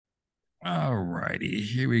All righty,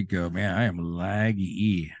 here we go, man. I am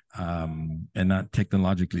laggy, and not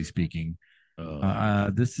technologically speaking. Okay.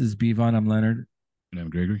 This is Bvon. I'm Leonard, And I'm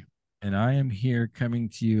Gregory. and I am here coming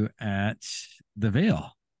to you at the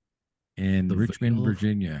Vale in The Richmond, Vale,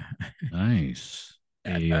 Virginia. nice.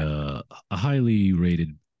 A highly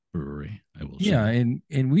rated brewery, I will Yeah, say.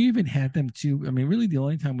 and we even had them too. I mean, really, the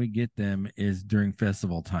only time we get them is during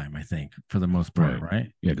festival time. I think for the most part, Right.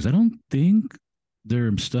 right? Yeah, because I don't think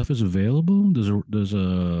their stuff is available. Does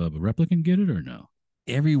a replicant get it or no?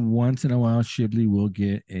 Every once in a while, Shibley will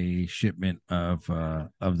get a shipment of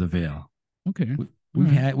the Vale. Okay. we,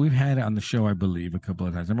 All right. we've had it on the show, I believe, a couple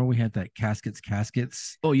of times. Remember we had that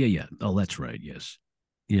caskets. Oh yeah, yeah. Oh, that's right. Yes.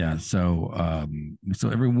 Yeah, so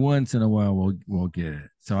every once in a while we'll get it.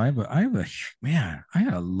 So I have a man, I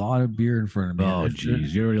had a lot of beer in front of me. Oh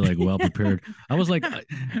geez, you're already like well prepared. I was like,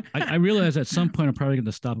 I realized at some point I'm probably going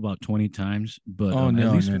to stop about 20 times, but Oh at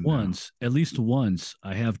no, least no, no. once,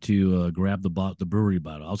 I have to grab the brewery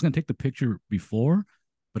bottle. I was going to take the picture before,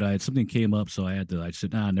 but I had something came up, so I had to. I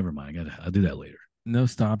said, nah, never mind. I'll do that later. No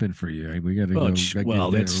stopping for you. We gotta Oh go, gotta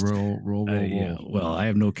well, get there. that's yeah. Roll. Well, I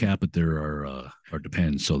have no cap, but there are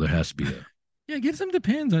depends, so there has to be a. Yeah, get some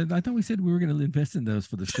Depends. I thought we said we were gonna invest in those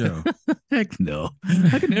for the show. Heck no,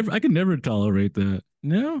 I can never tolerate that.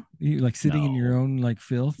 No? You like sitting in your No, own like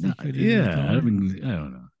filth, no, you couldn't yeah. I tolerate? mean, I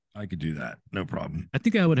don't know. I could do that. No problem. I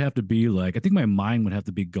think I would have to be like, I think my mind would have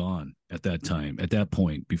to be gone at that time, at that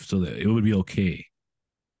point, so that it would be okay.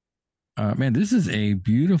 Man, this is a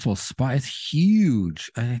beautiful spot. It's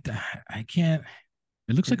huge. I can't.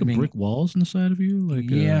 It looks I like a mean, brick walls on the side of you, like,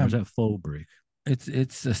 or yeah, is that faux brick?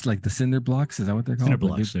 it's just like the cinder blocks. Is that what they're Cinder called? The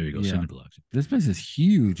big, blocks. There you go, yeah. cinder blocks. This place is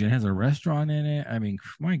huge. It has a restaurant in it. I mean,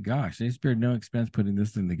 my gosh, they spared no expense putting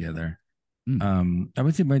this thing together. Hmm. I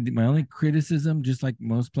would say my only criticism, just like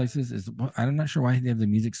most places, is I'm not sure why they have the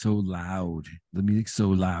music so loud. The music's so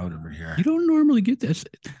loud over You here. don't normally get this.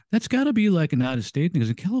 That's got to be like an out of state thing. Because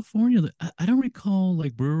in California, I don't recall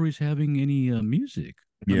like breweries having any music.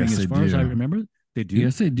 I mean, Yes, as they far as I do. remember, they do.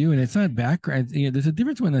 Yes, they do, and it's not background. You know, there's a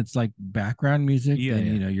difference when it's like background music. Yeah,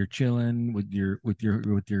 Then yeah. you're chilling with your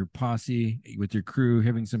posse, with your crew,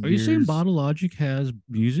 having some Are you saying beers. Bottle Logic has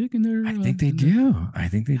music in their I think they in their? do. I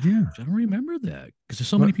think they do. I don't remember that because there's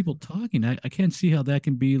so many But people talking. I can't see how that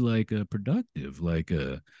can be like productive. Like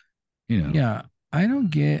you know. yeah, I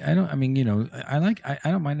don't get. I don't. I mean, I like.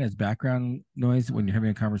 I don't mind it as background noise when you're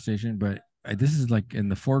having a conversation, but this is like in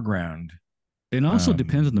the foreground. It also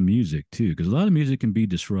depends Um, on the music too, because a lot of music can be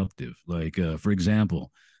disruptive. Like for example,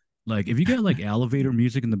 like if you got like elevator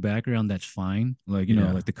music in the background, that's fine. Like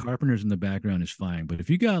yeah, like the Carpenters in the background is fine. But if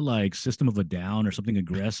you got like System of a Down or something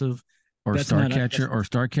aggressive, or that's not Starcatcher, that's or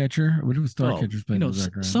Starcatcher. What if oh Starcatcher's playing in the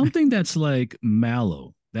background? something that's like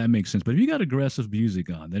mellow. That makes sense. But if you got aggressive music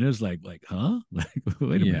on, then it's like huh? Like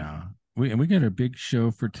wait a minute. Yeah. We got a big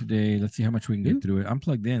show for today. Let's see how much we can get Dude? through it. I'm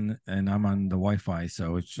plugged in and I'm on the Wi-Fi,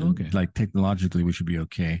 so it's Okay. like technologically we should be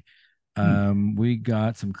okay. Hmm. We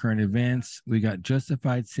got some current events. We got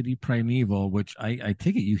Justified City Primeval, which I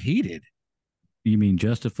take it you hated. You mean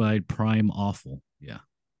Justified Prime Awful? Yeah.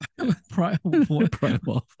 What? Prime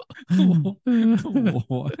Awful.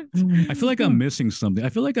 What? I feel like I'm missing something. I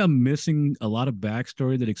feel like I'm missing a lot of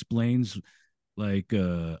backstory that explains like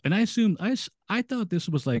and I thought this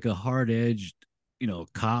was like a hard-edged,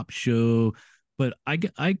 cop show, but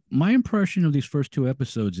I my impression of these first two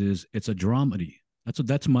episodes is it's a dramedy.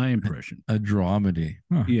 That's my impression. A dramedy.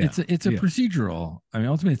 Huh. Yeah. It's a Yeah. procedural. I mean,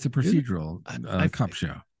 ultimately, it's a Is it? procedural I cop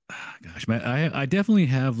show. gosh, man, I definitely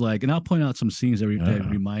have like, and I'll point out some scenes that Uh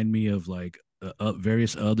remind me of like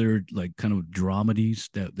various other like kind of dramedies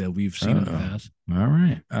that we've seen in the oh. past. All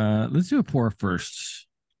right. Let's do a pour first.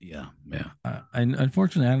 Yeah, yeah. And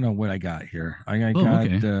unfortunately, I don't know what I got here. Oh,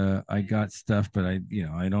 okay. I got stuff, but I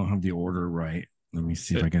don't have the order right. Let me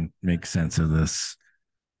see if Uh, I can make sense of this.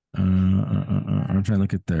 I'm trying to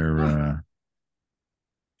look at their.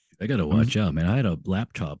 I gotta I'm, watch out, man. I had a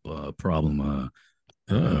laptop problem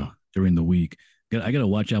oh. during the week. I gotta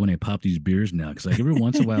watch out when I pop these beers now, because like every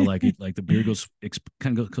once in a while, like the beer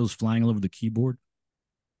kind of goes flying all over the keyboard.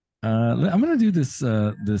 I'm gonna do this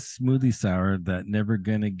smoothie sour that never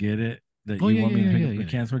gonna get it that Oh you yeah, want yeah, me to yeah, pick yeah, up the yeah,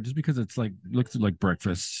 yeah. cans for just because it's like looks like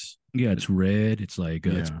breakfast. Yeah, it's red. It's like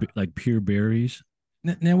Yeah. like pure berries.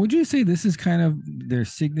 Now, would you say this is kind of their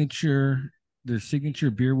signature? Their signature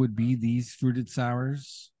beer would be these fruited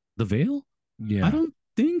sours. The veil? I Yeah, don't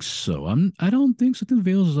think so. I don't think so. The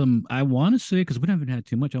veils. I want to say because we haven't had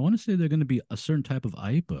too much. I want to say they're going to be a certain type of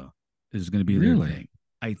IPA is going to be their really. thing.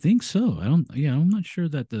 I think so. I don't. Yeah, I'm not sure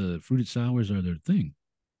that the fruited sours are their thing.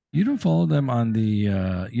 You don't follow them on the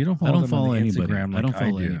I don't follow anybody. Instagram I like don't I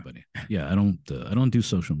follow do. anybody. Yeah, I don't do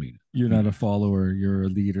social media. You're You not a know, follower. You're a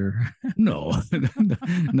leader. no,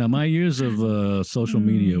 no. My years of social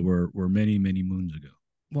media Hmm. were many moons ago.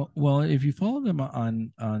 Well, if you follow them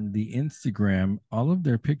on the Instagram, all of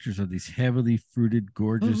their pictures are these heavily fruited, Oh,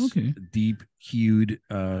 gorgeous, okay, deep hued,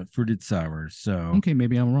 fruited sours. So okay.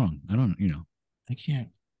 Maybe I'm wrong. I don't. You know, I can't.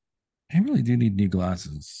 I really do need new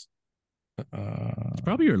glasses. it's Uh,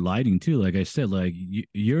 probably your lighting too. Like I said, like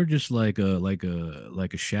you're just like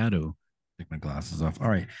a shadow. Take my glasses off. All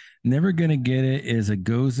right. Never gonna get it is a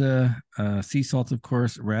goza, sea salt, of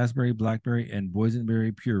course, raspberry, blackberry, and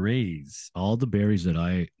boysenberry purees. All the berries that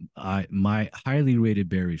I my highly rated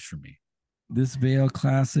berries for me. This Vale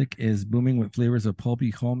classic is booming with flavors of pulpy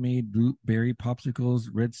homemade blueberry popsicles,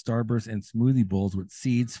 red starburst, and smoothie bowls with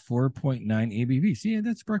seeds, 4.9 ABV. See,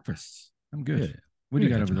 that's breakfast. I'm good. Yeah, What do yeah, you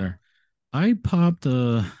got that's over mine. there? I popped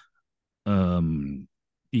um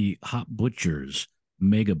the Hot Butchers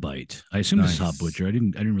Megabyte. I assume this is Hot Nice. Butcher. I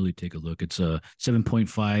didn't really take a look. It's a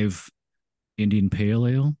 7.5 Indian Pale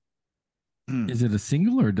Ale. Is it a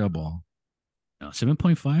single or a double? No,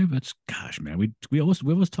 7.5. That's gosh, man. We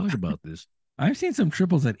always talk about this. I've seen some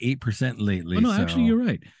triples at 8% Oh lately. no, actually, So, you're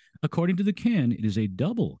right. According to the can, it is a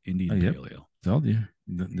double oh, Indian yep. Pale Ale. Told you.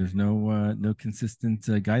 There's no consistent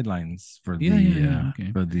guidelines Yeah.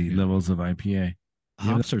 Okay. for the Yeah. levels of IPA. You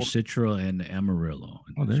have Hops are Citra and Amarillo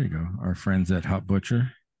in Oh, this there you one. go. Our friends at Hot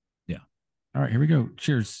Butcher. Yeah. All right, here we go.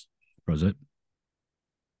 Cheers. Prosit.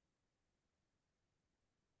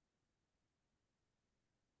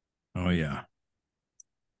 Oh yeah.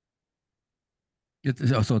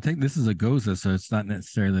 So take this is a goza, so it's not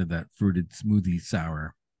necessarily that fruited smoothie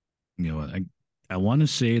sour. You know, I want to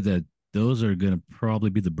say that those are going to probably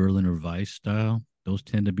be the Berliner Weiss style. Those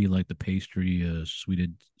tend to be like the pastry,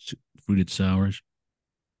 fruited sours.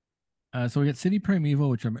 So we got City Primeval,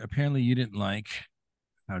 which apparently you didn't like.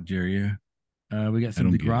 How dare you? We got I some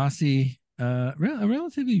don't get it. Degrassi. A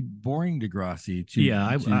relatively boring Degrassi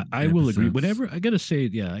Yeah, to I will agree. episodes. Whenever I gotta say,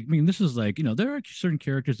 yeah, I mean, this is like there are certain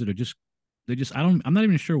characters that are just they just I'm not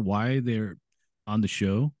even sure why they're on the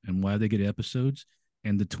show and why they get episodes,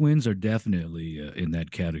 and the twins are definitely in that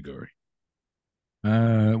category.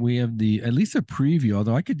 We have the at least a preview.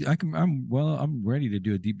 Although I'm ready to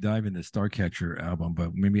do a deep dive in the Starcatcher album,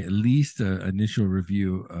 but maybe at least an initial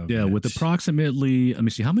review of Yeah, it. with approximately, let me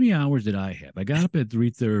see, how many hours did I have? I got up at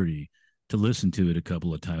 3:30 to listen to it a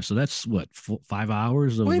couple of times, so that's what 5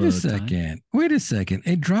 hours of Wait a time. second. Wait a second.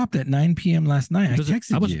 It dropped at 9 p.m. last night. I Does it?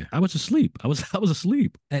 texted you I was asleep. I was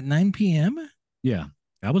asleep. at 9 p.m. Yeah,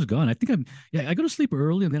 I was gone. I think I'm. Yeah, I go to sleep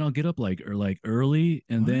early and then I'll get up like early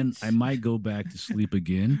and then I What? might go back to sleep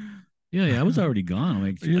again. Yeah, I was already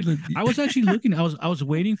gone. You're the I was actually looking. I was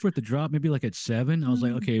waiting for it to drop, maybe like at 7. I was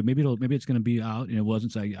like, okay, maybe it's gonna be out, and it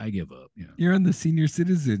wasn't. So I give up. Yeah, you're on the senior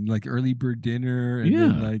citizen, like early bird dinner, and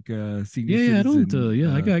then yeah, like senior yeah. I don't. citizen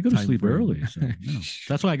Yeah, I go to time sleep frame. early, so no.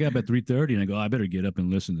 That's why I got up at 3:30, and I go, I better get up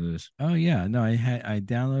and listen to this. Oh yeah, no, I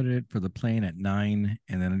downloaded it for the plane at 9,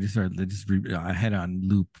 and then I just started. I had it on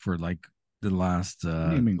loop for like the last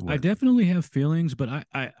I mean, I what? definitely have feelings, but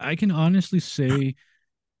I can honestly say,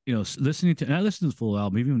 listening to, and I listened to the full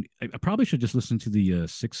album. Even I probably should just listen to the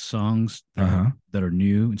 6 songs Uh-huh. that are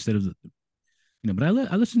new instead of But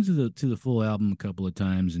I listened to the full album a couple of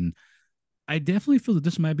times, and I definitely feel that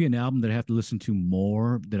this might be an album that I have to listen to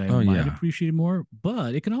more, that I Oh might yeah. appreciate more.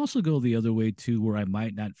 But it can also go the other way too, where I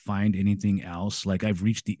might not find anything else. Like I've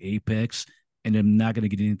reached the apex, and I'm not going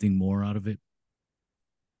to get anything more out of it.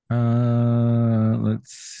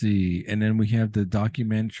 Let's see. And then we have the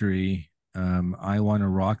documentary, I Want to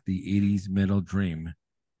Rock the 80s Metal Dream,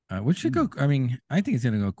 which should go. Mm. I mean, I think it's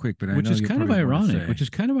going to go quick, but I Which know is you kind of probably have more to ironic. say. Which is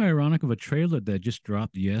kind of ironic of a trailer that just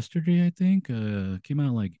dropped yesterday. I think came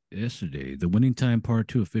out like yesterday. The Winning Time Part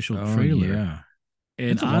 2 official Oh, trailer, yeah.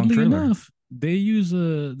 and It's a long oddly trailer. enough, they use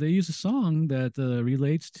a song that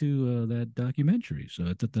relates to that documentary. So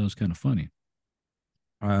I thought that was kind of funny.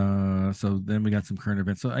 So then we got some current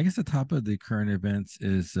events. So I guess the top of the current events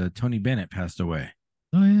is Tony Bennett passed away.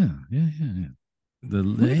 Oh yeah. The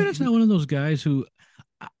Tony Bennett's not one of those guys who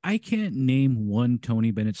I can't name one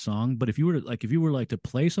Tony Bennett song, but if you were like to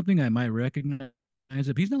play something, I might recognize it.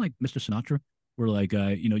 But he's not like Mr. Sinatra, where like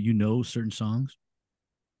you know certain songs.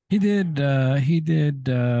 he did oh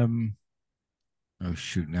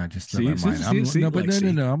shoot, now I just slipped my mind. See, No, but like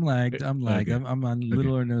see. no, I'm lagged. I'm lagged. Okay, I'm on okay.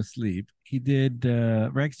 little or no sleep. He did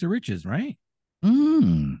Rags to Riches, right?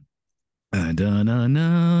 Mm. Da, na,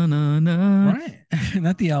 na, na, na. Right.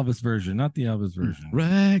 Not the Elvis version, not the Elvis version.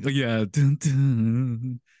 Right. Oh, yeah. Dun,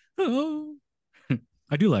 dun. Oh.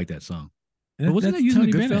 I do like that song. But wasn't that That's using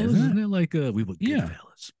the Tony Bennett, Goodfellas? isn't Isn't it? it like we were Yeah.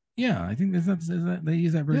 Goodfellas? Yeah, I think they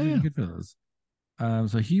use that Yeah, version yeah. in Goodfellas.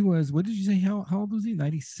 So he was. What did you say? How old was he?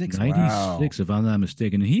 96. Wow. 96, if I'm not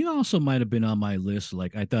mistaken. And he also might have been on my list.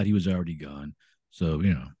 Like I thought he was already gone. So,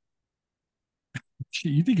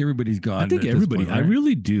 You think everybody's I gone think at this point, everybody, I right?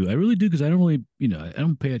 really do. I really do because I don't really, I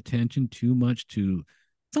don't pay attention too much to.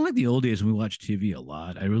 It's not like the old days when we watched TV a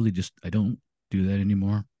lot. I really just, I don't do that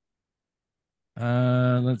anymore.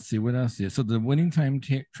 Let's see what else. Yeah, so the winning time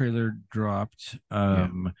trailer dropped. Yeah,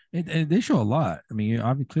 They show a lot. I mean,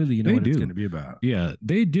 obviously, clearly, you know they what it's going do. to be about. Yeah,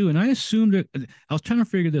 they do. And I assumed that I was trying to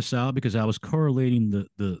figure this out because I was correlating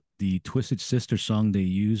the Twisted Sister song they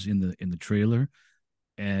use in the trailer,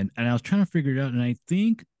 and I was trying to figure it out. And I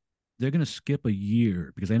think they're gonna skip a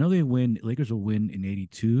year because I know they win. Lakers will win in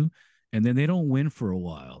 '82, and then they don't win for a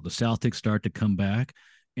while. The Celtics start to come back,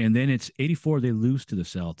 and then it's '84 they lose to the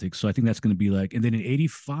Celtics. So I think that's gonna be like, and then in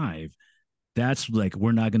 '85 that's like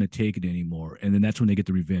we're not going to take it anymore, and then that's when they get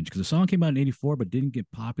the revenge because the song came out in '84 but didn't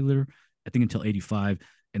get popular I think until '85,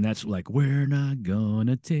 and that's like we're not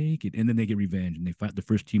gonna take it, and then they get revenge and they fight the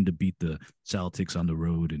first team to beat the Celtics on the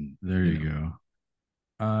road, and There you go.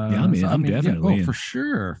 yeah, I'm So in. I I'm mean, yeah. definitely Oh, in. for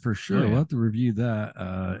Oh sure. We'll yeah. have to review that.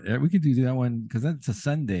 Yeah, we could do that one because that's a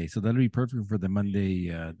Sunday, so that'll be perfect for the Monday.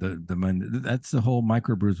 The Monday. That's the whole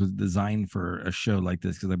microbrews was designed for a show like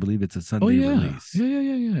this because I believe it's a Oh Sunday yeah, release. yeah, yeah,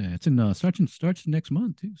 yeah, yeah. It's in starts next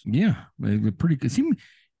month too. So. Yeah, pretty good.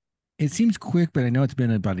 It seems quick, but I know it's been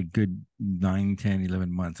about a good 9, 10,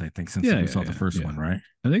 11 months, I think, since Yeah, we yeah, saw the yeah, first yeah. one, right?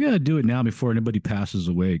 And they gotta do it now before anybody passes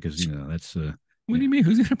away because that's What do yeah. you mean?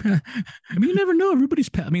 Who's gonna I mean, you never know.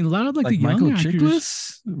 I mean, a lot of like the like young Michael actors.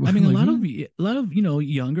 Chiklis? I mean, Like who? a lot of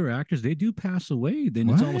younger actors they do pass away. Then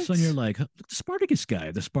it's all of a sudden you're What? like the Spartacus guy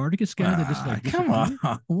that just like Come on.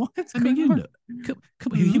 disappeared. What's I mean, going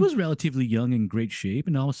on? he was relatively young and great shape,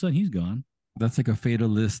 and all of a sudden he's gone. That's like a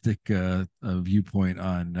fatalistic viewpoint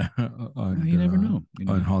You never know. You on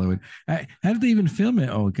never know. Hollywood. How did they even film it?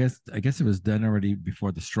 Oh, I guess it was done already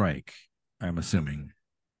before the strike. I'm assuming,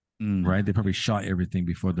 Mm. right? They probably shot everything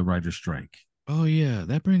before the writer's strike. Oh yeah,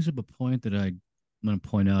 that brings up a point that I'm going to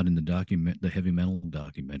point out in the heavy metal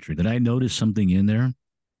documentary that I noticed something in there,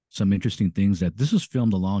 some interesting things that this was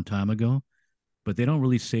filmed a long time ago, but they don't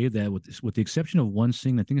really say that with the exception of one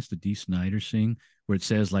scene. I think it's the D. Snyder scene where it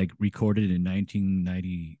says like recorded in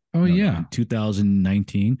 1990. Oh No, yeah, in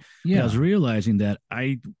 2019. But I was yeah. realizing that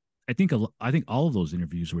I think all of those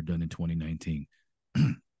interviews were done in 2019.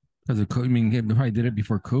 Because I mean, they probably did it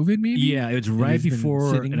before COVID, maybe, Yeah, it was and right he's been before,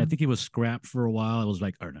 and I sitting. think it was scrapped for a while. It was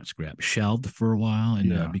like, or not scrapped, shelved for a while, and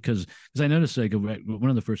Yeah. because I noticed like one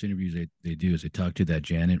of the first interviews they do is they talk to that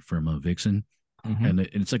Janet from Vixen, Hmm. and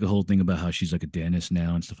it's like a whole thing about how she's like a dentist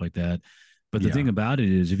now and stuff like that. But the Yeah. thing about it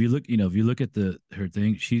is, if you look at the her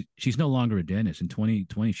thing, she's no longer a dentist. In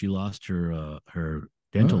 2020, she lost her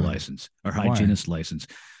dental Oh, license or why? hygienist license.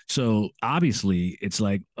 So obviously, it's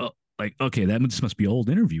like okay, that must be old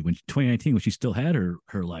interview when 2019 when she still had her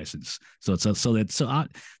license. So it's so that so I,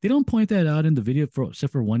 they don't point that out in the video for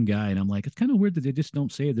except for one guy, and I'm like, it's kind of weird that they just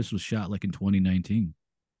don't say this was shot like in 2019.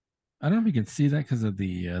 I don't know if you can see that because of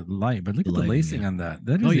the light, but look The at the lighting, lacing yeah. on that.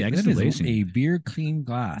 That Oh is yeah, I guess that the is lacing. a beer clean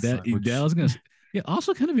glass, That which was gonna. Yeah,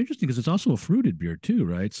 also kind of interesting because it's also a fruited beer too,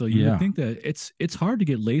 right? So you would yeah, think that it's hard to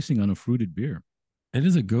get lacing on a fruited beer. it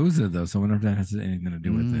is a goza though. So I wonder if that has anything to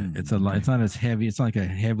do with it. Okay, It's not as heavy. It's not like a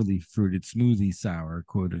heavily fruited smoothie sour,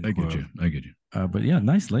 quote I get unquote. you. I get you. But yeah,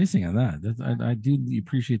 nice lacing on that. I do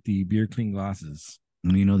appreciate the beer clean glasses.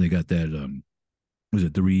 And they got that was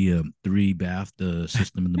it three bath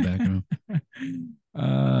system in the background?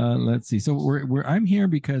 Let's see. So I'm here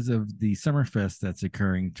because of the Summerfest that's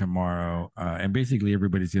occurring tomorrow, and basically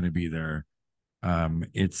everybody's going to be there.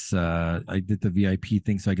 It's I did the VIP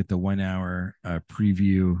thing, so I get the 1 hour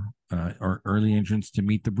preview or early entrance to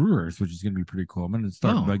meet the brewers, which is going to be pretty cool. I'm going to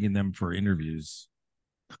start Oh, bugging them for interviews.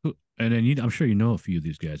 and then I'm sure you know a few of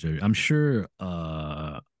these guys. I'm sure.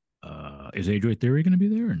 Is Adroit Theory going to be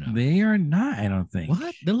there or no? They are not, I don't think.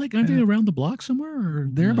 What? They're like, aren't they Uh, around the block somewhere? Or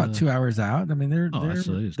they're about 2 hours out. I mean, they're oh, they're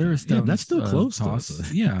so it is they're kind a of yeah. That's stone's still close though. So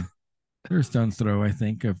toss. Yeah, they're a stone's throw, I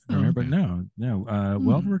think, from oh, here. But okay. no. Hmm.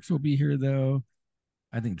 Weldworks will be here though.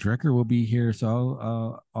 I think Drecker will be here,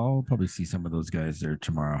 so I'll probably see some of those guys there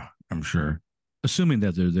tomorrow. I'm sure. Assuming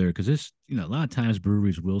that they're there, because this, a lot of times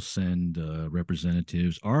breweries will send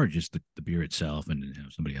representatives or just the beer itself and then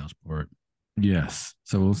have somebody else pour it. Yes.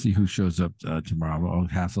 So we'll see who shows up tomorrow. I'll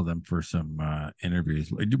hassle them for some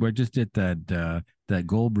interviews. I just did that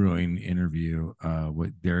Gold Brewing interview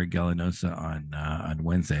with Derek Gallinosa on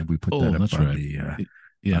Wednesday. We put that Oh, up that's right. on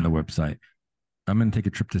Yeah. the website. I'm gonna take a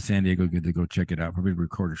trip to San Diego to go check it out. Probably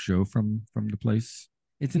record a show from the place.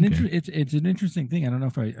 Okay. it's an interesting thing. I don't know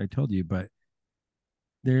if I told you, but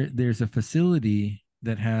there's a facility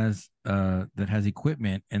that has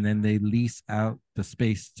equipment, and then they lease out the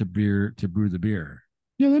space to brew the beer.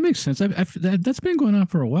 Yeah, that makes sense. That's been going on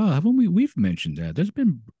for a while. Haven't we? We've mentioned that.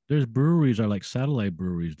 There's breweries or like satellite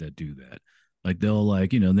breweries that do that. Like they'll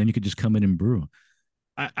like then you could just come in and brew.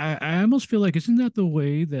 I almost feel like isn't that the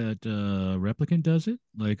way that Replicant does it?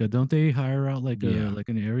 Like don't they hire out Yeah, like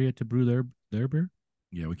an area to brew their beer?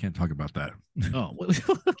 yeah, we can't talk about that. Oh, well,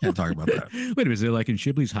 Can't talk about that. wait a minute. Is it like in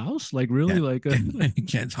Shibley's house? Like really? Can't Like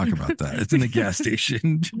can't talk about that. It's in the gas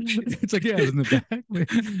station. it's like yeah, it's in the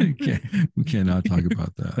back. can't, we cannot talk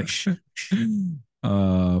about Like that. shh, shh.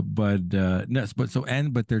 But no, but so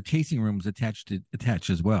and but their tasting rooms attached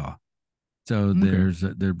as well. So Okay. there's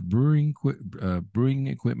their brewing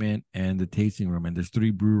equipment and the tasting room, and there's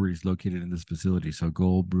three breweries located in this facility. So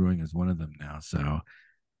Gold Brewing is one of them now. So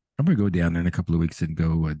I'm gonna go down there in a couple of weeks and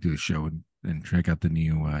go do a show and check out the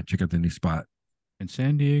new spot. In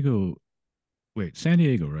San Diego, wait, San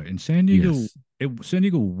Diego, right? In San Diego, Yes. San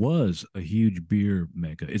Diego was a huge beer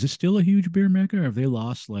mecca. Is it still a huge beer mecca, or have they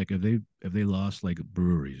lost like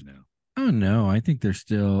breweries now? Oh no, I think they're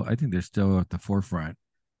still at the forefront.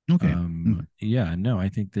 Okay. Okay. Yeah, no, I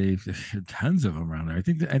think they've tons of them around there.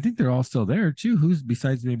 I think they're all still there too. Who's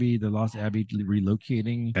besides maybe the Lost Abbey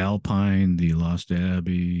relocating? Alpine, the Lost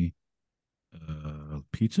Abbey,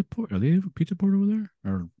 Pizza Port. Are they have a Pizza Port over there?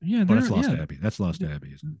 Or Yeah, oh, that's Lost yeah, Abbey. That's Lost Abbey,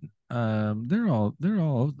 isn't it? they're all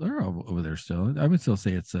over there still. I would still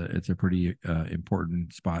say it's a pretty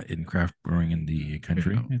important spot in craft brewing in the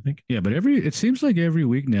country, Yeah. I think. Yeah, but it seems like every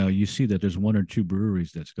week now you see that there's one or two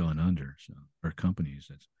breweries that's gone under, so or companies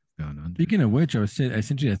that's gone under. Speaking of which, I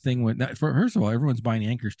sent you a thing with first of all, everyone's buying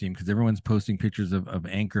Anchor Steam because everyone's posting pictures of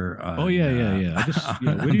Anchor Oh on yeah, yeah, yeah. I just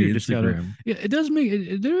on Whittier the just got a Instagram. yeah. It does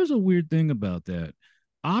make there is a weird thing about that.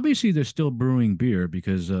 Obviously, they're still brewing beer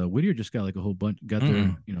because Whittier just got like a whole bunch got their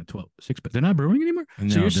Mm-mm. 12 six, but they're not brewing anymore. So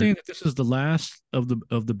No, you're they're saying that this is the last of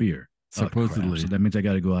the beer. Oh crap! So supposedly that means I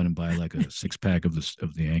got to go out and buy like a 6 pack of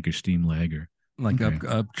the Anchor Steam Lager. like Okay.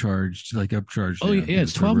 upcharged, Oh you yeah, know, yeah. through the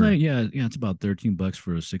It's 12. server. Yeah, yeah. It's about $13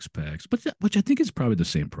 for a 6 packs, but which I think is probably the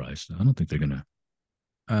same price. I don't think they're gonna.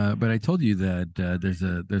 But I told you that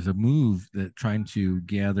there's a move that trying to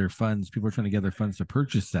gather funds. People are trying to gather funds to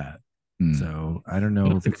purchase that. Hmm. So I don't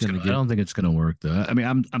know if it's going to I get don't think it's gonna work though. I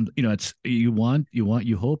mean, it's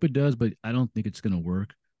you hope it does, but I don't think it's gonna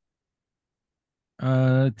work.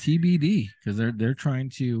 TBD because they're trying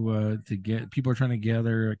to get people are trying to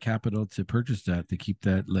gather capital to purchase that to keep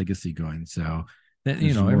that legacy going. So that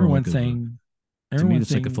This is more like to me, everyone's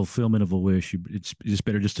it's like a saying fulfillment of a wish. It's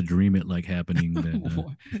better just to dream it like happening than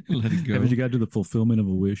let it haven't go. you got to the fulfillment of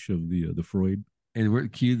a wish of the Freud? And we're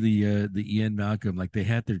cue the Ian Malcolm like they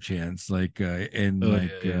had their chance and Oh yeah,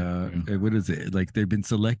 yeah, yeah. what is it like they've been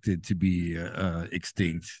selected to be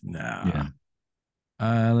extinct. Nah.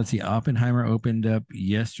 Yeah. Let's see. Oppenheimer opened up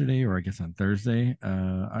yesterday, or I guess on Thursday.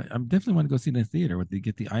 I'm definitely want to go see it in the theater with the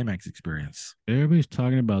get the IMAX experience. Everybody's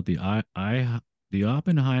talking about the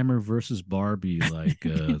Oppenheimer versus Barbie. Like, how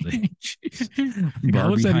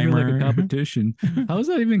is that even like a Barbieheimer. competition? How is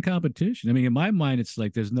that even competition? I mean, in my mind, it's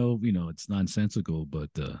like there's no, it's nonsensical. But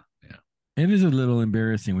yeah, It is a little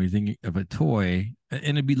embarrassing when you think of a toy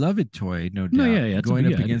and a beloved toy, no no, doubt, yeah, yeah, going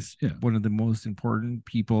up yeah, it is, against yeah, one of the most important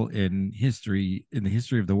people in the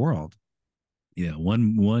history of the world. yeah.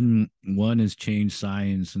 One has changed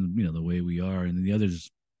science and the way we are, and the other's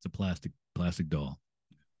it's a plastic doll.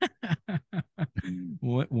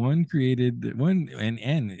 What one created one and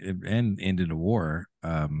ended a war.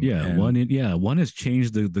 And One has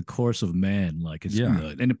changed the course of man. Like it's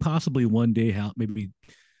yeah, and possibly one day how maybe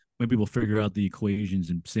we'll figure out the equations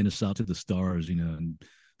and send us out to the stars, and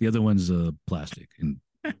the other one's plastic and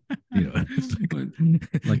it's like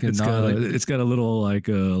a non like it's got a little like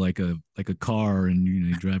a car and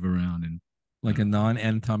you drive around and like a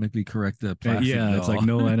non-anatomically correct plastic yeah, it's like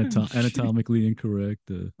doll. no anatomically incorrect.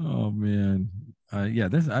 Oh man, yeah.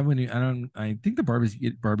 This I wouldn't. I don't. I think the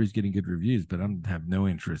Barbie's getting good reviews, but I don't have no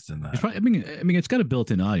interest in It's that. probably, I mean, it's got a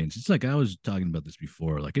built-in audience. It's like I was talking about this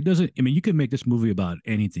before. Like it doesn't. I mean, you can make this movie about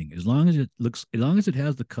anything as long as as long as it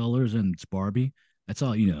has the colors and it's Barbie. That's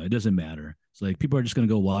all. It doesn't matter. It's like people are just going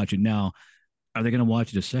to go watch it now. Are they going to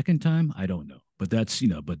watch it a second time? I don't know. But that's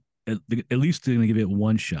but at least they're going to give it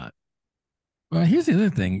one shot. Well, here's the other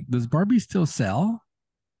thing: does Barbie still sell?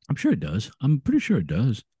 I'm sure it does. I'm pretty sure it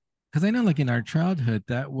does. Because I know, like in our childhood,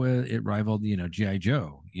 that was it rivaled, GI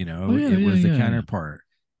Joe. Oh yeah, It yeah, was the yeah, counterpart.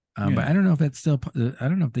 But yeah. I don't know if that's still. I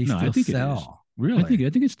don't know if they No, I still think it is. sell. Really? I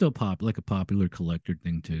think it's still like a popular collector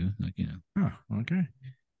thing too. Like Oh, okay.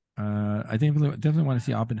 I think I definitely want to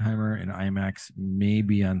see Oppenheimer in IMAX.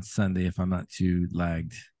 Maybe on Sunday if I'm not too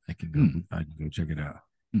lagged. I can go. Hmm. I can go check it out.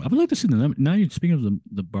 I would like to see the number. Now you're speaking of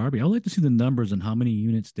the Barbie. I would like to see the numbers and how many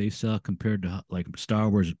units they sell compared to like Star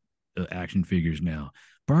Wars action figures now.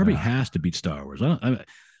 Barbie Uh, has to beat Star Wars.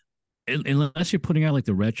 Unless you're putting out like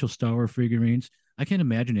the retro Star Wars figurines. I can't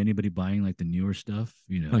imagine anybody buying like the newer stuff.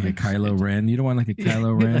 like a Kylo Ren. You don't want like a Yeah,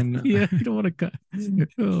 Kylo yeah, Ren. yeah. You don't want to cut.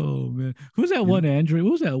 Oh man, who's that You- one android?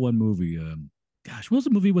 What was that one movie? Gosh, what was the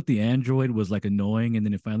movie with the android was like annoying, and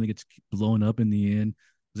then it finally gets blown up in the end?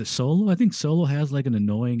 Was it Solo? I think Solo has like an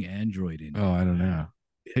annoying android in it. oh, I don't know.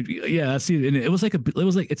 Yeah, I see. And it was like it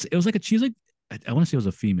was like it was like a she's like I want to say it was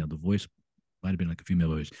a female. The voice might have been like a female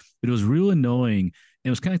voice, but it was real annoying. And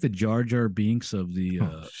it was kind of like the Jar Jar Binks of the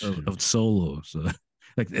Oh shoot. of Solo. So,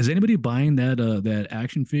 like, is anybody buying that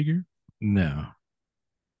action figure? No.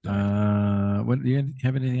 Okay. What do you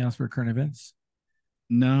have anything else for current events?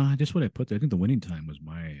 No, just what I put there. I think the winning time was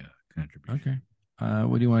my contribution. Okay.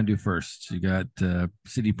 What do you want to do first? You got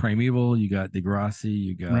City Primeval, you got Degrassi,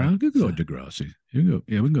 you got Well, we could go Degrassi. You can go,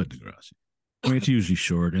 yeah, we can go Degrassi. I mean, it's usually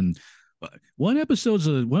short, and one episode's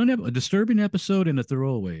a disturbing episode and a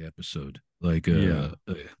throwaway episode. Like, yeah.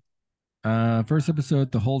 First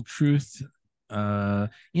episode, The Whole Truth. You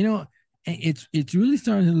know, it's really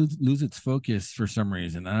starting to lose its focus for some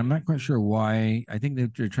reason, and I'm not quite sure why. I think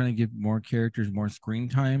that they're trying to give more characters more screen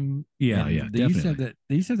time, yeah, yeah, and definitely.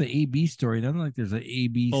 they used to have the A B story. Not like there's a A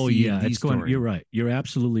B Oh C and yeah, D it's going. You're story. right. You're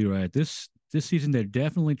absolutely right. This season they're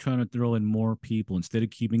definitely trying to throw in more people instead of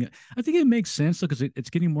keeping it. I think it makes sense because it's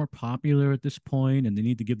getting more popular at this point, and they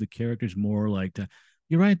need to give the characters more like.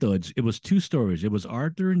 You're right though. It was two stories. It was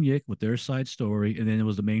Arthur and Yick with their side story, and then it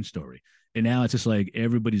was the main story. And now it's just like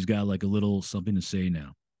everybody's got like a little something to say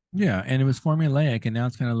now. Yeah, and it was formulaic, and now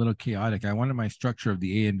it's kind of a little chaotic. I wanted my structure of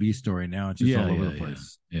the A and B story. Now it's just Yeah, all over the yeah, yeah,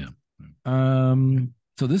 place. yeah.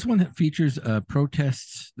 So this one features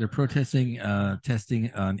protests. They're protesting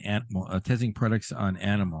testing on animal testing products on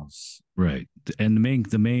animals. Right. And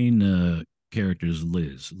the main character is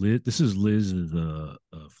Liz. This is Liz's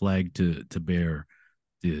flag to bear.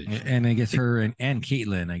 The, And I guess her and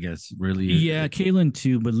Caitlin, I guess, really. yeah, Kaylin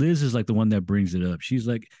too, but Liz is like the one that brings it up. She's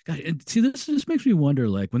like, God, and see, this makes me wonder,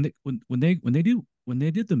 like when they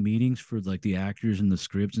did the meetings for like the actors and the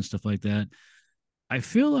scripts and stuff like that. I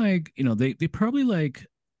feel like they probably like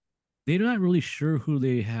they're not really sure who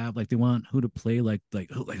they have. Like they want who to play like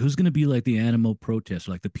who's gonna be like the animal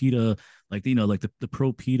protester, like the PETA, like like the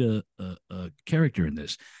pro PETA character in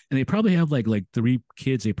this. And they probably have like three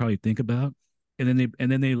kids they probably think about, and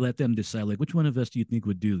then they let them decide like which one of us do you think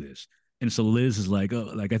would do this. And so Liz is like,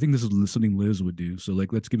 oh, like I think this is something Liz would do. So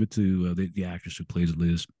like let's give it to the actress who plays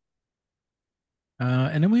Liz.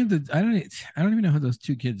 And then we have the I don't even know who those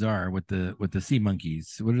two kids are with the sea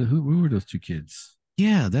monkeys. Who were those two kids?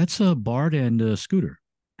 Yeah, that's Bart and Scooter.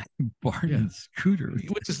 Bart Yeah, and Scooter.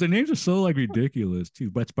 which is the names are so like ridiculous too.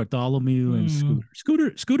 But it's Bartholomew and Hmm.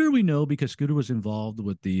 Scooter we know because Scooter was involved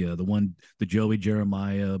with the Joey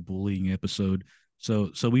Jeremiah bullying episode.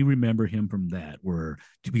 So we remember him from that where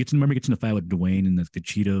we get to remember gets in a fight with Dwayne and the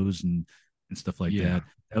Cheetos and stuff like Yeah. that.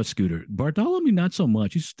 That was Scooter. Bartholomew not so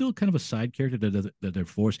much. He's still kind of a side character that they're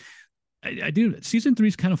forced. I do season three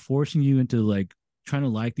is kind of forcing you into like trying to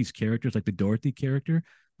like these characters, like the Dorothy character.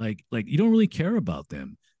 Like you don't really care about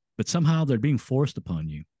them, but somehow they're being forced upon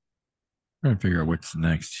you. Trying to figure out what's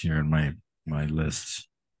next here in my list.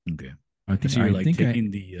 Okay. So you're I like think I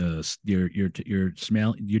taking the your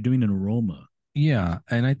smell. You're doing an aroma. yeah,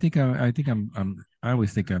 and I think I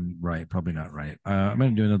always think I'm right, probably not right. I'm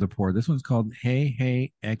gonna do another pour. This one's called Hey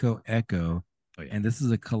Hey Echo Echo, Oh yeah. and this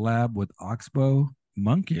is a collab with Oxbow,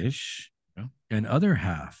 Monkish, Yeah. and Other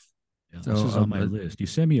Half. Yeah. This So is on my list. You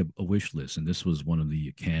sent me a wish list, and this was one of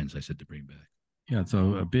the cans I said to bring back. yeah,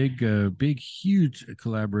 so a big, huge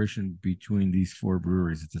collaboration between these four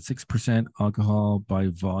breweries. It's a 6% alcohol by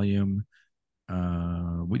volume.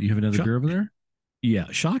 What do you have another Shock, beer over there? yeah,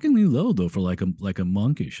 shockingly low though for like a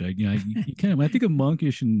monkish. You can't. When I think of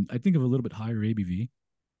monkish, and I think of a little bit higher ABV.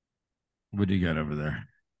 What do you got over there?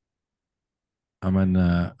 I'm on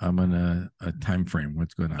a time frame.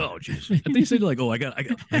 What's going on? Oh jeez, I think you said like, oh, I got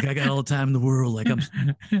all the time in the world. Like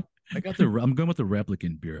I'm going with the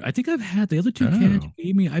replicant beer. I think I've had the other two cans Oh, you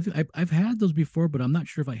gave me. I've had those before, but I'm not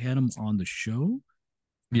sure if I had them on the show.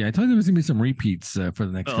 yeah. I told you there was gonna be some repeats for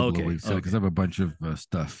the next Oh, couple of okay, weeks because okay. I have a bunch of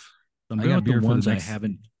stuff. I'm I going got with the beer for the ones next.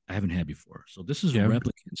 I haven't had before. So this is Yeah.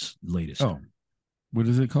 replicant's latest. Oh, what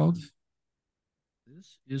is it called?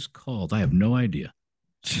 This is called. I have no idea.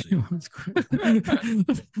 What's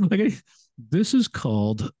This is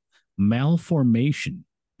called malformation.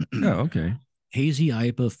 oh, okay. Hazy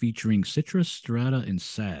IPA featuring citrus, strata, and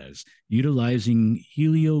saz, utilizing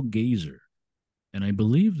heliogazer. And I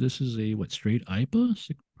believe this is a what straight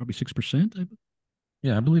IPA, probably 6% IPA.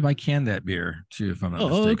 Yeah, I believe I canned that beer too, if I'm not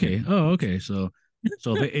Okay. mistaken. Oh, okay. So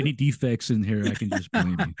if any defects in here, I can just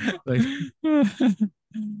blame you. Like,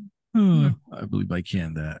 I believe I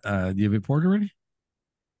canned that. Do you have a port already?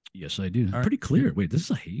 yes, I do. All right, Pretty clear. Wait, this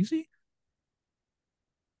is a hazy?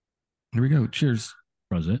 here we go. Cheers.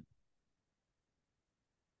 How's it?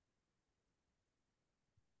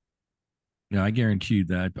 Yeah, I guarantee you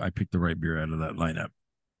that I picked the right beer out of that lineup.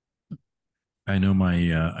 I know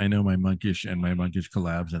my monkish and my monkish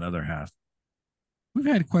collabs and other half. We've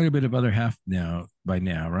had quite a bit of other half now by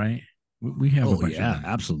now, right? We have a Oh bunch of yeah, them.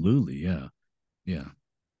 absolutely. Yeah. Yeah.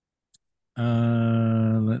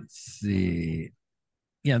 Let's see.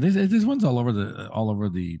 Yeah, there's ones all over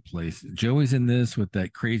the place. Joey's in this with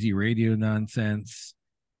that crazy radio nonsense.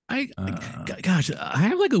 I Uh, gosh, I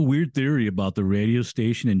have like a weird theory about the radio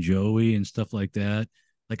station and Joey and stuff like that.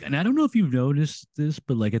 Like, and I don't know if you've noticed this,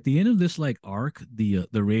 but like at the end of this like arc, the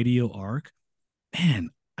radio arc, man,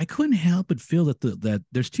 I couldn't help but feel that that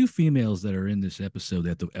there's two females that are in this episode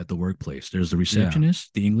at the workplace. There's the yeah.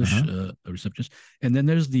 receptionist, the English Uh-huh. receptionist, and then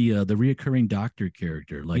there's the reoccurring doctor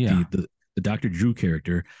character, like Yeah. the Doctor Drew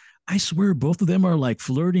character. I swear both of them are like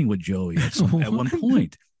flirting with Joey at one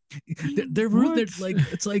point. They're What? like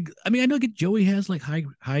it's like I mean I know that Joey has like high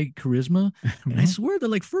charisma, and I swear they're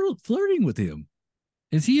like flirting with him.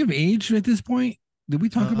 Is he of age at this point? Did we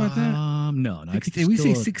talk about that? No, I think Did he's we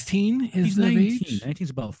say still 16 he's is of 19. age? 19's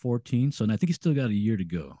about 14, so I think he's still got a year to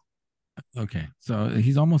go. Okay. So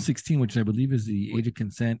he's almost 16, which I believe is the Wait, age of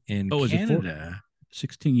consent in oh, is it four? Canada.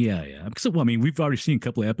 16? Yeah, yeah. So, well, I mean, we've already seen a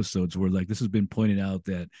couple of episodes where like this has been pointed out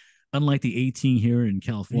that unlike the 18 here in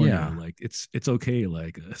California, Yeah. like it's okay.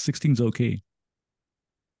 Like 16's okay.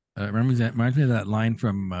 Reminds me of that line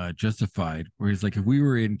from Justified, where he's like, "If we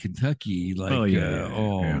were in Kentucky, Oh like, yeah, yeah, yeah.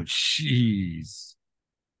 oh, jeez."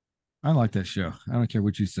 I like that show. I don't care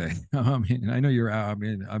what you say. I mean, I know you're out. I'm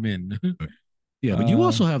in. I'm in. Yeah, but you uh,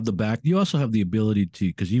 also have the back. You also have the ability to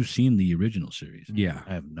because you've seen the original series. yeah.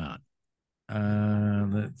 I have not.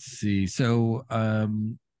 Let's see. So,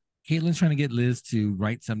 Caitlin's trying to get Liz to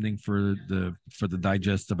write something for the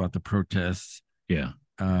digest about the protests. Yeah,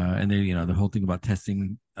 And they, the whole thing about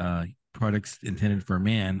testing products intended for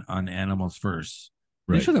man on animals first.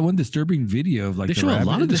 They right. show that one disturbing video of like They the show a lot of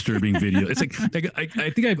rabbit. disturbing video. It's like I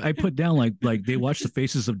think I put down like they watch the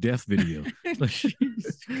Faces of Death video. Like,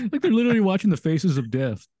 like they're literally watching the Faces of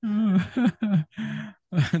Death. The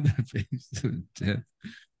face of death.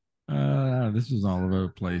 This was all over the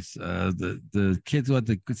place. The kids want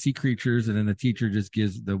the sea creatures, and then the teacher just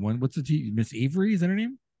gives the one. What's the Miss Avery? Is that her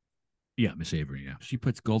name? Yeah, Miss Avery. Yeah. She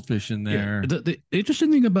puts goldfish in Yeah. there. The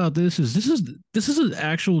interesting thing about this is an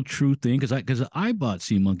actual true thing because I bought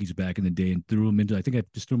sea monkeys back in the day and threw them into I think I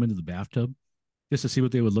just threw them into the bathtub just to see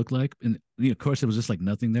what they would look like, and of course there was just like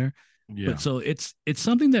nothing there. Yeah. But so it's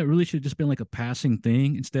something that really should have just been like a passing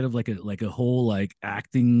thing instead of like a whole like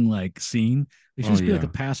acting like scene. It should Oh just be like a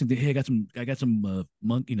yeah. passing thing. Hey, I got some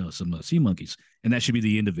some sea monkeys, and that should be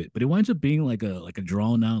the end of it. But it winds up being like a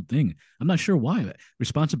drawn out thing. I'm not sure why.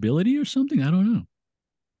 Responsibility or something. I don't know.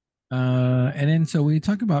 And then so we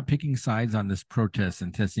talk about picking sides on this protest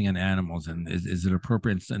and testing on animals, and is it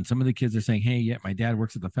appropriate? And some of the kids are saying, "Hey, yeah, my dad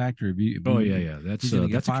works at the factory. Oh yeah, yeah. he's gonna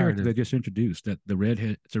get That's a character fired." they just introduced. That the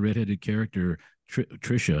redhead, it's a redheaded character,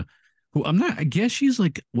 Trisha, who I'm not. I guess she's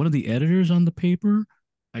like one of the editors on the paper,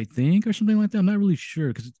 I think, or something like that. I'm not really sure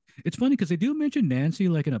because it's funny because they do mention Nancy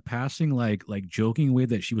like in a passing, like joking way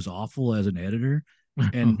that she was awful as an editor.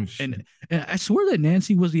 And Oh, and and I swear that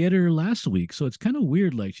Nancy was the editor last week, so it's kind of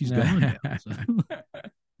weird. Like she's gone now. So.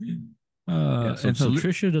 Yeah, and so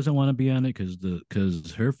Trisha doesn't want to be on it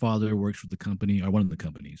because her father works for the company or one of the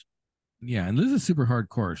companies. yeah, and Liz is super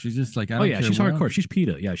hardcore. She's just like, I Oh don't yeah, care she's what. hardcore. She's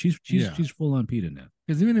PETA. Yeah, Yeah, she's full on PETA now.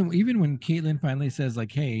 because even when Caitlin finally says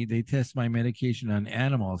like, "Hey, they test my medication on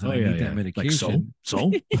animals, and Oh I yeah, need that yeah. Like medication."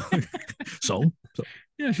 so, so.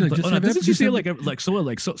 Yeah, she's like, Oh just no, have doesn't she just say have like so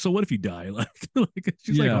what so what if you die? Like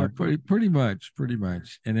she's like yeah, hardcore. pretty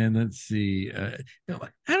much. And then let's see. I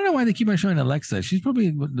don't know why they keep on showing Alexa. She's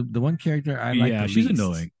probably the one character I like Yeah, the she's least.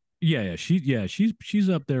 annoying. Yeah, she's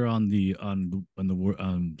up there on one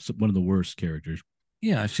of the worst characters.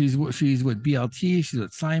 Yeah, she's with BLT. She's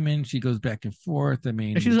with Simon. She goes back and forth. I And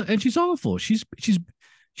mean, she's awful.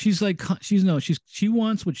 She's like she's no she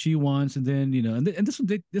wants what she wants, and then and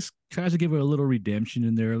this tries to give her a little redemption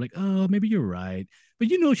in there, like oh maybe you're right, but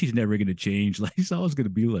she's never gonna change. Like she's always gonna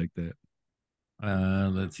be like that.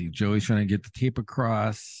 let's see. Joey's trying to get the tape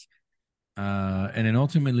across. And then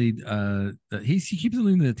ultimately, he keeps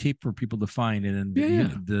leaving the tape for people to find, and then Yeah,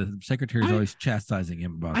 yeah. the secretary is I always chastising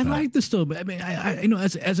him about I that. like this though, but I mean, you know,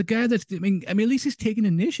 as a guy that's, at least he's taking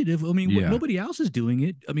initiative. I mean, Yeah. nobody else is doing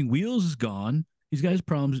it. I mean, Wheels is gone. He's got his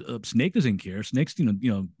problems. Snake doesn't care. Snake's, I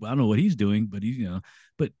don't know what he's doing, but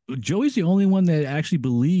but Joey's the only one that actually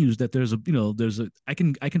believes that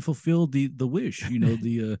I can fulfill the wish.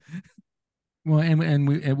 Well, and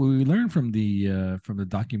what we learned from the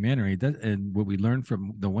documentary that and what we learned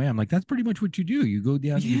from the Wham, like that's pretty much what you do. You go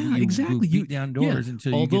down, Yeah, you go exactly. beat down Yeah. doors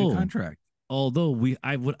until you get a Although contract.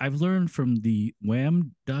 I've learned from the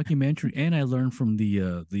Wham documentary, and I learned from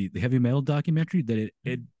the heavy metal documentary that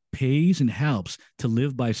it pays and helps to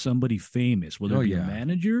live by somebody famous, whether Oh it be a yeah,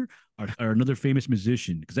 manager or another famous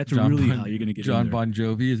musician, because that's really how you're going to get in John there. Bon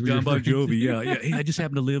Jovi is what you're John Bon referring to, Jovi, yeah, yeah. Hey, I just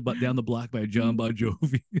happen to live down the block by John Bon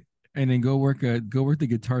Jovi. and then go work the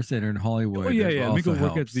Guitar Center in Oh Hollywood. yeah, That yeah. Let me go also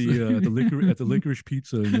work at helps. the licorice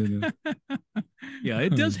pizza, and then yeah,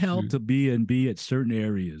 it Oh does help shoot. to be at certain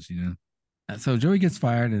areas, you know. So Joey gets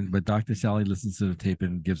fired, and but Dr. Sally listens to the tape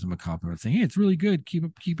and gives him a compliment, saying, "Hey, it's really good.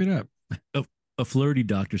 Keep it up." A, a flirty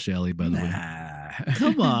Dr. Sally, by the way. Nah.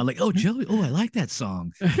 Come on, like, oh, Joey, oh, I like that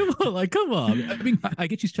song. Come on, like, come on. I mean, I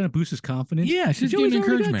get she's trying to boost his confidence, Yeah, but she's giving Joey's already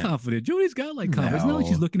got encouragement. confidence. Joey's got like confidence. It's not like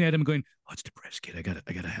she's No, looking at him and going, "Oh, it's depressed kid. I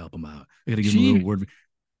gotta help him out. I gotta give him a little she word."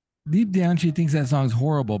 deep down she thinks that song's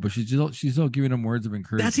horrible, but she's still giving him words of That's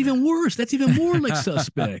encouragement. even worse. That's even more like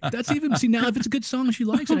suspect. That's even see now if it's a good song she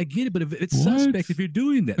likes it, I get it. But if it's What? suspect, if you're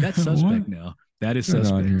doing that, that's What? suspect now. That is Going on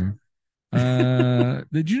suspect. here?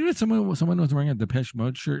 Did you know that someone was wearing a Depeche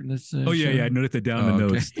Mode shirt in this Oh yeah, yeah. I show? noted that down the Oh,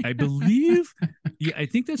 okay. notes. I believe, yeah, I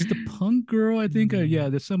think that's the punk girl. I think, yeah,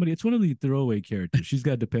 there's somebody. It's one of the throwaway characters. She's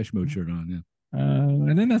got a Depeche Mode shirt on. Yeah.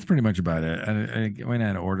 And then that's pretty much about it. I went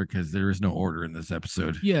out of order because there is no order in this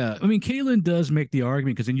episode. Yeah, I mean, Caitlin does make the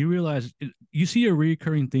argument because then you realize you see a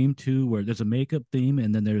recurring theme too, where there's a makeup theme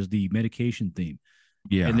and then there's the medication theme,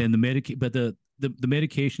 and Yeah, then but the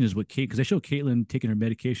medication is what Kate, because I show Caitlin taking her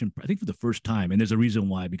medication, I think for the first time, and there's a reason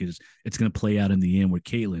why, because it's going to play out in the end where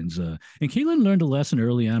Caitlin's and Caitlin learned a lesson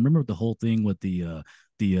early on. Remember the whole thing with the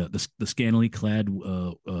scantily clad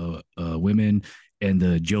women and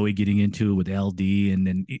the Joey getting into it with LD, and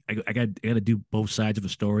then I got to do both sides of a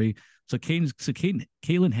story.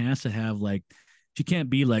 Caitlin has to have like, she can't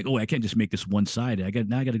be like, oh, I can't just make this one sided. I got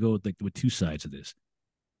to go with two sides of this.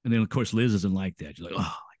 And then of course Liz isn't like that. She's like,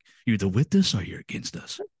 oh, you're either with us or you're against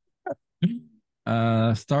us.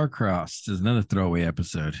 Starcrossed is another throwaway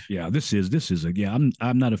episode. Yeah, this is a yeah.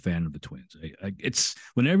 I'm not a fan of the twins. It's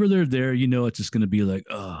whenever they're there, it's just gonna be like,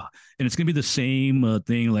 oh, and it's gonna be the same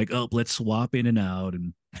thing, like, oh, let's swap in and out,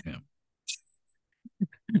 and yeah.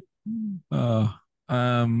 Uh,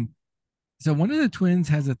 um, so one of the twins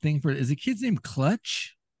has a thing for is the kid's name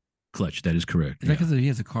Clutch? Clutch. That is correct. Is that Yeah, because he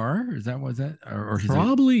has a car? Is that was that or he's a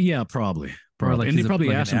probably. Yeah, probably. or Probably. like And they he's probably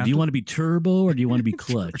like an asked him, "Do you want athlete? to be turbo or do you want to be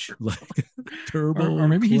clutch?" Like turbo Or or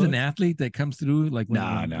maybe he's an clutch? athlete that comes through like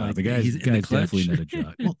Nah, when nah. like The guy's he's in the definitely clutch. not a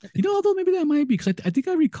jock. Well, although maybe that might be because I think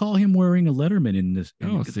I recall him wearing a Letterman in this.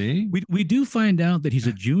 Oh, see, We do find out that he's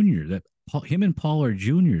a junior. That him and Paul are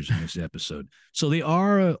juniors in this episode, so they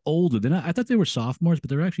are older. I thought they were sophomores, but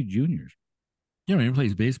they're actually juniors. he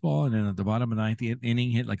plays baseball, and then at the bottom of the ninth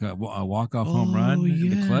inning, hit like a walk off home Oh run in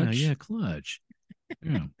the yeah, yeah, clutch. clutch.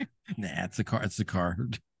 Yeah, Nah, it's a car. It's a car.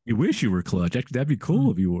 you wish you were clutch. Actually, that'd be cool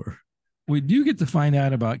if you were. We do get to find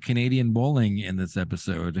out about Canadian bowling in this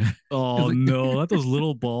episode. Oh no, not those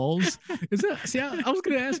little balls. Is that? See, I was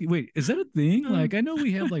gonna ask you. Wait, is that a thing? Like, I know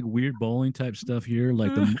we have like weird bowling type stuff here,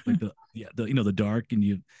 like the yeah, the dark, and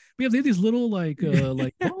we have these little like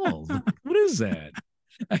balls. What is that?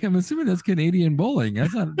 I'm assuming that's Canadian bowling.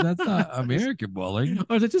 That's not American bowling.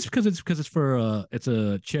 Or is it just because it's for it's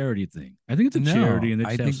a charity thing? I think it's a charity, No, and they I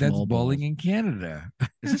just have think that's small bowling balls. in Canada.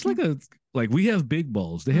 Is this like we have big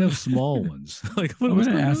balls? They have small ones. Like I'm what's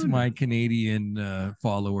gonna going ask on my here?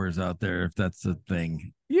 Followers out there if that's a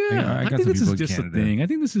thing. Yeah, I I got think some this people is in just a Canada. thing. I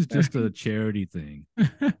think this is just a charity thing.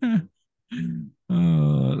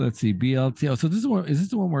 Let's see BLT. Oh, so this is one. Is this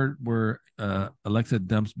the one where Alexa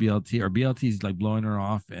dumps BLT or BLT is like blowing her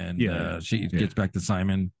off and Yeah, yeah, she yeah, gets back to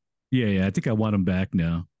Simon? yeah, yeah. I think I want him back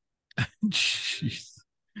now. Jeez.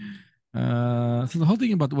 So the whole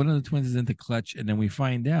thing about one of the twins is into Clutch, and then we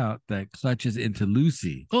find out that Clutch is into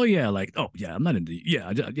Lucy. Oh yeah, like oh yeah, I'm not into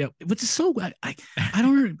yeah yeah. Which is so I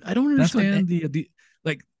don't That's what understand the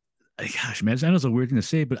like. Gosh, man, I know it's a weird thing to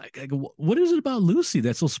say, but what is it about Lucy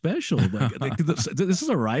that's so special? Like this is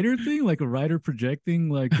a writer thing, like a writer projecting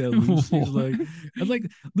like that Lucy's like, I'm like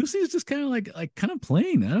Lucy's just kind of like kind of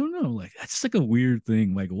plain. I don't know, like that's just like a weird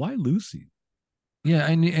thing. Like why Lucy? Yeah,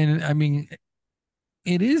 and I mean,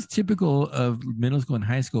 it is typical of middle school and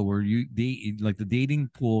high school where you date, like the dating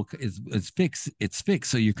pool is fixed. It's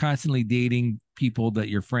fixed, so you're constantly dating people that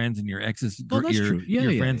your friends and your exes, Oh, that's true. Yeah,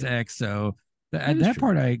 your yeah, friend's yeah. ex. So That is that true.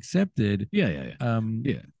 part I accepted. Yeah, yeah, yeah. Um,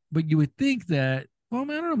 Yeah. but you would think that, well, I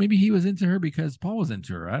don't know, maybe he was into her because Paul was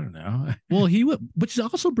into her. I don't know. Well, he would, which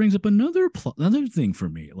also brings up another thing for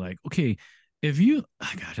me. Like, okay, if you,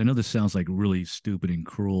 oh gosh, I know this sounds like really stupid and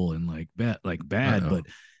cruel and like bad, Uh-oh. but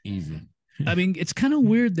Easy. I mean, it's kind of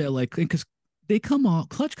weird that like because they come off,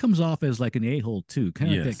 Clutch comes off as like an a hole too,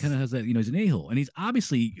 kind of like that, kind Yes. of has that, he's an a hole, and he's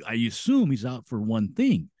obviously, I assume he's out for one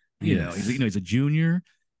thing. Yes. He's a junior.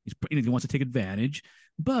 He wants to take advantage.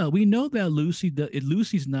 But we know that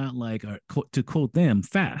Lucy's not like to quote them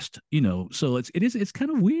fast, So it's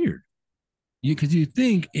kind of weird. Because you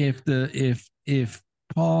think if if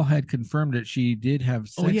Paul had confirmed that she did have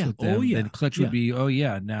Oh sex yeah, with oh them, yeah, then Clutch would yeah, be, oh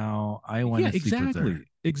yeah, now I want yeah, to sleep with her.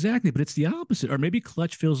 exactly. But it's the opposite, or maybe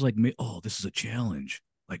Clutch feels like, oh, this is a challenge.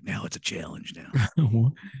 Like now it's a challenge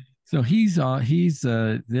now. So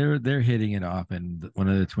they're hitting it off, and one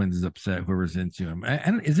of the twins is upset. Whoever's into him.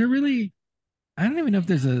 Is there really? I don't even know if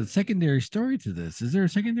there's a secondary story to this. Is there a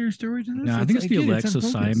secondary story to No, this? I It's think it's the again, it's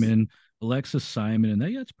unfocused. Alexis Simon, and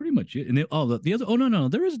that, yeah, that's pretty much it. And the other, oh no,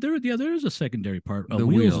 there is a secondary part. The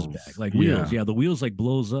Wheels is back, wheels, like Wheels, yeah. yeah, the Wheels like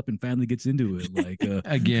blows up and finally gets into it, like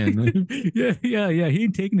Again, yeah, he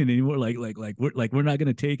ain't taking it anymore. We're not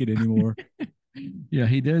gonna take it anymore. yeah,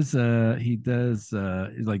 he does. He does.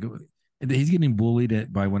 Like he's getting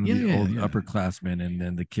bullied by one of Yeah, the yeah, old yeah. upperclassmen, and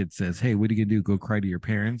then the kid says, "Hey, what are you gonna do? Go cry to your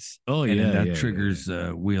parents?" Oh And then yeah, that yeah, yeah, yeah. triggers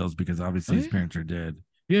Wheels because Oh obviously his yeah, parents are dead.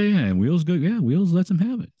 yeah, yeah. And Wheels go, yeah, Wheels lets him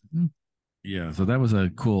have it. Yeah, so that was a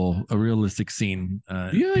realistic scene,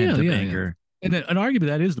 Yeah, yeah, pent up yeah, yeah. anger. And arguably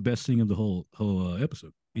that is the best thing of the whole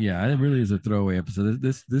episode. Yeah, it really is a throwaway episode.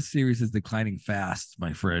 This series is declining fast,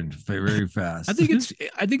 my friend, very I fast. think it's.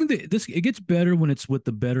 I think this it gets better when it's with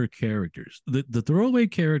the better characters. The throwaway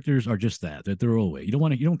characters are just that. They're throwaway. You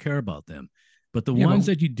don't care about them. But the Yeah, ones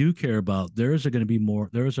but that you do care about, theirs are going to be more.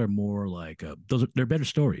 Theirs are more like they're better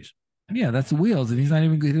stories. yeah, that's Wheels, and he doesn't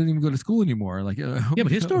even go to school anymore. Like, Yeah,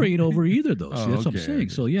 but his story ain't over either, though. See, oh, that's what I'm okay, saying. okay.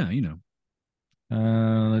 So yeah,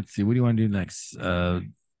 Let's see. What do you want to do next?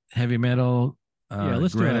 Heavy metal, yeah.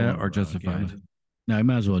 Let's do I Greta, Want to or Rock. Yeah. Justified? Now I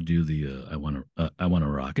might as well do the I want to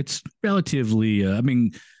rock. It's relatively. I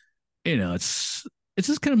mean, it's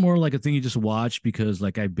just kind of more like a thing you just watch because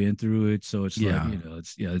like I've been through it. So it's like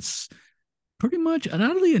Yeah. it's pretty much. And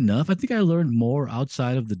oddly enough, I think I learned more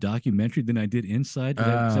outside of the documentary than I did inside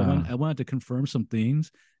because I wanted to confirm some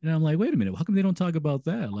things, and I'm like, wait a minute, how come they don't talk about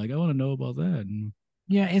that? Like I want to know about that. And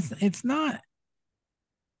Yeah, it's not.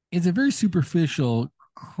 It's a very superficial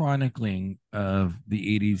chronicling of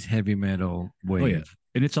the '80s heavy metal oh yeah. wave.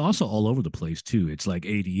 And it's also all over the place too. It's like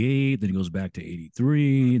 88, then it goes back to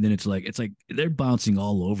 83, and then it's like they're bouncing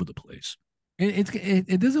all over the place.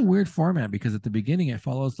 It does a weird format because at the beginning it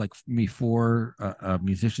follows like me four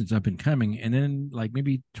musicians up and coming, and then like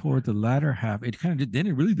maybe toward the latter half it kind of then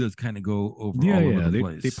it really does kind of go over Yeah, all over yeah. the They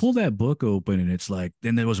place. pull that book open and it's like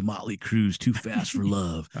then there was Motley Crue's Too Fast for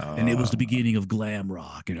Love, and it was the uh, beginning of glam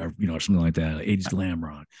rock and or something like that, 80s glam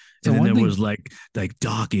rock. so And then one there thing, was like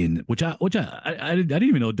Dawkins, I didn't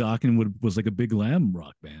even know Dawkins was like a big glam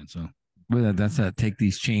rock band. So well, that's that take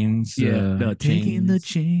these chains yeah, no, taking the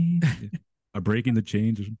chains. chains or breaking the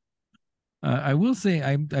chains or something. I will say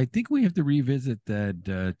I think we have to revisit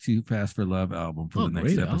that Too Fast for Love album for Oh, the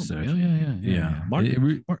next great album. episode. Yeah, yeah, yeah, yeah, Yeah,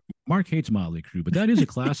 yeah. Mark hates Motley Crue, but that is a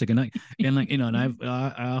classic. And like and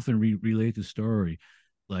I often relate the story.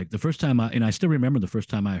 Like the first time I still remember the first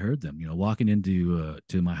time I heard them. Walking into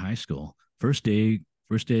to my high school, first day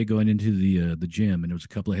going into the gym, and there was a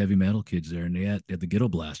couple of heavy metal kids there, and they had the Ghetto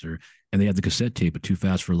Blaster, and they had the cassette tape of Too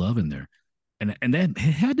Fast for Love in there, and that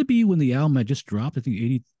had to be when the album had just dropped. I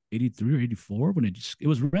think 83 or 84 when it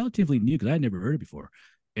was relatively new because I had never heard it before.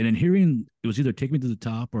 And then hearing it was either Take Me to the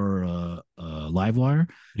Top or Livewire.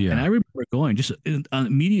 And I yeah. remember going just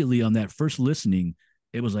immediately on that first listening,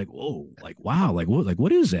 it was like, whoa, like, wow,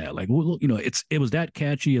 what is that? Like, it was that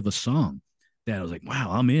catchy of a song that I was like, wow,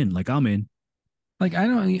 I'm in. Like, I'm in. Like I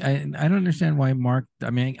don't understand why Mark.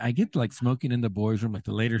 I mean, I get like smoking in the boys' room, like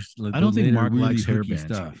I the don't think later Mark really likes hair hooky bands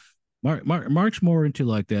either. stuff. Mark's more into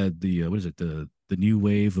like that what is it the new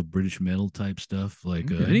wave of British metal type stuff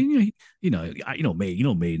like Okay.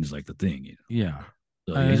 and Maiden's like the thing. Yeah.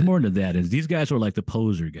 So yeah, Uh, he's more into that. And these guys are like the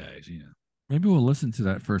poser guys. Maybe we'll listen to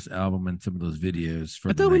that first album and some of those videos for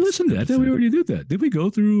I the thought we next listened to that. I thought we episode. already did that. Did we go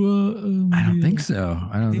through I don't think the so.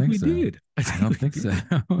 I I don't think think we so. did. I I think don't we think so.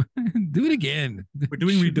 did. Do it again.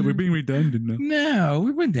 We're being redundant now. No,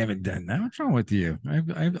 we haven't done that. What's wrong with you?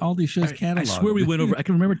 I've all these shows I swear we cataloged. went over. I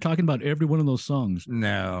can remember talking about every one of those songs.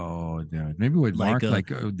 No, no. Maybe with Like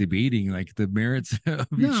Mark, like debating like the merits of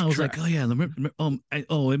no, I each was like, track. oh yeah,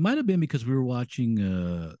 it might have been because we were watching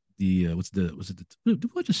the what's the was it the, did we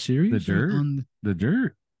watch a The series dirt, on the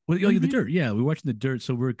dirt. well, oh, yeah, the Maybe. dirt. Yeah, we were watching the dirt,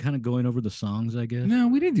 so we are kind of going over the songs, I guess. No,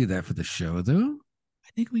 we didn't do that for the show, though. I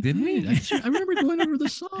think we Did did. we? I remember going over the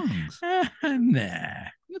songs. Nah. Yeah,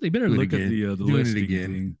 they better Do it look at again. the Doing it listing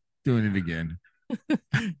again. thing. Doing it again.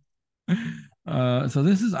 So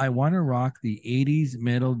this is "I Want to Rock," the '80s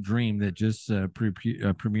metal dream that just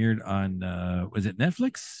premiered on was it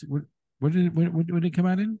Netflix? What did it come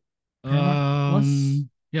out in? Paramount Plus.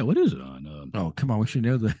 Yeah, what is it on? Oh, come on, we should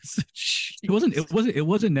know this. It wasn't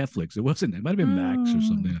Netflix. It wasn't. It might have been Max or Uh,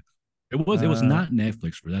 something. It was not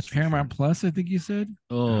Netflix for that's for Paramount sure. Plus, I think you said.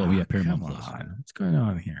 Oh Oh, yeah, Paramount come Plus. on, what's going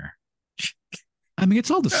on here? I mean,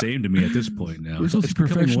 it's all the same to me at this point now. We're supposed It's to be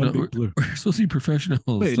becoming one professional. big blur. We're supposed to be professionals.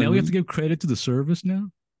 Wait, Like now we have to give credit to the service now?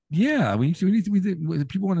 yeah, we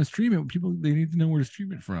people want to stream it. People they need to know where to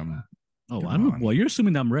stream it from. Oh, I Come don't know. on. Well, you're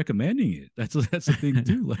assuming I'm recommending it. That's the thing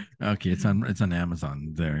too. Like, Okay, it's on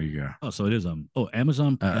Amazon. There you go. oh, so it is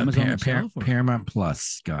Amazon itself. Or? Paramount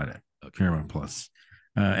Plus. Got it. Okay. Paramount Plus.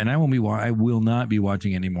 And I will not be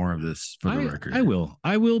watching any more of this for the record.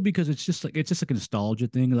 I will because it's just like a nostalgia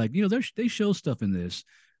thing. Like they show stuff in this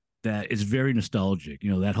that is very nostalgic.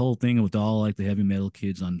 That whole thing with all like the heavy metal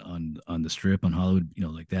kids on the strip on Hollywood.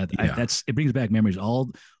 Like that. Yeah. It brings back memories.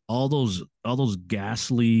 All those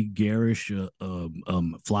ghastly, garish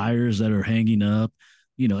flyers that are hanging up.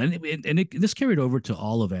 This carried over to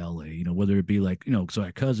all of LA. Whether it be like so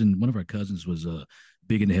one of our cousins was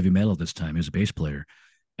big into heavy metal at this time. He was a bass player.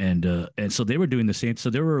 And so they were doing the same. So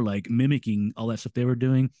they were like mimicking all that stuff they were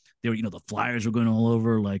doing. They were, the flyers were going all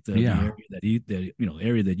over like the area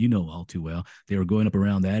area that all too well. They were going up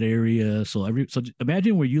around that area. So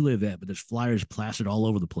imagine where you live at, but there's flyers plastered all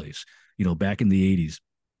over the place. Back in the '80s.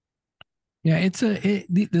 Yeah,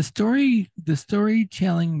 the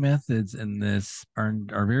storytelling methods in this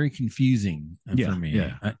are very confusing for me.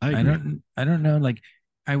 Yeah, I I don't know. Like,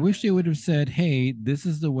 I wish they would have said, "Hey, this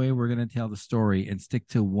is the way we're going to tell the story," and stick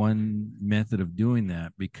to one method of doing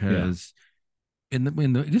that. Because in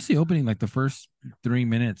the just the opening, like the first 3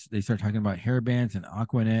 minutes, they start talking about hair bands and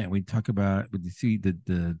Aquanet, and we talk about you see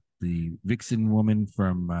the Vixen woman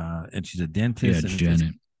from and she's a dentist, and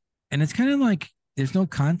Janet. It's kind of like there's no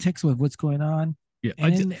context with what's going on. Yeah,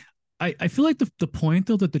 And I feel like the point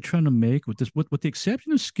though that they're trying to make with this, with the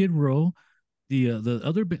exception of Skid Row, the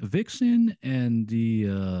other Vixen and the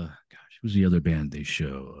who's the other band they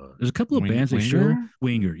show? There's a couple of bands they show.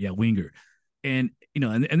 Winger, yeah, Winger, and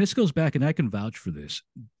and this goes back, and I can vouch for this.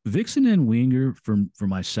 Vixen and Winger, for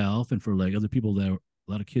myself and for like other people that a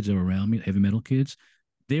lot of kids that were around me, heavy metal kids,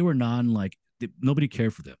 they were nobody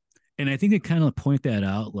cared for them. And I think they kind of point that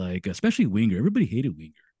out, like especially Winger. Everybody hated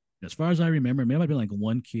Winger. As far as I remember, maybe might be like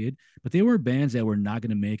one kid, but they were bands that were not going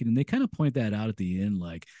to make it, and they kind of point that out at the end.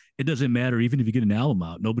 Like it doesn't matter, even if you get an album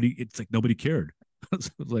out, it's like nobody cared. So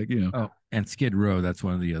it's like Oh, and Skid Row, that's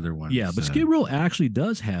one of the other ones. Yeah, but Skid Row actually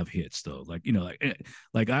does have hits though. Like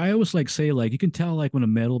like I always say like you can tell like when a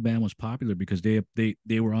metal band was popular because they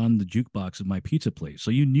were on the jukebox of my pizza place, so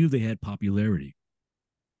you knew they had popularity.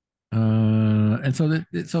 And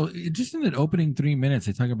so just in the opening 3 minutes,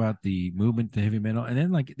 they talk about the movement to heavy metal, and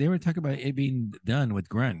then like they were talking about it being done with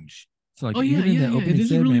grunge. So like Even in the opening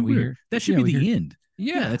segment, really we hear that should be the end.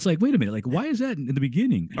 Yeah, it's like wait a minute, like why is that in the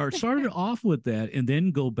beginning? Or started off with that and then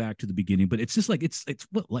go back to the beginning, but it's just like it's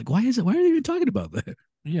what like why is it? Why are they even talking about that?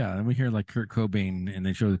 Yeah, and we hear like Kurt Cobain, and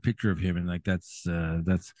they show the picture of him, and like that's, and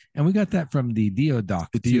we got that from the Dio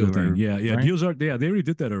doc, the Dio thing. Yeah, right? Dio's art. Yeah, they already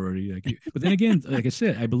did that already. Like, but then again, like I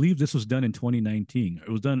said, I believe this was done in 2019.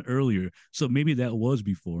 It was done earlier, so maybe that was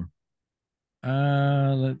before.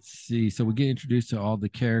 Let's see. So we get introduced to all the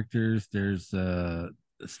characters. There's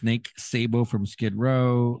Snake Sabo from Skid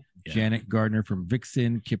Row, Janet Gardner from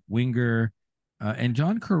Vixen, Kip Winger. And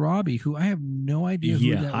John Corabi, who I have no idea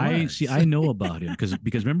who that was. I know about him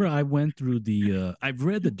because remember I went through I've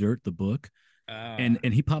read the Dirt the book, and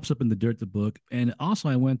he pops up in the Dirt the book, and also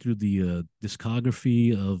I went through the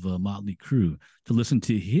discography of Motley Crue to listen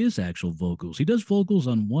to his actual vocals. He does vocals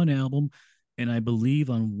on one album, and I believe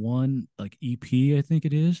on one like EP, I think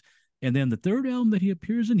it is. And then the third album that he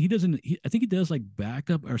appears in, I think he does like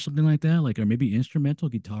backup or something like that, or maybe instrumental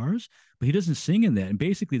guitars, but he doesn't sing in that. And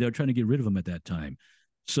basically, they're trying to get rid of him at that time.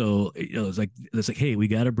 So it's like, hey, we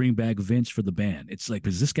got to bring back Vince for the band. It's like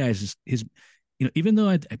because this guy's his even though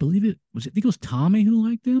I believe it was, I think it was Tommy who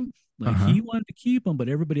liked him. Uh Like huh. he wanted to keep him, but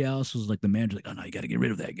everybody else was like the manager, like, oh no, you got to get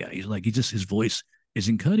rid of that guy. He's like, he just his voice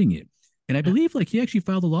isn't cutting it. And I believe like he actually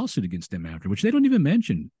filed a lawsuit against them after, which they don't even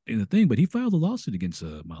mention in the thing, but he filed a lawsuit against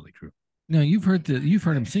Motley Crue. No, you've heard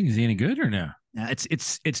him sing. Is he any good or no? Now,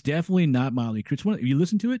 it's definitely not Motley Crue. It's one you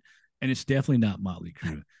listen to it, and it's definitely not Motley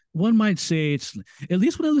Crue. One might say it's at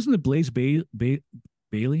least when I listen to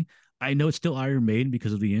Bailey, I know it's still Iron Maiden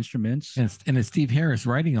because of the instruments. And it's Steve Harris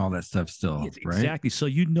writing all that stuff still, It's right? exactly. So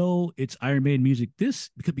you know it's Iron Maiden music. This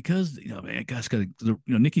because you know, man, gosh,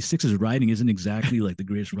 Nikki Sixx's writing isn't exactly like the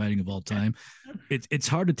greatest writing of all time. It's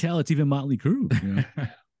hard to tell. It's even Motley Crue. You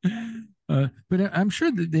know? But I'm sure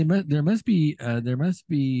that there must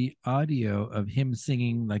be audio of him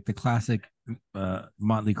singing like the classic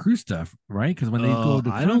Motley Crue stuff, right? Because when they go to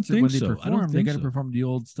I don't concert, think when they so. I don't perform, they think got to so. perform the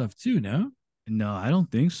old stuff too. No, No, I don't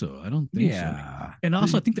think so. I don't think so. yeah, And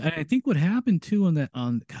also, I think what happened too on that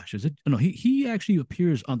on gosh, is it? No, he actually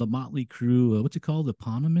appears on the Motley Crue. What's it called?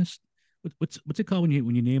 Eponymous. What's it called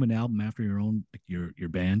when you name an album after your own like your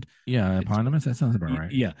band? yeah, It's eponymous. That sounds about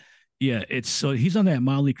right. yeah, yeah. It's so he's on that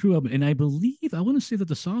Motley Crue album, and I believe I want to say that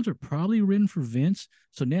the songs are probably written for Vince.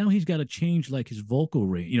 So now he's got to change like his vocal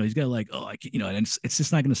rate. You know, he's got to like I can't, and it's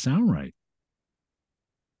just not going to sound right.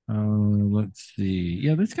 Let's see.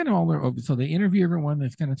 Yeah, that's kind of all. So they interview everyone.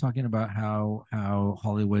 That's kind of talking about how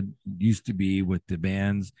Hollywood used to be with the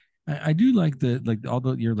bands. I do like the like all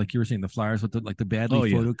the you're like you were saying the flyers with the like the badly Oh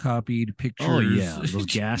yeah. photocopied Oh pictures, yeah, those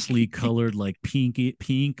ghastly colored like pink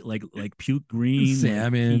like puke green like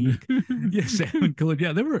salmon. pink, yeah, salmon colored.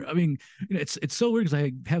 Yeah, they were. I mean, it's so weird because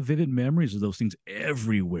I have vivid memories of those things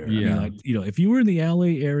everywhere. I mean, Yeah, like if you were in the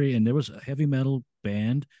LA area and there was a heavy metal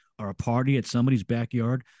band or a party at somebody's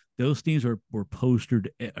backyard, those things were postered,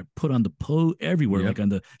 put on the everywhere, yep. like on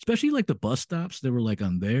the especially like the bus stops. They were like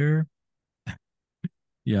on there.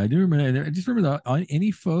 Yeah, I do remember. I just remember that on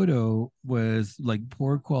any photo was like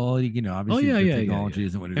poor quality. Oh Obviously yeah, the yeah. technology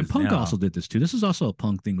isn't what it And is punk also now. did this too. This is also a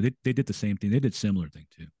punk thing. They did the same thing. They did similar thing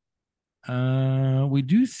too. We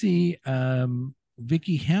do see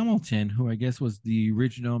Vicky Hamilton, who I guess was the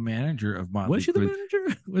original manager of Was Motley she the Crue.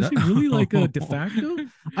 manager? Was she really like a de facto?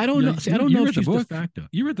 I don't Yeah, know. See, I don't know you if read the she's de book. facto.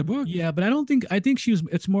 You read the book. Yeah, but I don't think. I think she was.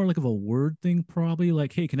 It's more like of a word thing, probably.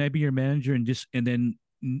 Like, hey, can I be your manager? And then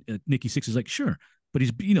Nikki Six is like, sure. But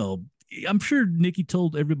he's, I'm sure Nikki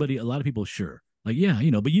told everybody, a lot of people, sure. Like, yeah,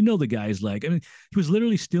 but the guy's like, I mean, he was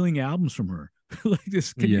literally stealing albums from her. Like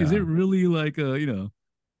this, is it Yeah. really like,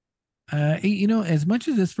 As much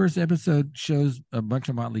as this first episode shows a bunch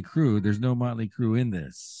of Motley Crue, there's no Motley Crue in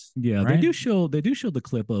this, Yeah, right? they do show the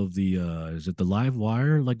clip of the is it the live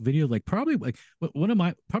wire like video, like probably like one of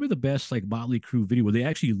my probably the best like Motley Crue video where they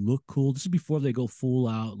actually look cool. This is before they go full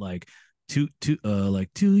out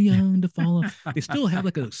too young to follow. They still have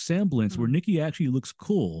like a semblance where Nikki actually looks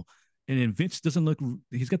cool. And then Vince doesn't look,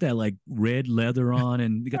 he's got that like red leather on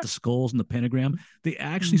and they got the skulls and the pentagram. They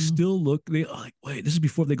actually still look, they like, wait, this is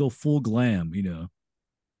before they go full glam.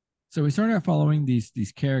 So we started out following these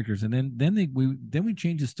characters, and then we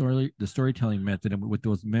changed the storytelling method, and with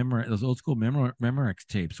those old school Memorex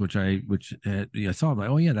tapes, I saw. I'm like,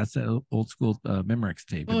 oh yeah, that's that old school Memorex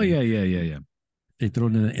tape, Oh, and yeah, yeah, yeah, yeah. they throw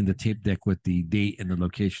it in the tape deck with the date and the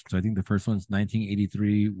location. So I think the first one's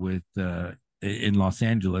 1983 with in Los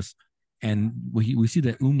Angeles, and we see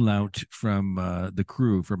the umlaut from the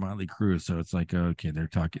crew from Motley Crue. So it's like, okay, they're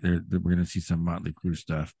talking. We're gonna see some Motley Crue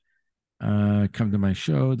stuff. Come to my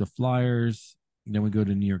show, the Flyers. Then we go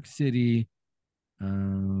to New York City.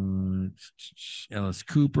 Uh, Alice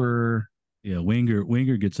Cooper. Yeah,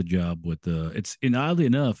 Winger gets a job with it's and oddly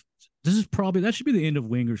enough, this is probably that should be the end of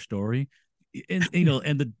Winger's story. And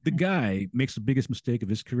and the guy makes the biggest mistake of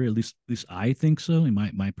his career, at least I think so, in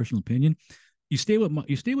my personal opinion. You stay with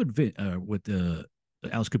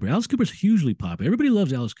Alice Cooper. Alice Cooper's hugely popular. Everybody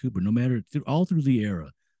loves Alice Cooper, no matter all through the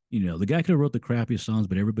era. The guy could have wrote the crappiest songs,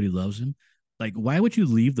 but everybody loves him. Like, why would you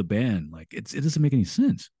leave the band? Like, it doesn't make any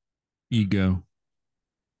sense. Ego.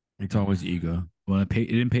 It's always ego. Well, it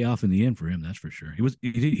didn't pay off in the end for him. That's for sure.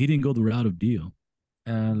 He didn't go the route of Dio.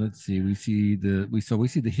 Let's see. We see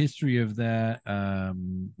the history of that.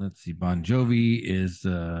 Let's see. Bon Jovi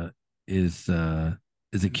is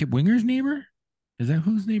it Kip Winger's neighbor? Is that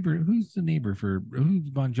whose neighbor? Who's the neighbor for who's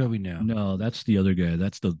Bon Jovi now? No, that's the other guy.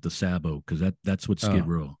 That's the Sabo because that's what Skid Oh,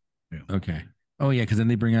 Row. Yeah, okay. Oh yeah, because then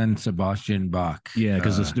they bring on Sebastian Bach. yeah,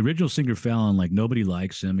 because the original singer Fallon, like nobody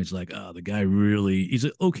likes him. It's like, oh, the guy really he's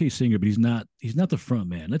an okay singer, but he's not the front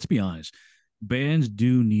man. Let's be honest. bands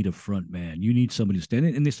do need a front man. You need somebody to stand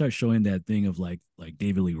in, and they start showing that thing of like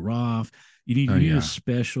David Lee Roth. Oh You need a yeah.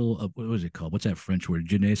 special what was it called? What's that French word?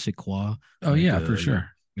 Je ne sais quoi. Oh Like yeah, for yeah, sure.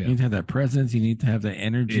 You yeah, need to have that presence. You need to have that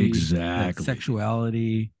energy, that exactly.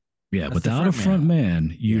 sexuality. Yeah, That's the without a front front man.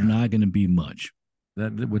 man, you're Yeah. not going to be much.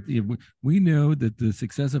 With we know that the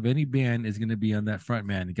success of any band is going to be on that front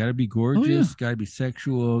man. You got to be Oh yeah, gorgeous, got to be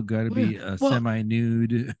sexual, got to oh yeah. be Well, semi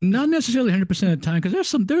nude. not necessarily 100% of the time, because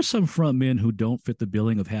there's some front men who don't fit the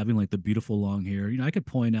billing of having like the beautiful long hair. You know, I could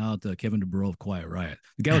point out Kevin DeBro of Quiet Riot.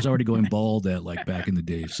 The guy was already going bald at like back in the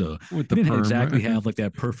day, so With he the didn't exactly perm. have like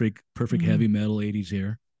that perfect All heavy metal '80s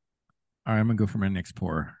hair. right, I'm gonna go for my next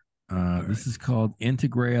pour. All right. This is called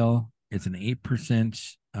Integral. It's an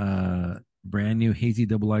 8% brand new hazy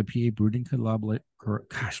double IPA brewed in collaboration.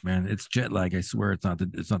 Gosh, man, it's jet lag. I swear it's not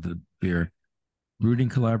the beer. Brewed in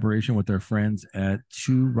collaboration with our friends at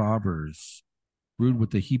Two Robbers. Brewed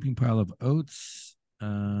with a heaping pile of oats,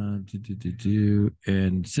 and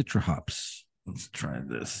citra hops. Let's try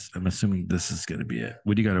this. I'm assuming this is going to be it.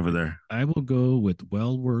 What do you got over there? I will go with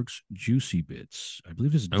Wellworks Juicy Bits. I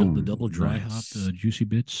believe this is the Oh, double dry hopped nice. Juicy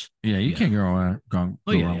Bits. Yeah, you Yeah. can't Oh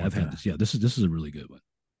go yeah, wrong yeah. with I've had that. this. Yeah, this is a really good one.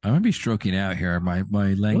 I'm gonna be stroking out here. My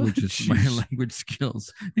What? language is my Jeez. language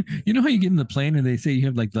skills. You know how you get in the plane and they say you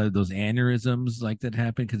have like those aneurysms like that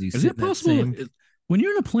happen because you Is sit it in that possible same. when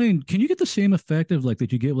you're in a plane? Can you get the same effect of like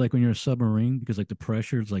that you get like when you're in a submarine because like the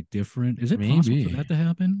pressure is like different? Is it possible for Maybe, that to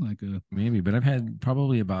happen? Like, maybe, but I've had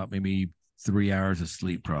probably about maybe 3 hours of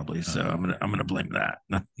sleep probably. So uh I'm gonna blame that,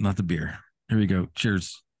 not the beer. Here we go.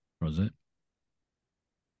 Cheers. or is it?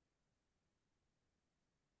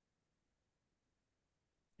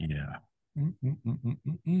 Yeah.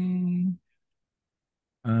 Mm-mm-mm-mm-mm.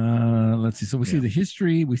 Let's see. So we see Yeah. the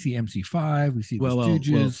history. We see MC5. We see the Well, well, well,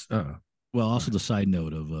 Stooges. Oh, well. go Also, ahead. the side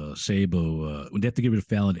note of Sabo when they have to get rid of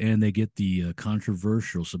Fallon, and they get the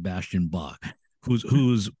controversial Sebastian Bach,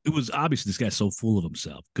 who's it was obviously this guy's so full of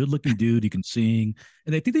himself. Good looking dude, he can sing,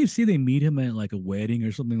 and I think they meet him at like a wedding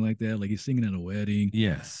or something like that. Like he's singing at a wedding,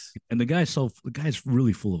 Yes. and the guy's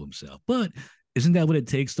really full of himself. But isn't that what it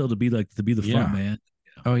takes though to be the front Yeah. man?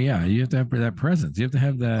 Oh yeah. You have to have that presence. You have to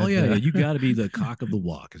have Oh that. yeah, yeah. You got to be the cock of the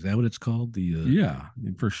walk. Is that what it's called? The Yeah,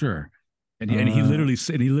 for sure. and he Uh, literally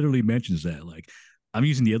said he literally mentions that like I'm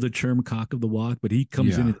using the other term cock of the walk, but he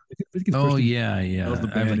comes in. yeah. And, I think the Oh first thing he yeah, tells yeah. the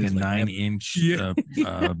I have band like a is like I nine have inch yeah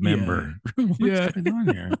yeah member. What's yeah. going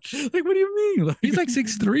on here? Like what do you mean? He's Like like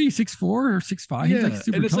 6'3", 6'4", or 6'5". He's like yeah, and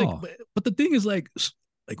super it's like tall. but the thing is like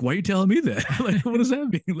why are you telling me that? Like what does that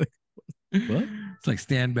mean? Like what? It's like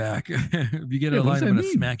stand back. If you get Yeah, a what does line, I'm that gonna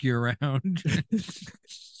mean? smack you around. What is-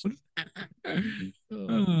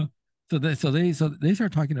 uh, Uh, so they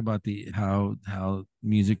start talking about the how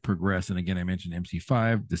music progressed, and again I mentioned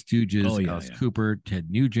MC5, the oh Stooges, yeah, Alice yeah. Cooper, Ted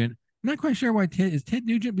Nugent. I'm not quite sure why Ted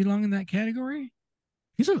Nugent belong in that category.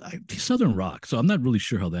 He's Southern rock, so I'm not really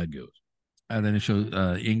sure how that goes. Then it shows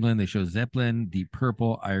England. They show Zeppelin, Deep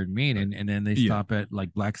Purple, Iron Uh, Maiden, and then they yeah, stop at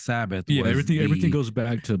like Black Sabbath yeah. was Everything the goes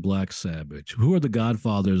back to Black Sabbath, who are the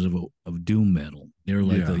godfathers of doom metal. They're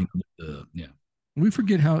like yeah. the yeah. We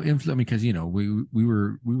forget how influential. I mean, because we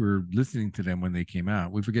were listening to them when they came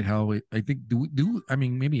out. We forget how I think do I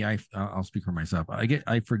mean maybe I'll speak for myself.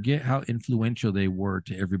 I forget how influential they were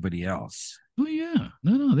to everybody else. Oh yeah,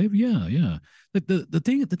 no, they've yeah. Like the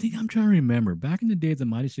thing I'm trying to remember back in the day of the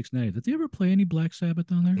Mighty 690. Did they ever play any Black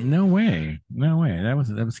Sabbath on there? No way, no way. That was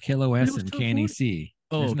And it KLOS was and top 40. KNEC.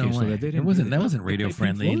 Oh, There's no okay. So that way. they It didn't do wasn't that. that No, wasn't they radio played Pink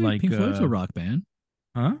friendly. Floyd. Like Pink Floyd's a rock band.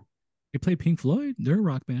 huh? They played Pink Floyd. They're a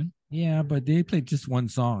rock band. Yeah, but they played just one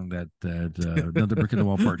song that another brick in the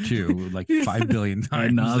wall part two like Yeah. 5 billion Ad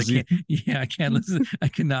times. I nauseum. can't. Yeah, I can't listen. I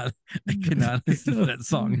cannot listen to that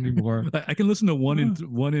song anymore. I can listen to one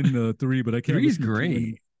in three, but I can't Three is listen to two great. anymore.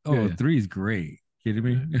 Yeah, Oh, yeah. three is great. Kidding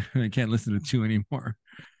me? I can't listen to two anymore.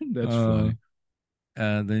 That's Uh, funny.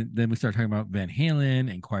 then we start talking about Van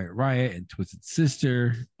Halen and Quiet Riot and Twisted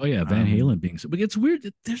Sister. Oh yeah, Van Um, Halen being so, but it's weird.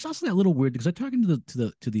 There's also that little weird because I'm talking to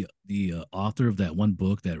the author of that one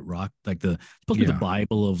book that rock like the supposed to be the yeah,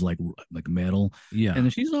 Bible of like metal, and yeah, then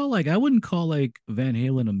she's all like, I wouldn't call like Van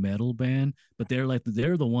Halen a metal band, but they're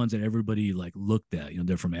the ones that everybody like looked at. You know,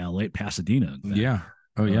 they're from L.A., Pasadena, in fact. yeah.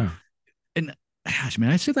 Oh Uh, yeah. and gosh,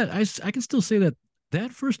 man, I say that I can still say that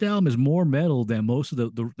that first album is more metal than most of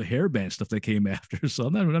the hair band stuff that came after. So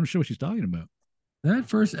I'm sure what she's talking about. That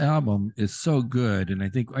first album is so good, and I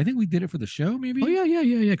think we did it for the show, Oh maybe. yeah.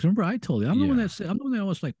 Because remember, I told you Yeah, I'm the one that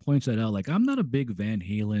always like points that out. Like I'm not a big Van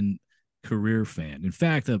Halen career fan. In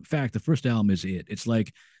fact, the first album is it. It's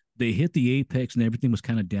like they hit the apex and everything was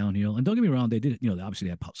kind of downhill. And don't get me wrong, they did, obviously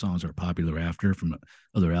they had songs that are popular after from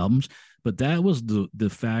other albums, but that was the de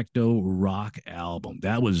facto rock album.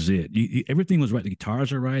 That was it. Everything was right. The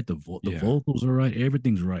guitars are right. The Yeah. vocals are right.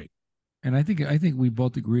 Everything's right. And I think we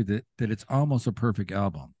both agree that it's almost a perfect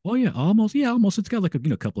album. Oh yeah, almost. Yeah, almost. It's got like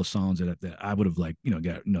a couple of songs that I would have like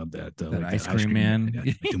got that That like ice that ice cream cream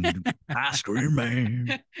man. ice cream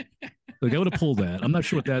man. Like I would have pulled that. I'm not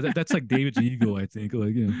sure what that's like David's ego. I think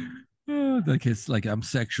Like it's like I'm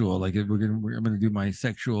sexual. Like I'm gonna do my yeah,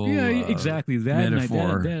 sexual exactly that. And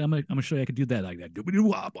metaphor. I'm gonna show you I can do that like that.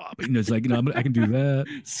 It's like I can do that.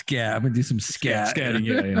 Scat. I'm gonna do some scat. Scatting.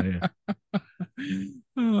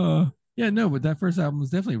 Yeah, no, but that first album was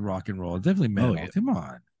definitely rock and roll. It's definitely Oh metal. yeah. Come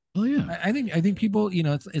on. Oh yeah. I think people,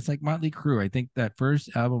 it's like Motley Crue. I think that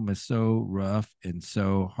first album is so rough and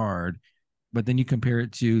so hard, but then you compare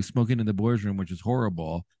it to Smoking in the Boys Room, which is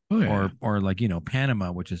horrible, Oh yeah. or like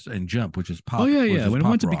Panama, which is and Jump, which is Oh pop, yeah, which yeah. is When it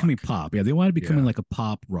went pop to becoming rock. pop, yeah, they wanted to becoming Yeah. like a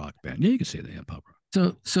pop rock band. Yeah, you can say that. Yeah, pop rock.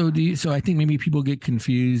 So I think maybe people get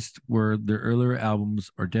confused where their earlier albums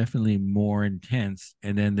are definitely more intense,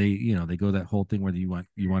 and then they go that whole thing where you want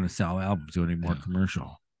to sell albums, you want to be more Yeah.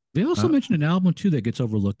 commercial. They also Uh, mentioned an album too that gets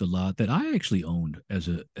overlooked a lot that I actually owned as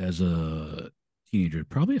a teenager.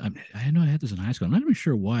 Probably I know I had this in high school. I'm not even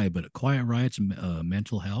sure why, but Quiet Riot's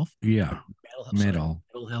Mental Health or yeah, Sorry, metal.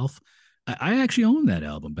 Mental Health. I actually owned that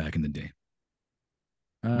album back in the day.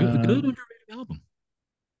 Good Um, underrated album.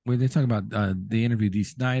 when they talk about they interviewed Dee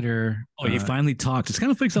Snyder. Oh, he finally talks. It's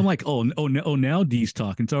kind of fixed. I'm like, oh, now D's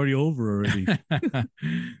talking. It's already over already.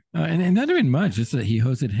 and not even much. Just that he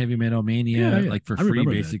hosted Heavy Metal Yeah, Mania yeah. like for I free,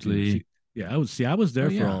 remember that too. basically. Yeah, I was Oh there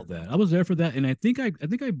for yeah, all that. I was there for that, and I think I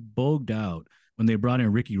bogged out when they brought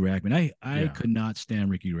in Ricky Rackman. I yeah. could not stand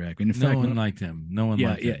Ricky Rackman. In No fact, one liked him. No one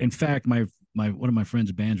yeah, liked yeah. him. In fact, my one of my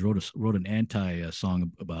friends' bands wrote an anti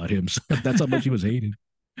song about him. So that's how much he was hated.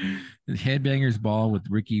 The Headbangers Ball with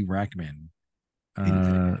Ricky Rackman. Hated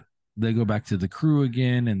that Uh, guy. they go back to the crew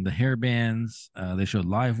again and the hair bands. They showed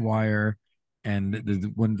Live Wire, and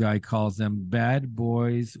the one guy calls them bad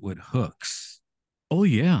boys with hooks. Oh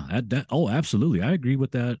yeah, that. Oh, absolutely. I agree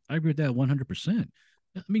with that. I agree with that 100%.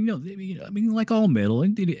 I mean, no, I mean, like all metal,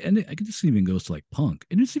 and I could just even goes to like punk,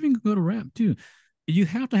 and it's even go to rap too. You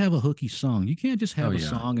have to have a hooky song. You can't just Oh have a yeah,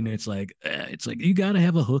 song and it's like you got to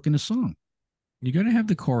have a hook in a song you got to have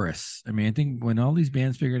the chorus. I mean, I think when all these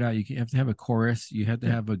bands figured out you have to have a chorus, you have to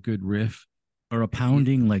yeah. have a good riff. Or a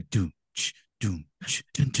pounding like doom, doom,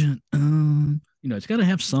 dun, dun, it's got to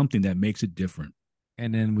have something that makes it different.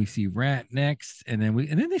 And then we see Rat next, and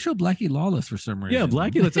then they show Blackie Lawless for some Yeah, reason.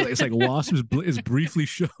 Blackie. It's like Wasp is briefly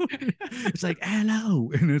shown. It's like hello,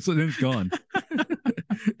 and then it's gone.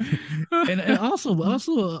 And also,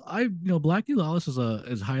 Blackie Lawless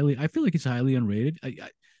is highly. I feel like he's highly underrated.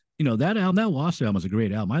 That album, that Wasp album is a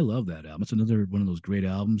great album. I love that album. It's another one of those great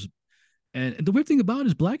albums. And the weird thing about it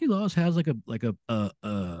is Blackie Lawless has like a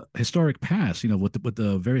historic past, with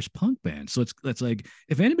the various punk bands. So it's like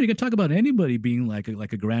if anybody can talk about anybody being like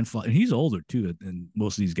a grandfather, and he's older too than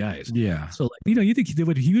most of these guys. Yeah, So like you think he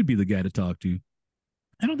would be the guy to talk to?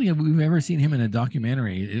 I don't think we've ever seen him in a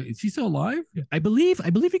documentary. Is he still alive? I believe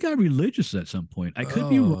he got religious at some point. I could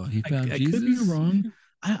be wrong. Oh, he found I could be Jesus. wrong.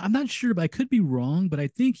 I'm not sure, but I could be wrong. But I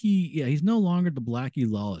think he's no longer the Blackie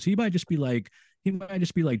Lawless. He might just be like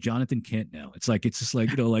Jonathan Kent now. It's just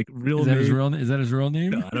like like real Is that his name. real? Is that his real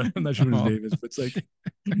name? No, I'm not sure what his Oh. name is, but it's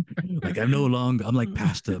like I'm no longer. I'm like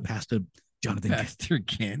Pastor Jonathan Kent. Pastor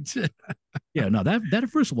Kent. Yeah, no, that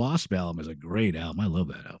first Wasp album is a great album. I love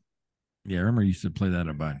that album. Yeah, I remember you used to play that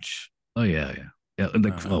a bunch. Oh yeah, yeah. Yeah, and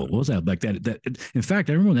what Uh, was that? Like that. In fact,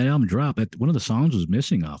 I remember when that album dropped. One of the songs was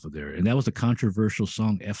missing off of there, and that was the controversial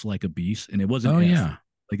song "F Like a Beast," and it wasn't oh F. yeah.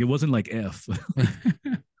 Like it wasn't like F.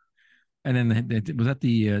 And then was that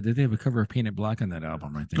did they have a cover of Painted Black on that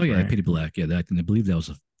album? I think. Oh yeah, Right? Pity Black. Yeah, that, and I believe that was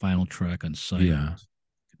the final track on Silence. Yeah.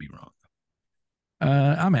 Could be wrong.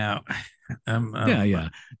 I'm out. Yeah, yeah,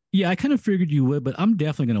 yeah. I kind of figured you would, but I'm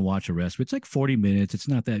definitely gonna watch the rest. It's like 40 minutes. It's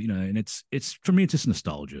not that and it's for me. It's just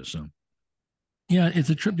nostalgia. So Yeah, it's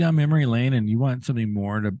a trip down memory lane, and you want something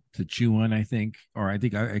more to chew on. I think, or I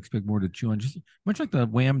think I expect more to chew on. Just much like the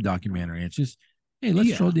Wham documentary. It's just, hey, let's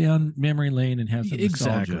yeah, stroll down memory lane and have some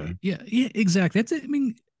exactly. nostalgia. Yeah, yeah, exactly. That's it. I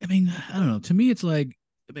mean, I don't know. To me, it's like,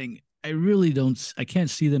 I really don't. I can't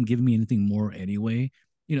see them giving me anything more anyway.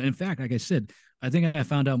 In fact, like I said, I think I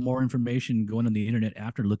found out more information going on the internet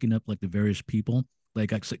after looking up like the various people.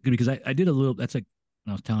 Because I did a little. That's like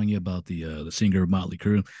when I was telling you about the singer of Motley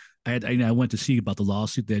Crue. I went to see about the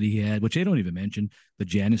lawsuit that he had, which they don't even mention the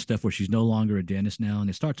Janet stuff, where she's no longer a dentist now, and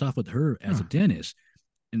it starts off with her as a Huh. dentist.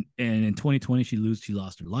 and in 2020 she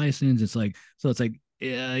lost her license. It's like so it's like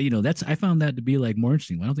that's I found that to be like more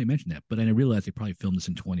interesting. Why don't they mention that? But I realized they probably filmed this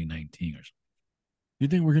in 2019 or You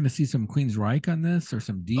think we're going to see some Queen's Reich on this or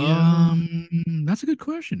some Dia? something. That's a good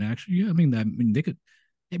question, actually. Yeah, I mean they could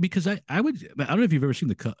because I don't know if you've ever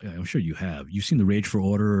seen I'm sure you have. You've seen the Rage for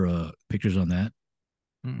Order pictures on that.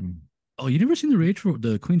 Mm-mm. Oh, you never seen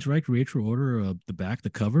the Queen's Reich Rage for Order the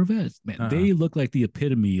cover of it? Man, Uh-uh. they look like the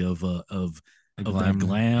epitome The of that glam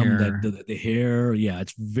glam, that hair the hair. Yeah,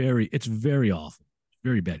 it's very awful,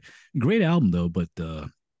 very bad. Great album though, but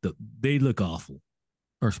they look awful.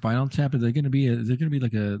 or Spinal Tap. Is there going to be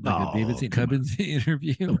like a David Oh, St. come on, Hubbins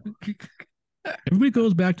interview? come on. Everybody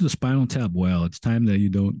goes back to the Spinal Tap. Well, it's time that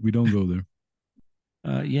we don't go there.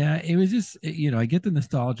 Yeah, it was just I get the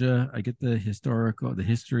nostalgia, I get the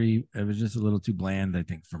history. It was just a little too bland, I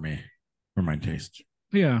think, for me, for my taste.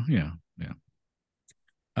 Yeah, yeah,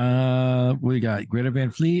 yeah. We got Greta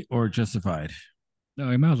Van Fleet or Justified. No,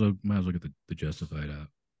 I might as well get the Justified out.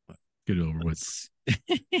 Get it over with.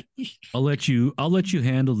 I'll let you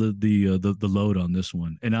handle the load on this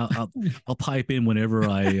one, and I'll pipe in whenever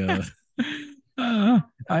I.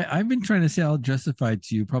 I've been trying to sell Justified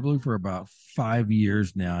to you probably for about 5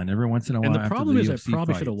 years now, and every once in a And while the after the problem is, I UFC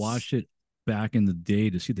probably should have fights, watched it back in the day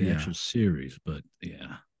to see the yeah, actual series, but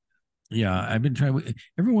yeah. yeah, I've been trying.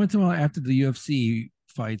 Every once in a while after the UFC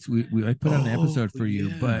fights, we I put on an Oh episode for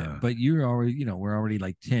you, but yeah. you're already we're already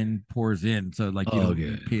like 10 pours in, so like you Oh don't yeah.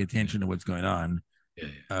 even pay Yeah. attention to what's going on.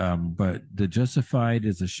 Yeah. But the Justified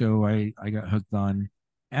is a show I got hooked on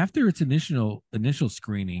after its initial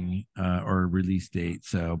screening or release date.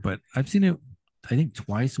 So, but I've seen it I think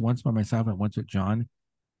twice, once by myself and once with John.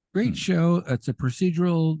 Great Hmm. show. It's a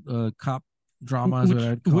procedural cop drama is what Which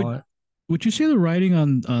I'd call it. would you say the writing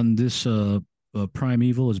on this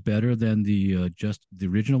Primeval is better than just the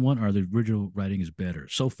original one, or the original writing is better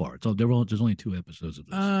so far? So there's only 2 episodes of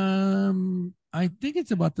this. I think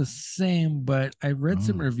it's about the same, but I read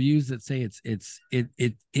some Oh. reviews that say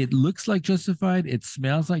it looks like Justified, it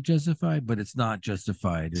smells like Justified, but it's not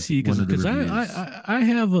Justified. Is See, one of the because reviews. I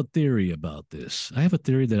have a theory about this. I have a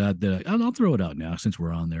theory I'll throw it out now since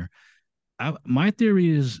we're on there. My theory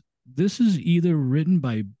is this is either written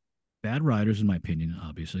by bad writers, in my opinion,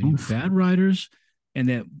 obviously Oof. bad writers, and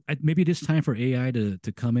that maybe it is time for AI to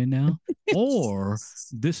come in now, or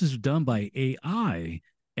this is done by AI,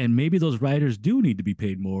 and maybe those writers do need to be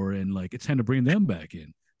paid more, and like it's time to bring them back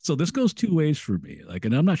in. So this goes two ways for me. Like,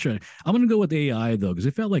 and I'm not sure. I'm gonna go with AI though, because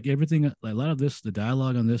it felt like everything, like a lot of this, the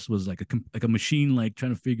dialogue on this was like a machine, like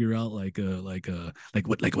trying to figure out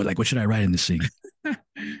what should I write in this scene?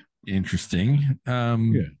 Interesting.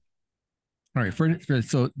 Yeah. All right,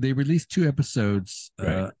 so they released 2 episodes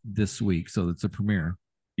Right. this week, so it's a premiere.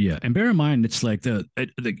 Yeah, and bear in mind, it's like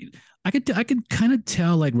I could kind of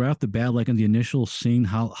tell like right off the bat, like in the initial scene,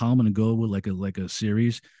 how I'm gonna go with like a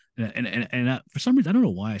series, for some reason I don't know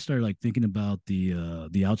why I started like thinking about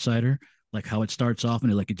the Outsider, like how it starts off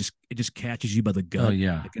and it just catches you by the Oh gut,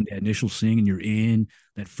 yeah, like in the initial scene, and you're in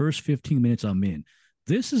that first 15 minutes. I'm in.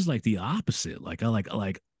 This is like the opposite. Like I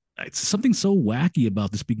like it's something so wacky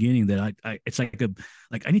about this beginning that I it's like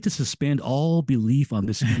I need to suspend all belief on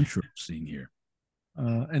this intro scene here.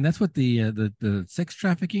 and that's what the sex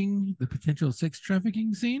trafficking, the potential sex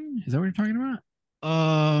trafficking scene. Is that what you're talking about?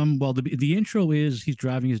 Well, the intro is he's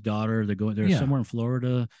driving his daughter. They're Yeah. somewhere in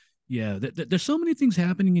Florida. Yeah, there's so many things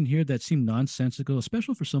happening in here that seem nonsensical,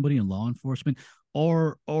 especially for somebody in law enforcement,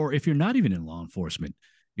 or if you're not even in law enforcement.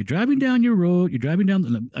 You're driving down your road. You're driving down.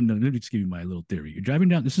 Let me just give you my little theory. You're driving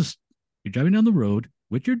down the road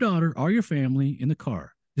with your daughter or your family in the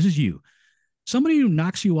car. This is you. Somebody who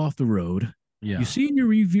knocks you off the road. You Yeah. see in your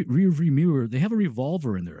rear view mirror, they have a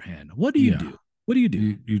revolver in their hand. What do you Yeah. do? What do you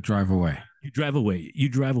do? You drive away. You drive away. You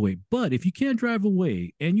drive away. But if you can't drive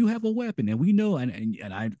away and you have a weapon, and we know, and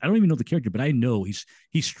I don't even know the character, but I know he's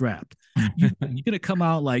strapped. You're gonna come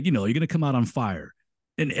out like you're gonna come out on fire.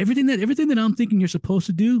 And everything that I'm thinking you're supposed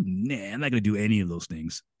to do, nah, I'm not gonna do any of those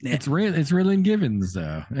things. Nah. It's Raylan Givens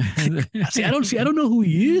though. I don't know who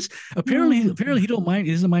he is. Apparently he don't mind.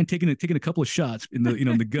 He doesn't mind taking a couple of shots in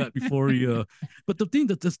the gut before he. But the thing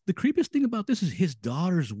that the creepiest thing about this is his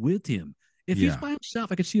daughter's with him. If he's Yeah. by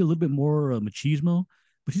himself, I could see a little bit more machismo.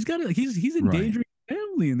 But he's got he's Right. endangering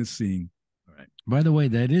family in this scene. All right. By the way,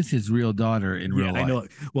 that is his real daughter in Yeah, real I life. know.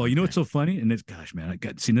 Well, you know Okay. what's so funny? And it's gosh, man, I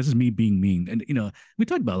got see. This is me being mean, and we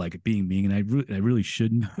talked about like being mean, and I really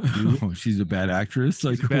shouldn't do it. Oh, she's a bad actress.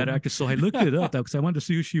 She's Like, a bad actress, so I looked it up because I wanted to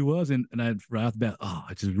see who she was, and I right off the bat, oh,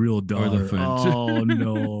 it's his real daughter. elephant. Oh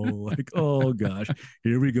no, like oh gosh,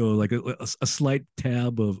 here we go, like a slight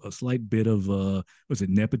tab of a slight bit of was it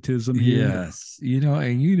nepotism here? Yes,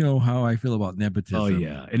 and you know how I feel about Oh nepotism.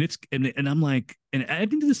 yeah, and it's and I'm like, and I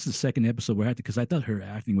think this is the second episode where I had to because I thought her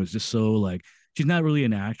acting was just so like she's not really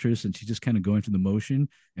an actress and she's just kind of going through the motion.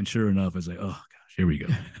 And sure enough, I was like, oh gosh, here we go.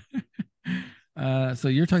 So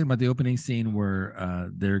you're talking about the opening scene where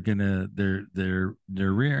they're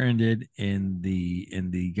rear-ended and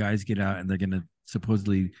the guys get out and they're gonna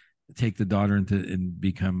supposedly take the daughter into and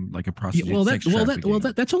become like a Yeah, prostitute, sex trafficking.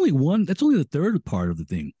 that's only one. That's only the third part of the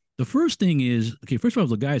thing. The first thing is okay. First of all,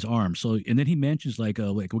 the guy's armed. So and then he mentions like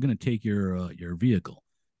we're gonna take your vehicle.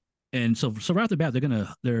 And so right off the bat,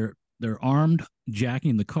 they're armed,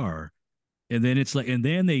 jacking the car. And then it's like, and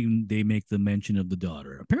then they make the mention of the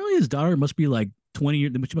daughter. Apparently, his daughter must be like 20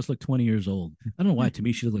 years. She must look 20 years old. I don't know why. To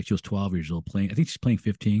me, she looked like she was 12 years old playing. I think she's playing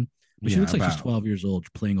 15, but she Yeah, looks like she's about. 12 years old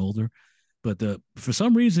playing older. But for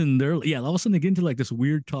some reason, they're all of a sudden they get into like this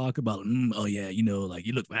weird talk about, oh yeah, like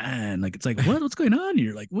you look fine. Like it's like what's going on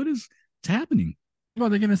here? Like what's happening? Well,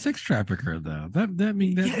 they're gonna sex traffic her though. That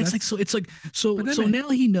mean Yeah, it's like that's. so. It's like But so. then Now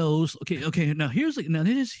he knows. Okay. Now this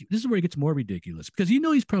is where it gets more ridiculous because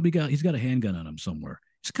he's got a handgun on him somewhere.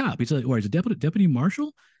 He's a cop. He's a deputy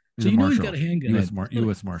marshal. he's So a he's got marshal, a handgun.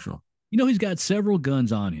 U.S. Marshal. He's got several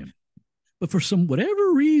guns on him. But for some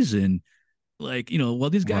whatever reason, like while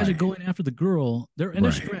these guys are Right, going after the girl, they're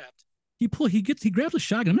right. strapped. He grabs a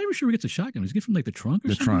shotgun. I'm not even sure he gets a shotgun. He's get from like the trunk or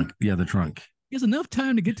The something. trunk. Yeah, the trunk. He has enough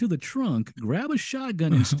time to get to the trunk, grab a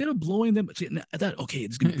shotgun instead of blowing them. See, I thought, okay,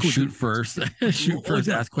 it's gonna be cool. Shoot first. Shoot first.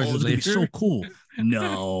 Ask questions It's gonna be so later. cool.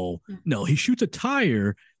 No, no, he shoots a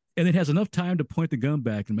tire and then has enough time to point the gun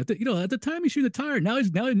back. And at the time he shoots a tire, now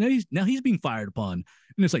he's being fired upon,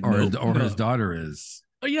 and it's like no, Or no. his daughter is.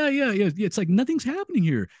 Oh yeah. It's like nothing's happening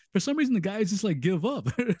here. For some reason, the guys just like give up.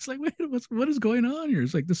 It's like, wait, what is going on here?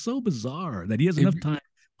 It's like this is so bizarre that he has If enough time,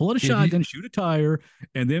 pull out a if you shotgun, shoot a tire,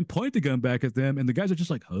 and then point the gun back at them, and the guys are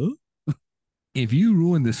just like, huh? if you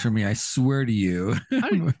ruin this for me, I swear to you.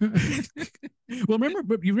 I, well,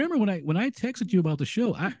 but you remember when I texted you about the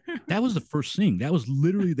show? That was the first scene. That was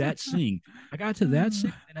literally that scene. I got to that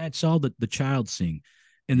scene and I saw the child scene,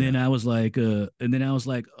 and Yeah. then I was like,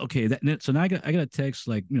 okay, so now I got a text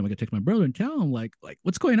like I got to text my brother and tell him like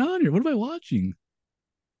what's going on here? What am I watching?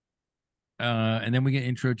 And then we get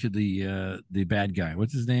intro to the bad guy.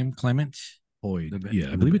 What's his name? Clement. Hoyd. The, Yeah,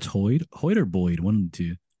 I the believe it's Hoyd or Boyd, one of the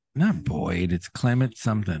two. Not Boyd. It's Clement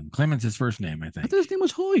something. Clement's his first name, I I think. thought his name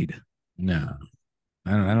was Hoyd. No,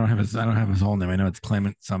 I don't have his whole name. I know it's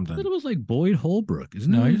Clement I thought something. it was like Boyd Holbrook.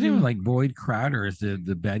 Isn't No, that he's even like Boyd Crowder is the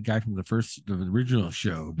bad guy from the original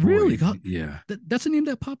show. really? Boyd. Yeah. That's a name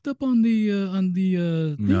that popped up on the No, things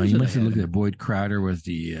you that I must have looked had. at Boyd Crowder was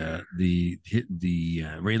the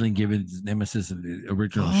Raylan Givens nemesis in the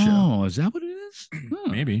original show. Oh, is that what it is?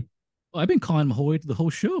 Huh. Maybe. Well, I've been calling him Hoyt the whole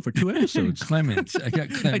show for 2 episodes. Clement. I got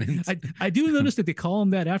Clement. I do notice that they call him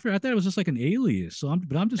that after. I thought it was just like an alias.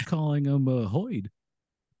 But I'm just calling him Hoyt.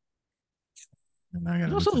 And I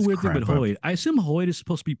gotta There's look also a this weird thing with crap up. Hoyt. I assume Hoyt is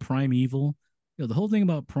supposed to be primeval. The whole thing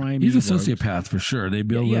about He's a primeval. sociopath for sure. They Yeah,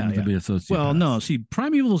 build yeah, him to yeah. be a sociopath. Well, no. See,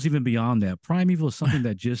 primeval is even beyond that. Primeval is something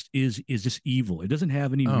that just is just evil. It doesn't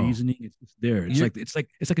have any Oh, reasoning. It's there. you It's like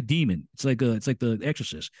a demon. It's like the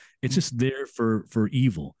Exorcist. It's just there for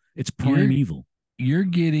evil. It's you're primeval. you're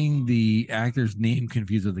getting the actor's name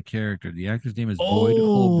confused with the character. The actor's name is Boyd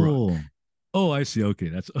Holbrook. Oh, oh, I see. Okay,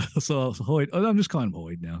 that's so Hoyt. Oh, I'm just calling him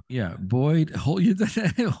Hoyt now. Yeah, Boyd Hoyd.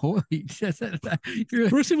 Hoyd.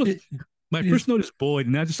 First, it was It- my first note is Boyd,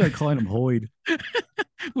 and I just started calling him Hoyd.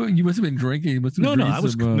 well, you must have been drinking. You must have been No, drinking I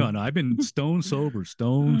was some. no, no. I've been stone sober,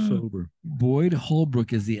 stone sober. Boyd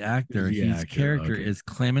Holbrook is the actor. The His actor, character okay. is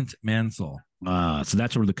Clement Mansell. So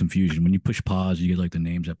that's where the confusion. When you push pause, you get like the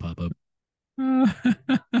names that pop up.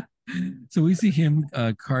 So we see him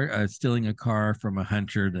stealing a car from a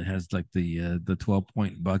hunter that has like the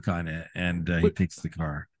 12-point buck on it, and he But takes the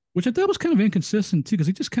car. which I thought was kind of inconsistent too, because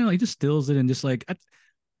he just steals it and just like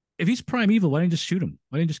if he's primeval, why didn't you just shoot him?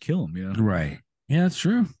 Why didn't you just kill him? Right. Yeah, that's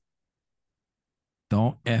true.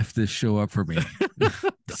 Don't F this show up for me. I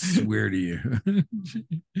swear to you.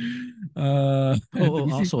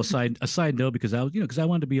 Also a side note because I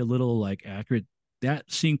wanted to be a little like accurate.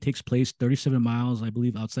 That scene takes place 37 miles, I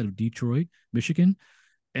believe, outside of Detroit, Michigan,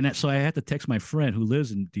 and so I had to text my friend who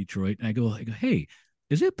lives in Detroit, and I go, hey,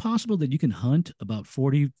 is it possible that you can hunt about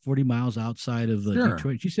 40 miles outside of Sure.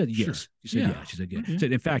 Detroit? She said Sure. yes. She said Yeah. yeah. She said yeah. She Okay.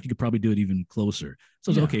 said in fact you could probably do it even closer.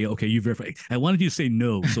 So I was Yeah. okay. You verify. I wanted you to say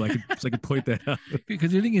no so I could point that out.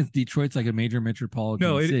 Because the thing is, Detroit's like a major metropolitan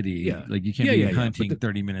No, city. yeah, Like you can't be yeah. hunting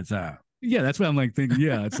 30 minutes out. Yeah, that's what I'm like thinking.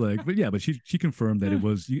 Yeah, it's like, but yeah, but she confirmed that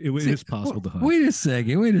it See, is possible to hunt. wait a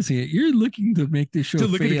second. Wait a second. You're looking to make this show To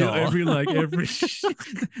look at fail. every. Like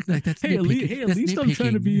that's Hey, nitpicking. at That's least I'm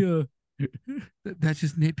trying to nitpicking. be That's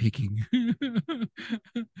just nitpicking.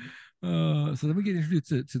 So then we get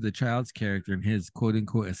introduced to the child's character and his quote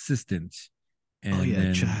unquote assistant, oh and yeah,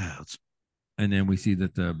 then childs. we see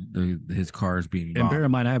that the his car is being And bear bombed.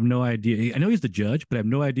 in mind, I have no idea. I know he's the judge, but I have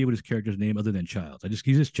no idea what his character's name other than Childs.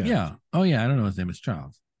 He's just Childs. Yeah. Oh yeah. I don't know his name is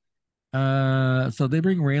Charles. So they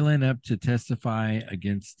bring Raylan up to testify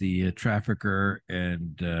against the trafficker,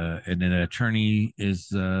 and an attorney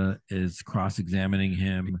is cross examining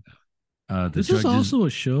him. The This is judges, also a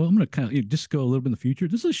show. I'm gonna kind of just go a little bit in the future.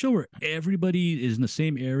 This is a show where everybody is in the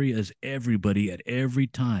same area as everybody at every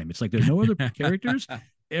time. It's like there's no other characters.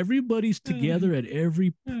 Everybody's together at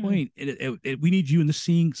every point. We need you in the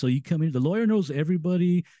scene, so you come in. The lawyer knows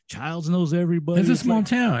everybody. Childs knows everybody. it's a It's small like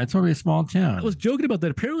town. It's probably a small I was town. joking about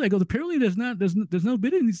that. Apparently there's no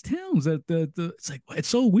bit in these towns it's like it's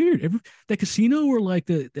so weird. That casino where like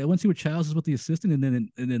that one scene where Childs is with the assistant and then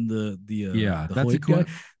Yeah, the that's a Hoyt guy, cool.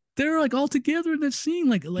 they're like all together in that scene.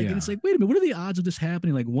 And it's Yeah, like, wait a minute, what are the odds of this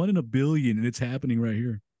happening? Like 1 in a billion, and it's happening right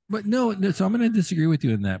here. but no, no. So I'm going to disagree with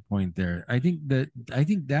you in that point. There, I think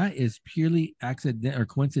that is purely accident or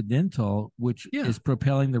coincidental, which Yeah. is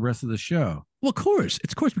propelling the rest of the show. Well, of course,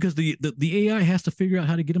 because the AI has to figure out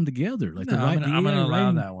how to get them together. Like No, the I'm AI gonna allow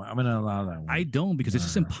writing, that one. I'm gonna allow that I one. don't because it's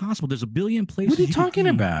just Uh, impossible. There's a billion what are places you you could talking be.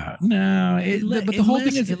 about? No, but the whole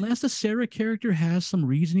thing is Unless the Sarah character has some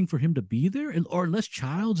reasoning for him to be there, or unless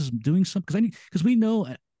Childs is doing something because we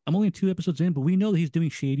know I'm only 2 episodes in, but we know that he's doing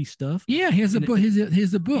shady stuff. yeah. He has a And book.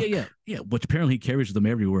 Here's the book. yeah. Which apparently he carries them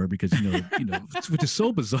everywhere because which is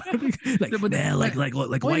so bizarre. Like, But man, why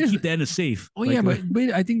keep that in a safe? oh yeah, but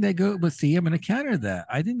I think that go. But see, I'm going to counter that.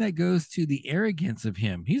 I think that goes to the arrogance of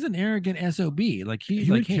him. He's an arrogant sob. Like he's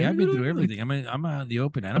he like, would hey, I've carry been it through like, everything. I'm out in the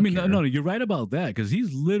open. I I don't mean, care. no, you're right about that because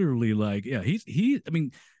he's literally like, yeah, he. I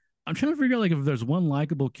mean, I'm trying to figure out like if there's one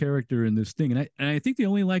likable character in this thing, and I think the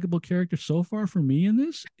only likable character so far for me in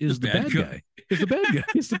this is the bad guy. Is the bad guy.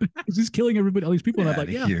 He's killing everybody, all these people, Get and I'm out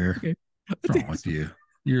like, of yeah, here. okay. What's wrong with you?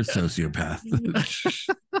 You're a sociopath.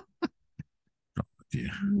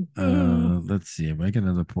 Yeah. Let's see. If I get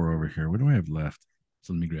another pour over here. What do I have left?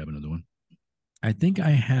 So let me grab another one. I think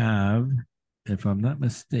I have, if I'm not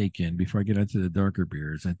mistaken, before I get into the darker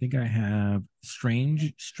beers, I think I have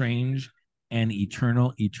Strange, and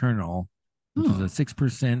Eternal, which is a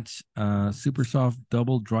 6% super soft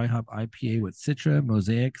double dry hop IPA with Citra,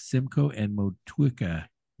 Mosaic, Simcoe, and Motueka.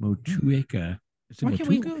 Motueka. Is it Why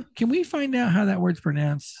Motueka? can we find out how that word's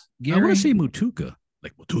pronounced? I want Gary? to say Motueka.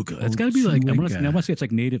 Like Motueka. That's got to be like, I want Motueka. to say it's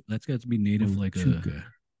like native. That's got to be native, like a. Motueka.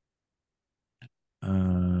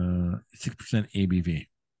 6% ABV.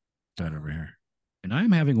 That over here. And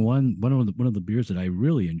I'm having one of the beers that I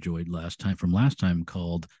really enjoyed last time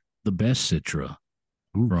called the Best Citra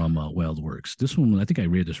from Wild Works. This one, I think I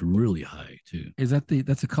rated this really high too. Is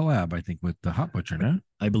that's a collab? I think with the Hot Butcher, no?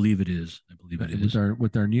 I believe it is.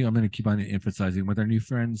 With our new. I'm going to keep on emphasizing with our new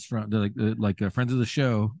friends from friends of the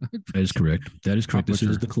show. That is correct. This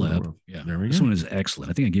Butcher. is the collab. Yeah, there we this go. one is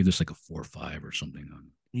excellent. I think I gave this like a 4 or 5 or something.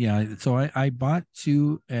 Yeah, so I bought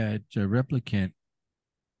 2 at Replicant,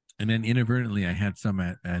 and then inadvertently I had some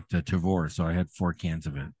at Tavor, so I had 4 cans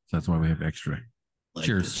of it. So that's why we have extra. Like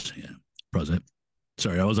Cheers. This. Yeah. Prosit.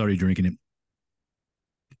 Sorry, I was already drinking it.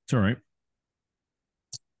 It's all right.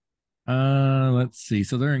 Let's see.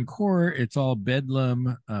 So they're in court. It's all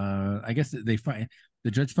bedlam. I guess they find the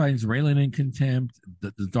judge finds Raylan in contempt.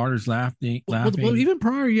 The daughter's laughing. Well, even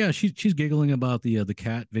prior, yeah, she's giggling about the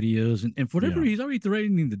cat videos, and for whatever he's already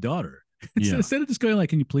threatening the daughter. Instead of just going like,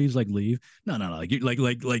 "Can you please like leave?" No, like you're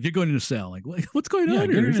you're going in a cell. Like what's going on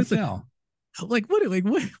here? Get in a cell. What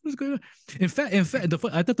is going on? In fact, I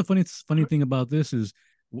thought the funny thing about this is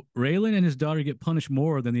Raylan and his daughter get punished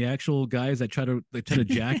more than the actual guys that try to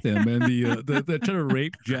jack them and that try to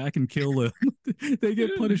rape, jack, and kill them. They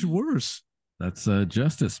get punished worse. That's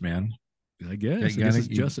justice, man. I guess it's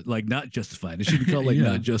just like not justified. It should be called like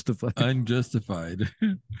not justified, unjustified.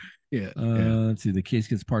 Yeah. Let's see. The case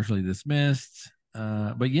gets partially dismissed.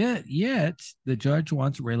 But yet the judge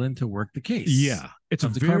wants Raylan to work the case. Yeah, it's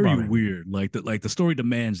very weird. Like the story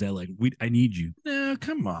demands that. Like I need you. No,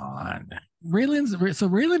 come on.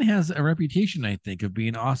 Raylan has a reputation, I think, of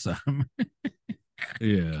being awesome.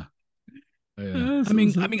 Yeah. Yeah. I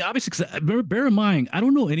mean, obviously, cause bear in mind, I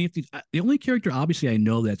don't know any of these. The only character, obviously, I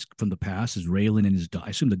know that's from the past is Raylan and his. I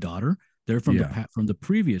assume the daughter. They're from Yeah, from the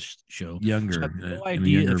previous show. So I younger, have no in a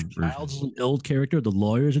idea younger if version. Childs is an old character, the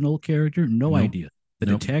lawyer is an old character. No Nope, idea. The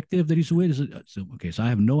nope. detective that he's with is so okay. So I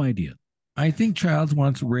have no idea. I think Childs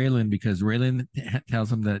wants Raylan because Raylan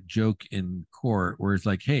tells him that joke in court where it's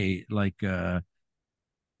like, hey, like,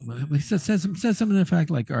 he says something to the fact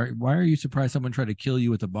like, why are you surprised someone tried to kill you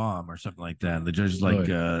with a bomb or something like that? And the judge is Oh like,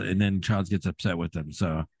 yeah. and then Childs gets upset with him.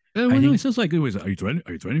 So Well, I no, he think, says like, "Anyways, are you threatening?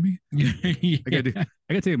 Are you threatening me?" yeah. I got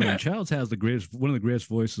to tell you, man, Childs has one of the greatest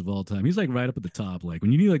voices of all time. He's like right up at the top. Like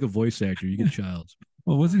when you need like a voice actor, you get Childs.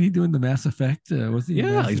 Well, wasn't he doing the Mass Effect? Wasn't he in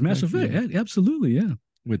Yeah, Mass he's Effect? massive. Yeah, Yeah, absolutely. Yeah,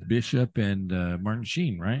 with Bishop and Martin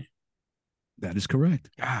Sheen, right? that is correct.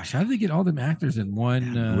 Gosh, how did they get all them actors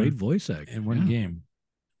Man, great voice in actor. one Yeah. game?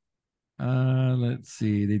 Let's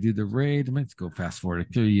see. They do the raid. Let's go fast forward.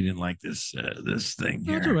 Clearly, you didn't like this thing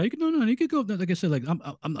No, it's all here. right. No, no, you could go. Like I said, like I'm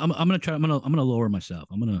gonna try. I'm gonna lower myself.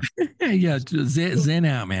 I'm gonna. Yeah, zen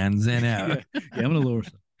out, man. Zen out. Yeah, yeah. I'm gonna lower.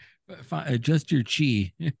 Adjust your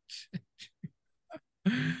chi.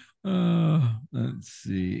 Let's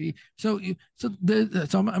see. So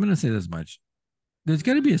I'm going to say this much. There's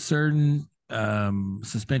got to be a certain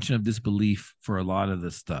suspension of disbelief for a lot of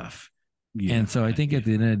this stuff. Yeah, And so I think at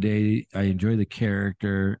the end of the day, I enjoy the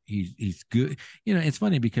character. He's good. You know, it's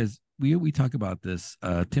funny because we talk about this.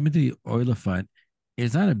 Timothy Olyphant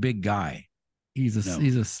is not a big guy. no.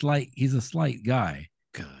 He's a slight guy.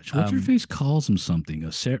 Gosh, what's her face calls him something?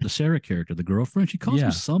 The Sarah character, the girlfriend, she calls him Yeah.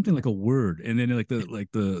 something like a word, and then like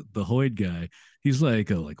the Hoyd guy, he's like,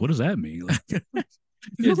 what does that mean? Like,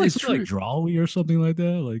 is like It's something like true. drawy or something like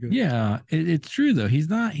that? Yeah, it's true though.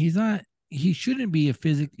 He shouldn't be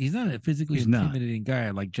he's not a physically He's not. intimidating guy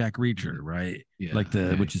like Jack Reacher, right? Yeah, Like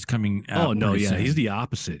yeah. which is coming Oh out no, pretty yeah, he's soon. the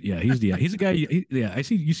opposite. Yeah, he's a guy. Yeah, I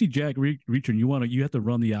see. You see Jack Reacher, and you have to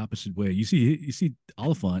run the opposite way. You see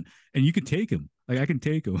Oliphant, and you can take him. Like I can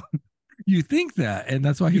take him. You think that, and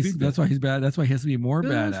You think that? that's why he's bad. That's why he has to be more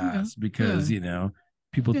Yeah, badass because yeah,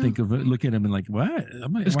 people yeah. think of it, look at him and like, what?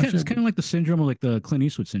 I'm like, why It's should kind of like the syndrome of like the Clint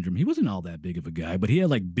Eastwood syndrome. He wasn't all that big of a guy, but he had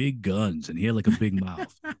like big guns and he had like a big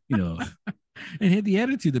mouth. You know, and he had the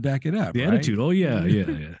attitude to back it up, the right? attitude. Oh yeah, yeah,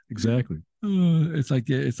 yeah. Exactly. It's like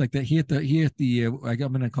that. He hit the like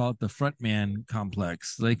I'm gonna call it the front man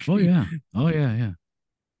complex. Like, Oh yeah. Oh yeah,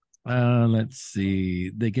 yeah. let's see.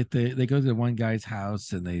 They go to the one guy's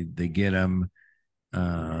house and they get him.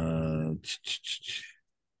 Uh,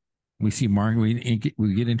 we see Mark. We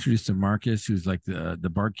get introduced to Marcus, who's like the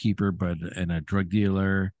barkeeper, but and a drug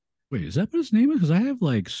dealer. Wait, is that what his name is? Because I have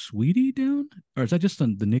like Sweetie down, or is that just the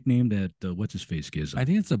nickname that what's his face gives I him?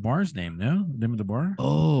 think it's the bar's name. No, the name of the bar.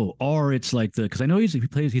 Oh, or it's like the because I know he's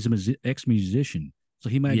a ex musician, so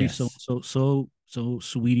he might be Yes. so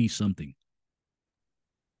Sweetie something.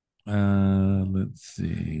 Let's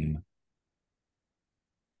see.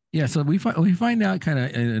 Yeah, so we find out kind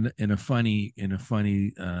of in a funny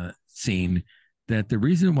scene that the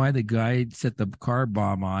reason why the guy set the car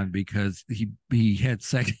bomb on because he had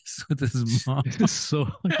sex with his mom. So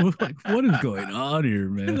like what is going on here,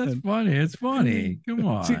 That's man? funny. It's funny. Come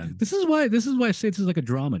See, on. this is why I say this is like a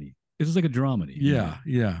dramedy. This is like a dramedy. Yeah,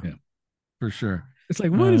 yeah, Yeah. for sure. It's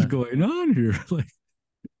like what is Uh, going on here? Like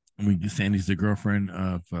Sandy's the girlfriend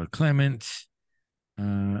of Clement.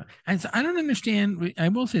 And so I don't understand. I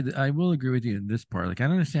will say that I will agree with you in this part. Like, I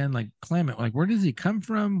don't understand, like, Clement, like, where does he come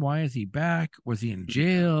from? Why is he back? Was he in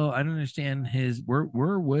jail? I don't understand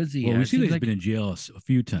where was he well, at? we It see that seems he's like, been in jail a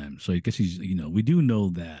few times, so I guess he's we do know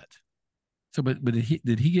that. so, but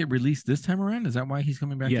did he get released this time around? Is that why he's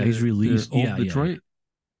coming back Yeah, he's to released. old Yeah, yeah, yeah. Detroit?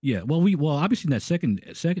 Yeah, well, obviously in that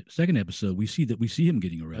second episode, we see him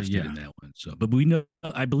getting arrested Yeah. in that one. So, but we know,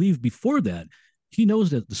 I believe before that, he knows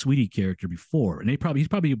that the Sweetie character before, and he's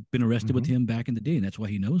probably been arrested with Mm-hmm. him back in the day, and that's why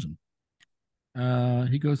he knows him.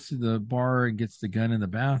 He goes to the bar and gets the gun in the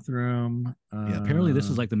bathroom. Yeah, apparently this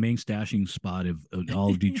is like the main stashing spot of all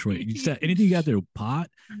of Detroit. Anything you got there, pot,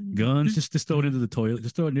 guns, just throw it into the toilet.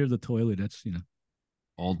 Just throw it near the toilet. That's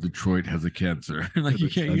all Detroit has a cancer. Like you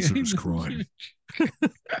can't cancerous crime.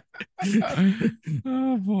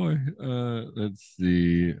 Oh boy. Let's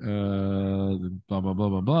see. Blah blah blah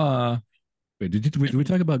blah blah. Wait, did we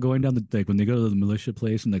talk about going down the like when they go to the militia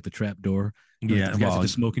place and like the trap door? Like, Yeah, the guys are well,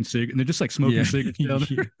 just smoking cigarettes, and they're just like smoking yeah. cigarettes down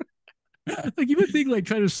there. Like you would think like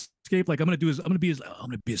trying to escape. Like I'm gonna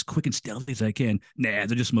be as quick and stealthy as I can. Nah,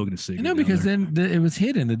 they're just smoking a cigarette No, down because there. then it was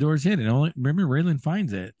hidden. The door's hidden. Only remember Raylan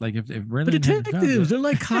finds it. Like if But Raylan hadn't found detectives, it. they're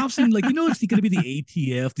like cops, and like it's going to be the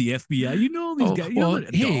ATF, the FBI. You know all these Oh guys. You know well,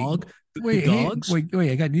 the hey, dog, the wait, hey, dogs. wait.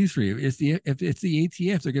 I got news for you. If it's the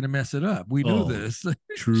ATF, they're gonna mess it up. We know Oh, this.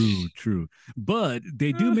 true, true. But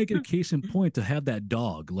they do make it a case in point to have that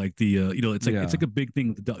dog, like the it's Yeah. like a big thing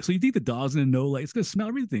with the dog. So you think the dog's gonna know, like it's gonna smell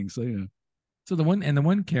everything. So yeah. So the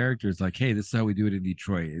one character is like, hey, this is how we do it in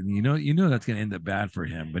Detroit, and you know that's gonna end up bad for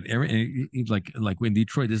him. But like in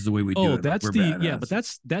Detroit, this is the way we do Oh, it. Like that's we're the yeah, but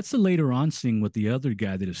badass. that's the later on scene with the other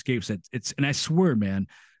guy that escapes. That it's and I swear, man,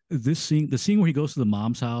 the scene where he goes to the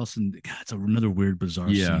mom's house and God, it's another weird, bizarre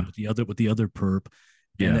Yeah, scene with the other perp,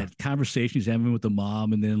 and yeah. that conversation he's having with the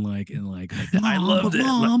mom, and then I mom, but loved it.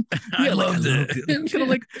 mom, I yeah, like I loved loved it, like kind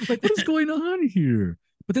of it. like what is going on here?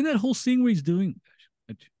 But then that whole scene where he's doing,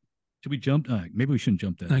 should we jump? Maybe we shouldn't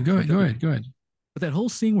jump that. No, go Jump ahead, that. go ahead, go ahead. But that whole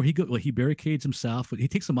scene where he barricades himself, he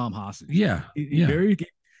takes the mom hostage. Yeah, He yeah.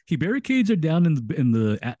 he barricades her down in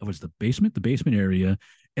the was the basement area.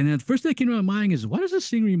 And then the first thing that came to my mind is, why does this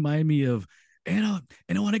scene remind me of? And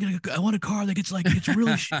I want a car that gets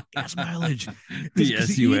really gas mileage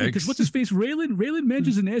The because SUX. what's his face Raylan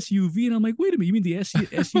mentions an SUV, and I'm like, wait a minute, you mean the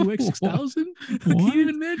SUX 6000? He What?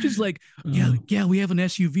 even mentions like, Uh, yeah, we have an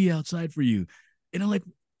SUV outside for you, and I'm like,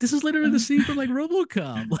 this is literally the scene from like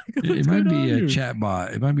RoboCop. Like, it what's might going be on a here? chat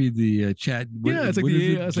bot. It might be the chat. Yeah, it's like What is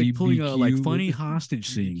it? it's like pulling a like GBQ. What funny is hostage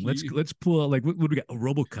scene. GBQ? Let's pull out like what do we got? A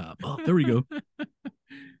RoboCop. Oh, there we go.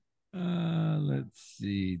 Let's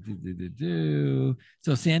see.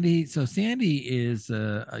 So Sandy is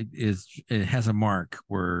has a mark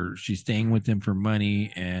where she's staying with him for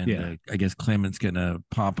money, and Yeah. I guess Clement's gonna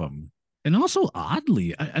pop him. And also,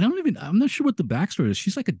 oddly, I'm not sure what the backstory is.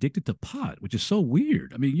 She's like addicted to pot, which is so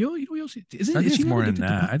weird. I mean, I think is it's she not more than addicted to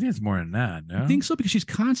that. pot? I think it's more than that. I No. think so because she's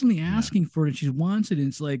constantly Yeah. asking for it and she wants it. And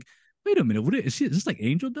it's like, wait a minute, is this like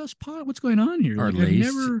angel dust pot? What's going on here? Or Like, I've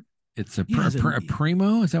laced. never, It's a, yeah, a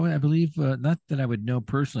primo. Is that what I believe? Not that I would know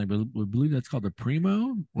personally, but I believe that's called a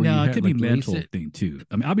primo, where no, you it have could be like lace mental it. thing too.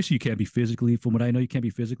 I mean, obviously, you can't be physically, from what I know, you can't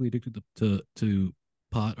be physically addicted to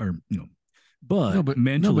pot or, No, but but no, but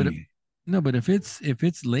mentally, no, but if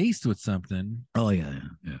it's laced with something, oh, yeah, yeah,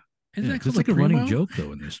 yeah. isn't Yeah, that because it's called a like a running primo? joke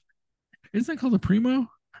though in this. Isn't that called a primo?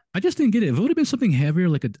 I just didn't get it. If it would have been something heavier,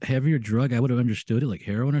 like a heavier drug, I would have understood it, like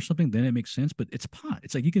heroin or something. Then it makes sense. But it's pot.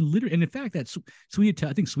 It's like you can literally, and in fact, that Sweetie,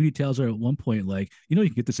 I think Sweetie tells her at one point, like, you can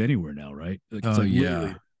get this anywhere now, right? Like it's Oh like literally.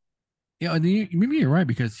 yeah, yeah. And maybe you're right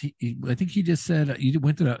because I think he just said you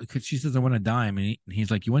went to that because she says I want a dime, and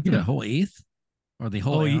he's like, you went to that Yeah. whole eighth or the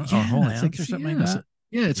whole Oh ounce or whole yeah. It's like ounce or something like yeah. that.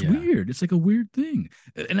 Yeah, it's Yeah. weird. It's like a weird thing,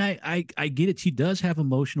 and I get it. She does have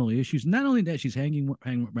emotional issues. Not only that, she's hanging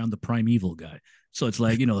around the primeval guy. So it's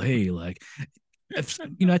like hey, like if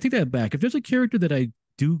I take that back. If there's a character that I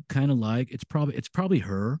do kind of like, it's probably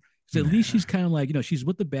her. Because at least Nah. she's kind of like she's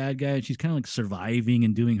with the bad guy and she's kind of like surviving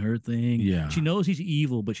and doing her thing. Yeah. She knows he's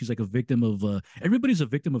evil, but she's like a victim of everybody's a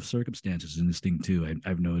victim of circumstances in this thing too.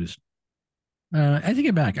 I've noticed. I take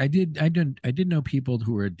it back. I did know people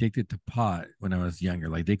who were addicted to pot when I was younger.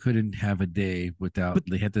 Like they couldn't have a day without But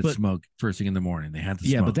they had to but smoke first thing in the morning. They had to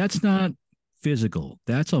yeah, but smoke. that's not physical.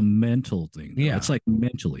 That's a mental thing. Though. Yeah, It's like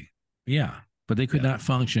mentally. yeah. But they could Yeah. not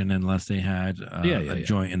function unless they had Yeah, a yeah.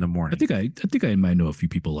 joint in the I morning. think I might know a few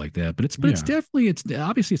people like that, but it's Yeah. definitely it's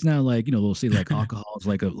obviously it's not like we'll say like alcohol is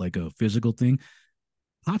like a physical thing.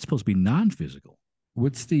 Pot's supposed to be non-physical.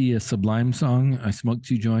 What's the Sublime song? I smoked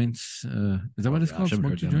two joints. Is that Oh what it's gosh, called? I haven't Smoke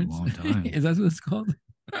heard two that in a joints? long time. Is that what it's called?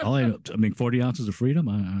 All I mean, 40 ounces of freedom.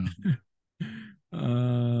 I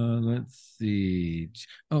Let's see.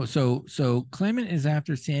 Oh, so Clement is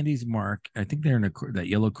after Sandy's mark. I think they're in that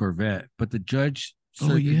yellow Corvette, but the judge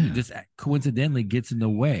Oh yeah. just coincidentally gets in the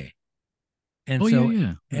way, and Oh yeah, so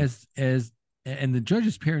yeah. Yeah. as and the judge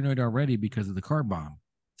is paranoid already because of the car bomb.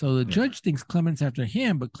 So the Yeah. judge thinks Clement's after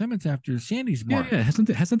him, but Clement's after Sandy's Yeah, mark. yeah.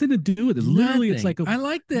 It has nothing to do with it. Literally, it's Nothing. like a I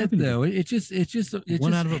like that nothing to do. though. It One just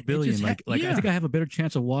out of a it billion. just Like I yeah, think I have a better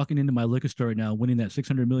chance of walking into my liquor store right now, winning that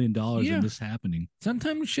 $600 million than yeah. this happening.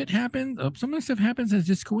 Sometimes shit happens. Sometimes stuff happens as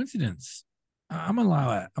just coincidence. I'm gonna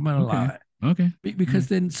allow it. I'm gonna allow Okay. it Okay. because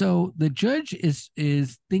then so the judge is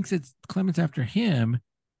thinks it's Clemens after him,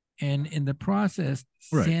 and in the process,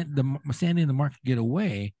 Right. Sandy and the Mark get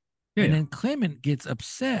away, Yeah. and Yeah. then Clement gets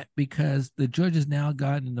upset because the judge has now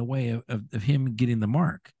gotten in the way of him getting the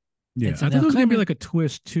mark, Yeah, and so I thought now there was gonna be Clement. like a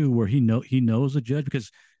twist too, where he knows the judge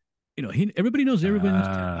because he everybody knows everybody in this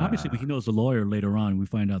town. Obviously, Uh, he knows the lawyer later on. We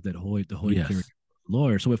find out that the Hoyt yes, character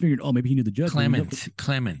lawyer. So I figured, oh, maybe he knew the judge. But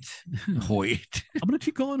Clement Hoyt. I'm gonna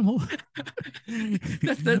keep calling him.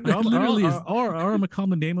 That literally is. Or I'm gonna call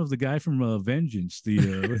him the name of the guy from Vengeance,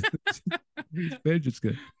 the Vengeance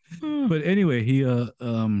guy. But anyway, he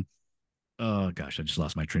oh gosh, I just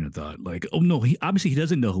lost my train of thought. Like, oh no, he obviously he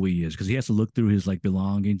doesn't know who he is because he has to look through his like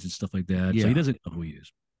belongings and stuff like that. So he Yeah. doesn't know who he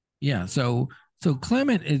is. Yeah. So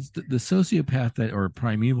Clement is the sociopath that or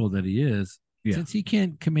primeval that he is. Yeah. Since he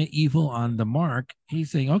can't commit evil on the mark,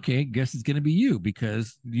 he's saying, "Okay, guess it's going to be you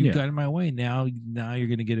because you Yeah. got in my way. Now you're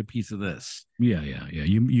going to get a piece of this." Yeah, yeah, yeah.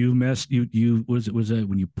 You mess you was that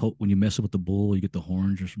when you mess with the bull, you get the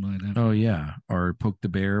horns or something like that. Oh yeah, or poke the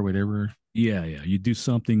bear, whatever. Yeah, yeah. You do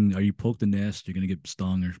something or you poke the nest, you're gonna get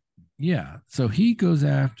stung or Yeah. So he goes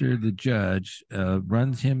after the judge,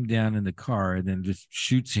 runs him down in the car, and then just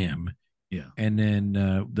shoots him. yeah. And then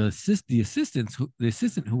the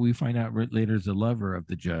assistant who we find out later is the lover of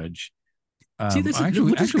the judge. See, that's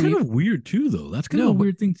kind of weird too, though. That's kind of a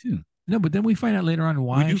weird thing too. No, but then we find out later on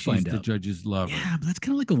why she's the judge's lover. Yeah, but that's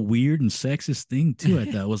kind of like a weird and sexist thing too. I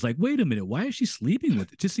thought I was like, wait a minute, why is she sleeping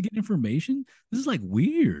with it just to get information? This is like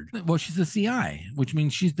weird. Well, she's a CI, which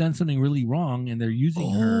means she's done something really wrong, and they're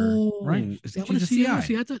using her. Right? Is that she's a CI?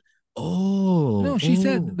 See, I thought. Oh no, she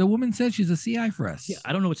said the woman said she's a CI for us. Yeah,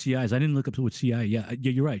 I don't know what CI is. I didn't look up to what CI. Yeah,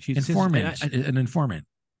 you're right. She's informant, an informant.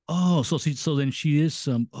 Oh, so then she is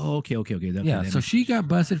some. Oh, okay. So she got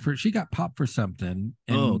busted for. She got popped for something.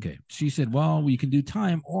 And okay. She said, "Well, you can do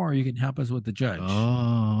time, or you can help us with the judge."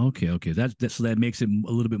 Oh, okay. So that makes it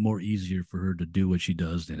a little bit more easier for her to do what she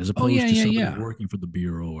does then, as opposed to somebody working for the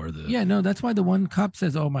bureau or the. Yeah, no, that's why the one cop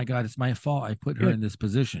says, "Oh my God, it's my fault. I put her in this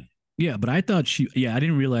position." Yeah, but I thought she. Yeah, I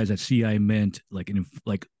didn't realize that CI meant like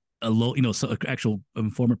a low, actual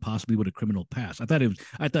informant possibly with a criminal past.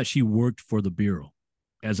 I thought she worked for the bureau.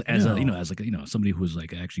 As somebody who was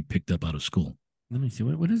like actually picked up out of school. Let me see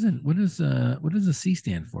what does the C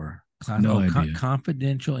stand for? Idea.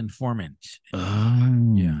 Confidential informant.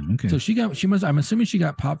 Yeah. Okay. So I'm assuming she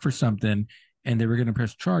got popped for something, and they were going to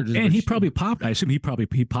press charges. And he probably popped. I assume he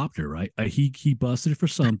popped her, right? He busted her for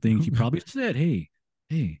something. He probably said, "Hey,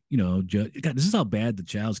 Judge, God, this is how bad the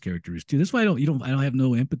child's character is too. That's why I don't have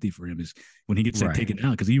no empathy for him is when he gets taken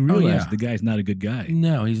out because he realizes the guy's not a good guy.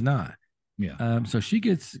 No, he's not. Yeah. So she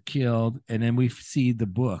gets killed, and then we see the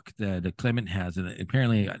book that Clement has, and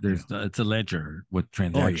apparently it's a ledger with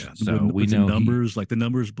transactions. So we know numbers, like the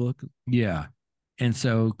numbers book. Yeah. And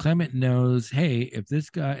so Clement knows, hey, if this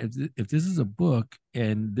is a book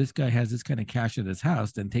and this guy has this kind of cash at his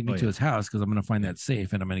house, then take me to his house because I'm going to find that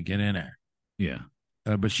safe and I'm going to get in there. Yeah.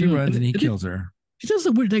 But she runs and he kills her. She does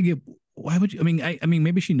the weird thing. Why would you? I mean,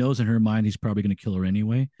 maybe she knows in her mind he's probably going to kill her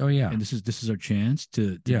anyway. Oh yeah. And this is our chance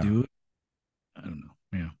to do it. I don't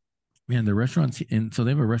know. Yeah. Man, the restaurants, and so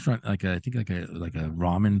they have a restaurant like I think like a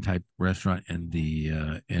ramen type restaurant in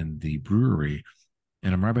the brewery,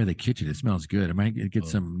 and I'm right by the kitchen. It smells good. I might get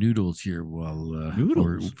some noodles here while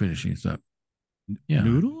we're finishing this up. Yeah,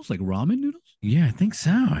 noodles like ramen noodles. Yeah, I think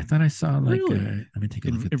so. I thought I saw like. Let me take a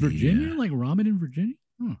look at Virginia, like ramen in Virginia.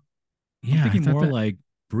 Huh. Yeah, I'm thinking more like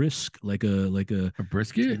brisk, like a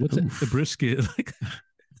brisket. What's it? A brisket,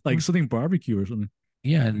 like something barbecue or something.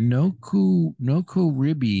 Yeah, Noku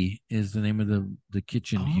Ribi is the name of the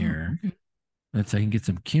kitchen here. Okay. I can get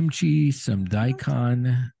some kimchi, some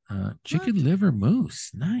daikon, chicken liver mousse.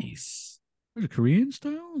 Nice. Is it Korean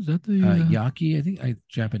style? Is that the yaki? I think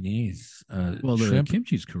Japanese. Well, the shrimp,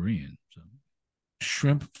 kimchi's Korean. So.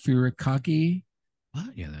 Shrimp furikake.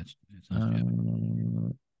 What? Yeah, that's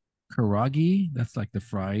karagi. That's like the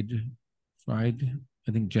fried. I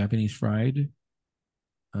think Japanese fried.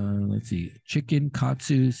 Let's see, chicken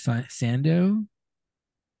katsu sando.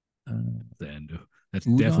 Sando. That's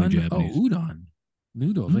udon? Definitely Japanese. Oh, udon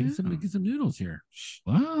noodles. Get some noodles here.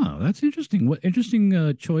 Wow, that's interesting. What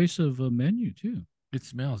interesting choice of a menu too. It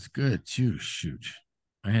smells good too. Shoot,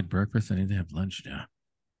 I had breakfast. I need to have lunch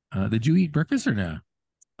now. Did you eat breakfast or no?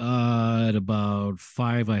 At about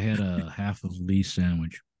 5, I had a half of Lee's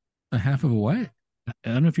sandwich. A half of a what? I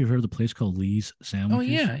don't know if you've heard of the place called Lee's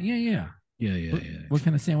Sandwiches. Oh yeah. What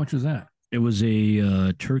kind of sandwich was that? It was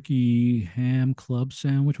a turkey ham club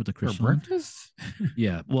sandwich with a croissant. For breakfast?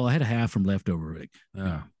 Yeah. Well, I had a half from leftover.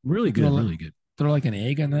 Really good. Really good. Throw like an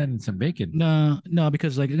egg on that and some bacon. No,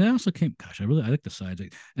 because like it also came. Gosh, I like the sides.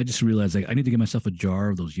 I just realized I need to get myself a jar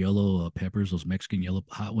of those yellow peppers, those Mexican yellow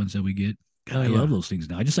hot ones that we get. God, I love those things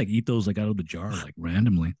now. I just like eat those like out of the jar like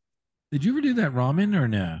randomly. Did you ever do that ramen or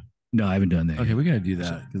no? No, I haven't done that. Okay, yet. we gotta do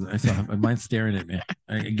that because I saw mine staring at me.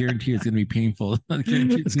 I guarantee it's gonna be painful.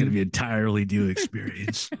 It's gonna be an entirely new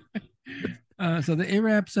experience. So it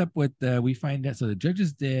wraps up with we find out. So the judge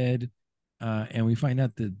is dead. and we find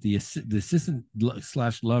out that the assistant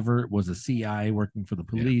slash lover was a CI working for the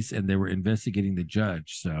Yeah. police, and they were investigating the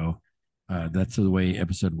judge. So that's the way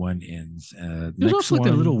episode one ends. There's Next also like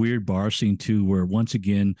that little one, weird bar scene too, where once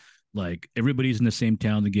again, like everybody's in the same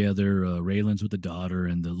town together. Raylan's with the daughter,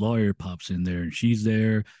 and the lawyer pops in there, and she's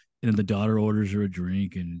there, and then the daughter orders her a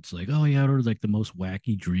drink, and it's like, oh yeah, I ordered like the most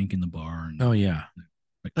wacky drink in the bar, and oh yeah.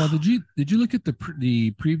 like, Well, oh, did you look at the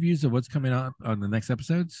previews of what's coming up on the next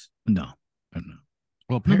episodes? no, I don't know.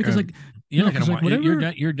 Well, No, because like you're no, not gonna because like want. You're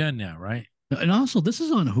whatever. done. You're done now, right? And also, this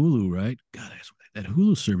is on Hulu, right? God, that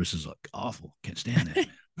Hulu service is like awful. Can't stand that, man.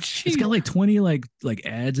 It's got Gee. like 20 like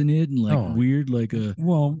ads in it and like Oh, weird like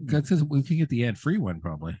well, that says we can get the ad free one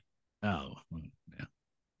probably. oh yeah.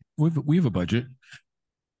 We have a budget.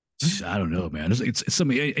 I don't know, man. It's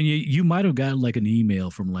something, and you might have gotten like an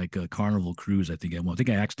email from like a Carnival Cruise. I think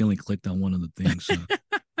I accidentally clicked on one of the things. So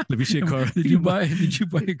if you see a car, Did you buy? Did you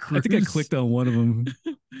buy a I cruise? think I clicked on one of them.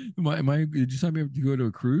 Did you sign me up to go to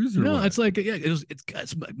a cruise or No, what? it's like yeah,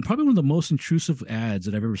 it's probably one of the most intrusive ads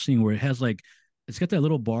that I've ever seen. Where it has like it's got that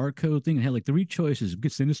little barcode thing and had like three choices. You can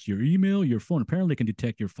send this to your email, your phone. Apparently, it can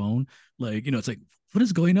detect your phone. Like it's like what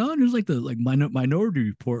is going on? There's like the like Minority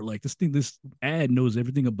Report. Like this ad knows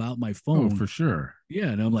everything about my Oh, phone. for sure. Yeah,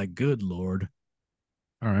 and I'm like, good lord.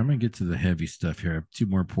 All right, I'm gonna get to the heavy stuff here. I have two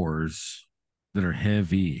more pours that are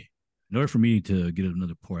heavy. In order for me to get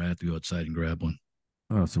another pour, I have to go outside and grab one.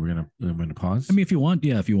 Oh, so we're gonna pause. I mean, if you want,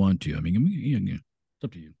 yeah, if you want to. I mean, yeah, it's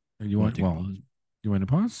up to you. You Want want to take a well, pause? you want to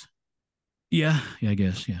pause? Yeah, I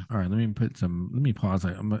guess, yeah. All right, let me put some. Let me pause.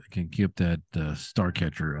 Can keep that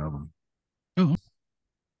Starcatcher album. Oh,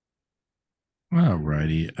 All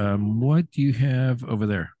righty. What do you have over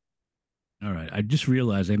there? all right. I just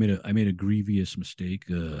realized I made a grievous mistake.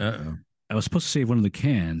 Uh I was supposed to save one of the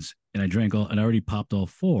cans, and I drank all, and I already popped all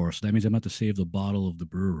four. So that means I'm about to save the bottle of the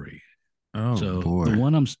brewery. oh. Oh So the boy.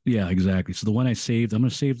 one yeah, exactly. So the one I saved, I'm gonna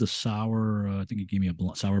save the sour. I think it gave me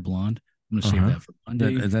a sour blonde. I'm gonna Uh save huh. that for That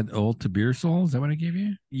Monday. is that old to beer soul? Is that what I gave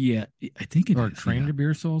you? Yeah, I think it Or is. train Yeah, to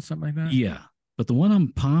beer soul, something like that? yeah. But the one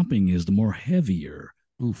I'm popping is the more heavier,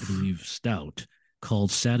 I Oof. believe, stout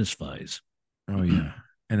called Satisfies. Oh yeah.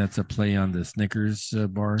 And that's a play on the Snickers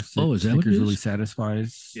bar. Oh, is that what it Snickers really is?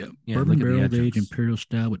 satisfies. Yeah, Yeah, bourbon look at the barrel aged entrance. imperial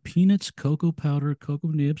stout with peanuts, cocoa powder, cocoa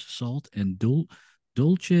nibs, salt, and dulce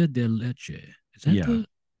de leche. Is that Yeah,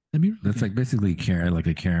 the mirror? that's Okay, like basically like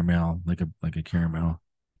a caramel, like a caramel.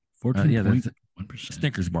 fourteen Yeah, point that's one percent.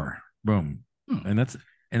 Snickers bar. Boom. Oh. And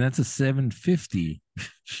that's a 750.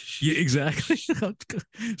 Yeah, exactly.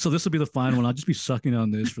 So this will be the final one. I'll just be sucking on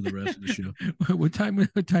this for the rest of the show. What time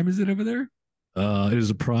is it over there? It is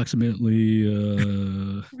approximately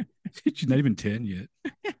she's not even 10 yet.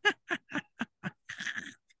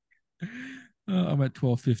 I'm at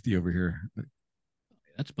 1250 over here.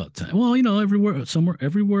 That's about time. Well,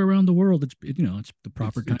 everywhere around the world, it's the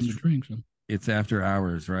proper It's time it's to drink. So it's after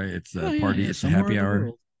hours, right? It's yeah, a yeah, party. yeah. It's a Somewhere happy in the hour.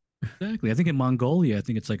 world. Exactly. I think in Mongolia, I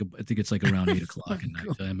think it's like around 8 o'clock at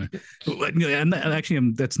nighttime.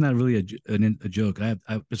 That's not really a joke.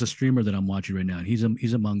 There's a streamer that I'm watching right now, and he's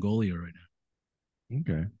in Mongolia right now.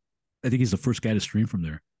 Okay. I think he's the first guy to stream from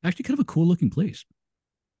there. Actually, kind of a cool looking place.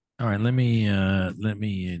 All right. Let me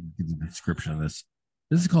give the description of this.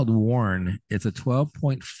 This is called Warren. It's a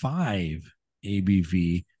 12.5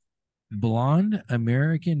 ABV blonde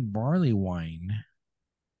American barley wine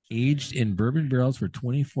aged in bourbon barrels for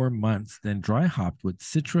 24 months, then dry hopped with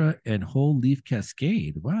Citra and whole leaf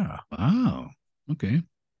Cascade. Wow. Wow. Okay.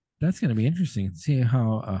 That's going to be interesting. See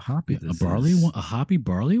how hoppy Yeah, this is. a hoppy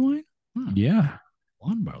barley wine. Huh. Yeah.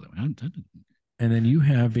 Blonde barley wine. And then you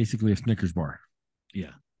have basically a Snickers bar.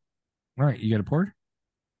 Yeah. All right. You got a pour?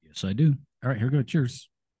 Yes, I do. All right. Here we go. Cheers.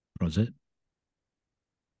 Rosette.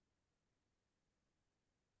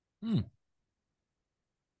 Mm.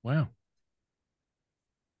 Wow.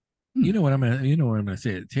 Hmm. You know what I'm gonna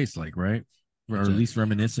say it tastes like, right? Or What's at that? least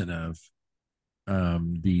reminiscent of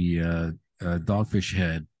the Dogfish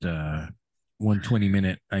Head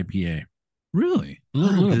 120-minute IPA. Really? A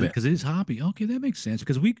little, Oh, little bit, because it is hoppy. Okay, that makes sense.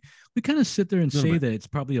 Because we kind of sit there and a little say bit. that it's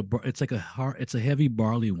probably it's like it's a heavy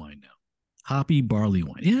barley wine now, hoppy barley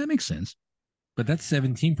wine. Yeah, that makes sense. But that's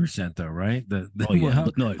 17% though, right? The Oh well, yeah,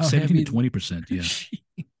 no, how 17 to heavy? 20%.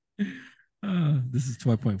 Yeah. This is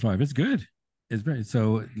 12.5. It's good. It's very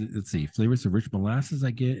so. Let's see. Flavors of rich molasses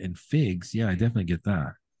I get and figs. Yeah, I definitely get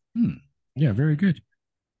that. Hmm. Yeah, very good.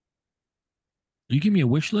 You give me a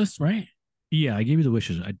wish list, right? Yeah, I gave you the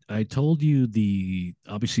wishes. I told you the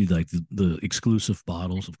obviously like the exclusive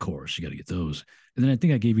bottles, of course, you got to get those. And then I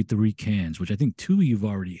think I gave you three cans, which I think two you've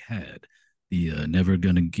already had. The never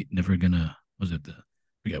gonna what was it? The I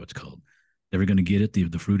forget what it's called. Never gonna get it.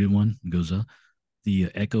 The fruited one goes up.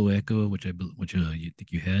 The Echo Echo, which you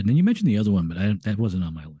think you had, and then you mentioned the other one, but that wasn't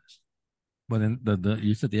on my list. Well, then the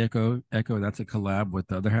you said the Echo that's a collab with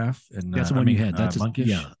the other half, and That's the I one you mean had. That's just, Monkish.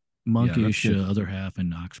 yeah, Yeah, that's monkish good. other half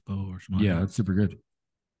and Oxbow or something like Yeah, that. that's super good.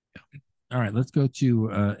 Yeah. All right, let's go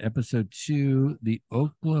to episode 2, the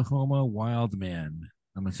Oklahoma Wild Man.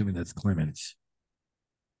 I'm assuming that's Clement.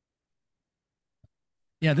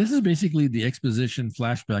 Yeah, this is basically the exposition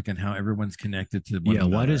flashback and how everyone's connected to one Yeah,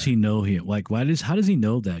 why does another. he know him? Like, how does he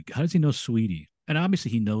know that? How does he know Sweetie? And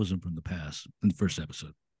obviously, he knows him from the past in the first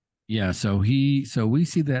episode. Yeah, so we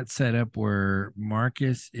see that setup where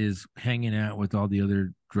Marcus is hanging out with all the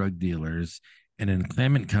other drug dealers, and then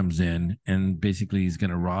Clement comes in and basically he's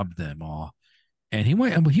going to rob them all. And he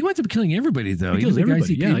winds up killing everybody though, He kills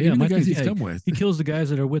everybody. Yeah, yeah. even the My guys thing is, he's yeah, come with. he kills the guys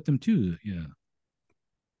that are with him too. Yeah.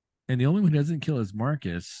 And the only one who doesn't kill is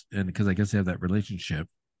Marcus, and because I guess they have that relationship.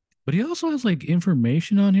 But he also has like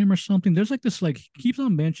information on him or something. There's like this, like, he keeps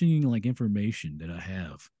on mentioning like information that I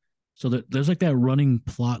have. So there's like that running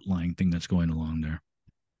plot line thing that's going along there.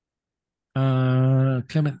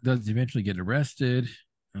 Clement does eventually get arrested.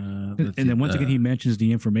 And, Let's and see. then once again, he mentions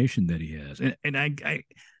the information that he has. And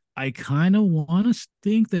I kind of want to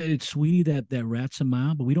think that it's Sweetie that rats him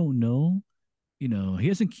out, but we don't know. You know,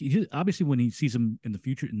 obviously when he sees him in the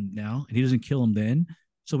future and now, and he doesn't kill him then.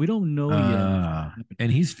 So we don't know yet what's going to happen.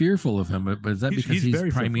 And he's fearful of him, but is that because He's he's very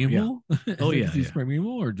fearful. Yeah. primeval? Is that Oh because yeah, he's yeah.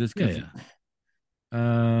 primeval, or just Yeah, because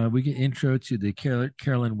yeah. we get intro to the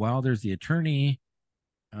Carolyn Wilder's the attorney.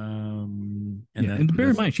 And Yeah, and bear in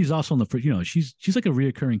that's mind, she's also on the first. You know, she's like a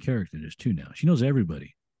reoccurring character in this too. Now she knows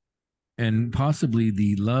everybody. and possibly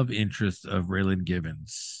the love interest of Raylan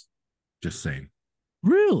Givens. Just saying.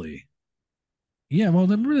 Really? Yeah, well,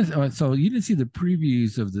 remember this. So you didn't see the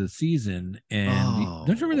previews of the season, and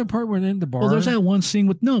don't you remember Oh. the part where they're in the Well, there's bar? that one scene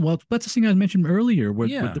with no. Well, that's the thing I mentioned earlier,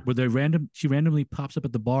 Yeah, where she randomly pops up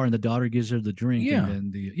at the bar and the daughter gives her the drink, and yeah,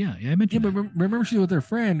 then I yeah. mentioned But that. remember, she's with her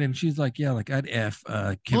friend, and she's like, "Yeah, like I'd f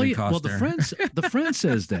Oh Kevin yeah, well Costner." the friend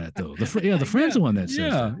says that though. The friend's Yeah, the one that says yeah,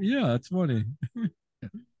 that. yeah. It's funny. Yeah.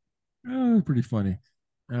 Oh, pretty funny.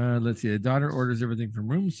 Let's see. The daughter orders everything from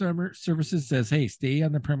room services. Says, "Hey, stay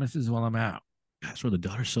on the premises while I'm out." That's where the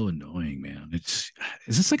daughter's so annoying, man. Is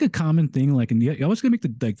this like a common thing? Like, and you always gonna make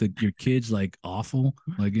the your kids like awful,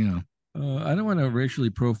 like you know. I don't want to racially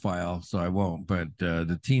profile, so I won't. But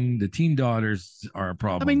the teen daughters are a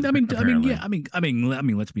problem, Yeah.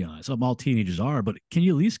 apparently. Let's be honest. All teenagers are, but can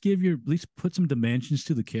you at least at least put some dimensions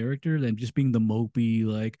to the character than just being the mopey,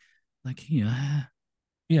 like you know?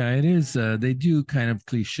 Yeah, it is. They do kind of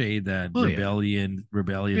cliche that Oh yeah,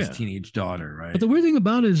 rebellious yeah. teenage daughter, But right? the weird thing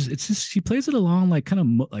about it is, it's just she plays it along like kind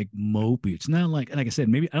of like mopey. It's not like I said,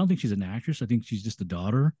 maybe I don't think she's an actress. I think she's just a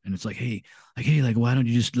daughter, and it's like, like why don't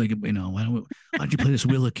you just like why don't you play this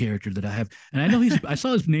Willa character that I have? And I know I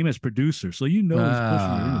saw his name as producer, so he's pushing her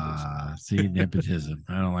into this. See, nepotism.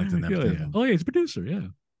 I don't like the Yeah, yeah. nepotism. Oh yeah, he's a producer. Yeah.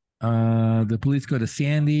 The police go to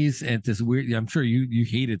Sandy's, and it's this weird. Yeah, I'm sure you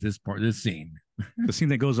hated this scene. The scene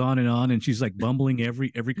that goes on, and she's like bumbling every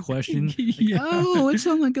question. Like, Yeah. oh, it's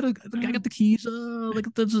not like I got the keys. Like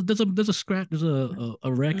there's a scratch, there's a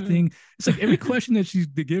wreck thing. It's like every question that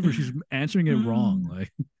they give her, she's answering it wrong.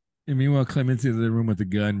 Like, And meanwhile, Clement's in the room with the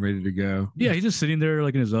gun, ready to go. yeah, he's just sitting there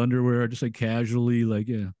like in his underwear, just like casually, like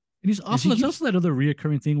yeah. And And she there's keeps, also that other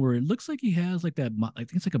reoccurring thing where it looks like he has like that. I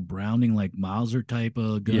think it's like a Browning like Mauser type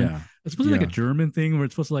of gun. yeah, It's supposed to be like yeah. a German thing where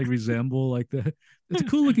it's supposed to like resemble like that. It's a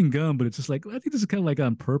cool looking gun, but it's just like I think this is kind of like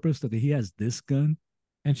on purpose that he has this gun.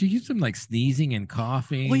 And she keeps him like sneezing and Well,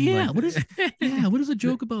 coughing. yeah. Like, What is the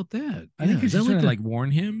joke about that? I think Yeah, is she's that trying like to the like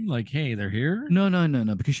warn him, like, hey, they're here. no, no, no,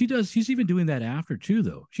 no? Because she's even doing that after too,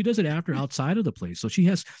 though. She does it after outside of the place. So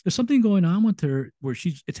there's something going on with her where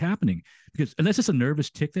it's happening because unless it's a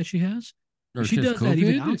nervous tick that she has, Or she she has does that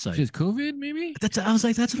even COVID. She outside. has COVID, maybe. That's what I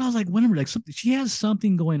was like, whenever like something she has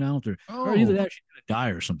something going on with her, or either Oh, that or she's gonna die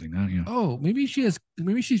or something. maybe she has.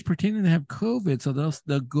 Maybe she's pretending to have COVID, so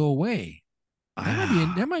they'll go away. That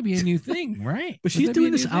Ah, might be a new thing, right? but Would she's that be a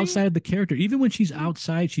doing this new thing? outside the character. Even when she's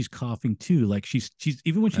outside, she's coughing too. Like she's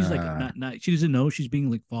even when she's like Uh, not she doesn't know she's being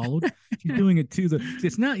like followed. She's doing it too.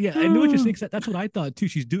 It's not. Yeah, I know what you're saying. That's what I thought too.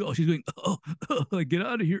 She's doing. Like get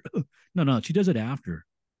out of here. No, no, she does it after.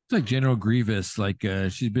 it's like General Grievous. Like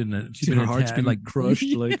she's been Her heart's attacked. been Like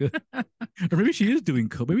crushed. Like, or maybe she is doing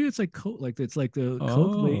coke. Maybe it's like coke. Like it's like the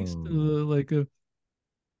coke laced.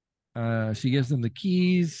 oh, she gives them the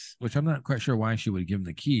keys, which I'm not quite sure why she would give them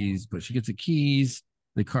the keys, but she gets the keys.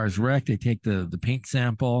 The car's wrecked. They take the paint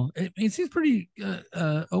sample. It seems pretty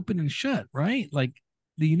open and shut, right? Like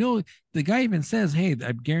you know, the guy even says, "Hey,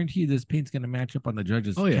 I guarantee you this paint's going to match up on the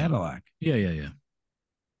judge's Oh yeah, Cadillac." yeah.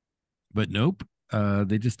 But nope.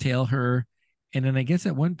 They just tail her, and then I guess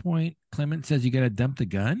at one point Clement says, "You got to dump the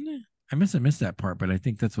gun." I must have missed that part, but I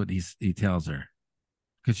think that's what he tells her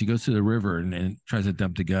because she goes to the river and tries to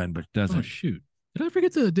dump the gun, but Oh doesn't. shoot. Did I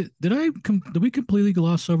forget the? Did we completely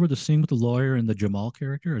gloss over the scene with the lawyer and the Jamal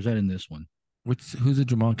character? Or is that in this one? Who's the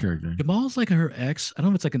Jamal character? Jamal's like her ex. I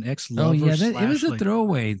don't know if it's like an ex Oh lover yeah, that it was slash a like.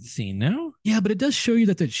 throwaway scene. No. Yeah, but it does show you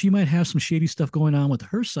that she might have some shady stuff going on with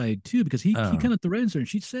her side too, because he Oh, kind of threatens her, and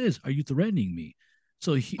she says, "Are you threatening me?"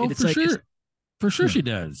 So oh, it's for like it's sure, for sure yeah, she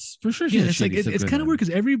does. For sure she yeah. has It's like shady stuff it's going kind of weird on.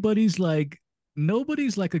 because everybody's like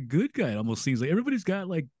nobody's like a good guy. It almost seems like everybody's got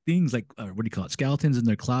like things like what do you call it, skeletons in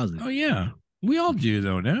their closet. Oh yeah, we all do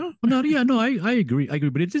though. No, Well, no, yeah, no, I agree,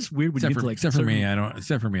 but it's just weird when you get to like except for me, certain. I don't.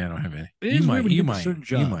 Except for me, I don't have any. It You is weird might, when you you get to might, certain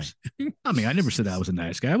you might. jobs. I mean, I never said I was a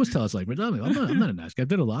nice guy. I was telling us like, I'm not a nice guy. I've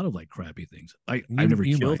done a lot of like crappy things. I've never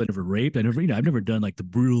You killed, might I never raped, I never, I've never done like the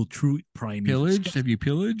brutal, true prime evil pillaged. stuff. Have you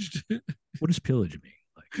pillaged? What does pillage mean?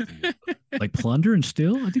 Like plunder and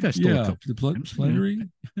steal? I think I stole a Yeah, couple the of times. Yeah,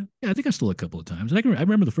 plundering. yeah, I think I stole a couple of times. And I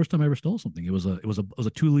remember the first time I ever stole something. It was a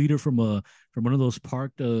 2 liter from one of those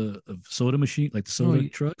parked soda machine, like the Oh, soda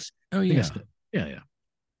trucks. oh I think I yeah. stole. Yeah, yeah.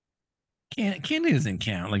 Candy doesn't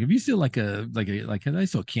count. Like if you steal like I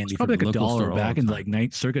stole It's candy from probably the like a local dollar store all back the in time.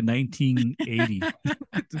 like circa 1980.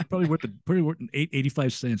 It's probably worth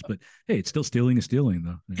 85 cents, but hey, it's still stealing is stealing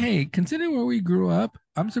though. Yeah. Hey, considering where we grew up,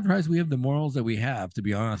 I'm surprised we have the morals that we have. To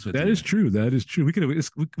be honest with That you, is true. That is true. We could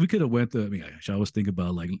have went the. I mean, I should always think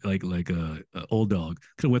about old dog.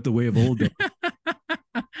 Could have went the way of old dog.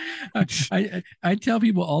 I tell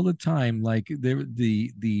people all the time like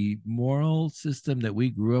the moral system that we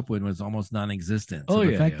grew up with was almost non-existent. So Oh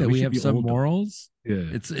the yeah, fact yeah. that We we should have be some old dog. morals, Yeah.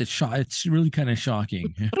 it's really kind of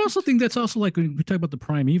shocking. But I also think that's also like when we talk about the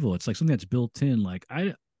prime evil, it's like something that's built in. Like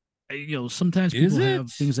sometimes Is people it?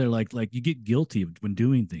 have things that are like you get guilty when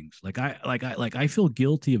doing things. I feel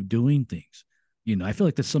guilty of doing things. I feel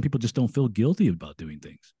like that some people just don't feel guilty about doing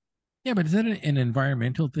things. Yeah, but is that an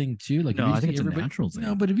environmental thing too? Like if No, you I think see it's a everybody, natural no,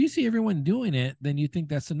 thing. but if you see everyone doing it, then you think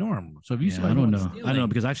that's the norm. So if you saw Yeah, I don't everyone know. I don't know stealing,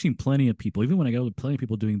 because I've seen plenty of people, even when I go with plenty of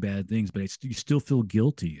people doing bad things, but you still feel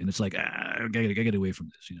guilty, and it's like I gotta get away from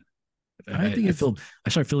this. I think it's I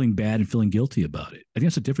start feeling bad and feeling guilty about it. I think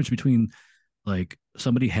that's the difference between like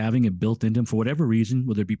somebody having it built into them for whatever reason,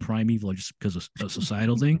 whether it be primeval or just because of a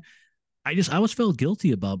societal thing. I always felt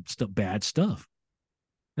guilty about bad stuff.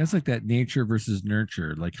 that's like that nature versus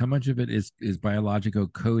nurture. Like how much of it is biological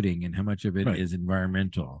coding and how much of it Right, is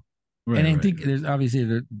environmental. And right, I right. think there's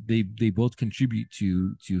obviously they both contribute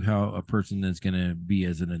to how a person is going to be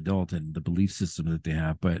as an adult and the belief system that they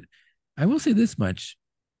have. But I will say this much: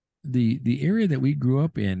 the area that we grew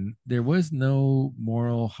up in, there was no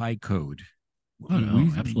moral high code. Oh no,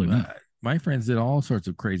 We absolutely not. my friends did all sorts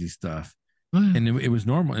of crazy stuff, Oh, yeah. and it was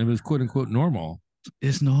normal. It was quote unquote normal.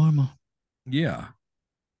 It's normal. Yeah.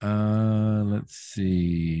 Let's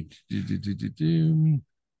see.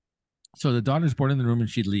 So the daughter's born in the room and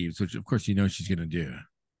she leaves, which of course you know she's gonna do.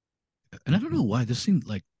 And I don't know why this seemed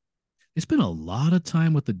like it's been a lot of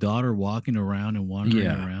time with the daughter walking around and wandering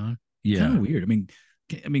Yeah, around. Kind of yeah. weird.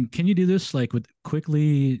 Can you do this like with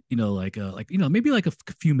quickly? Maybe like a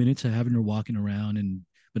few minutes of having her walking around, and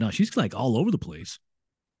but no, she's like all over the place.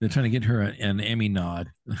 They're trying to get her an Emmy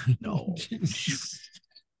nod. No.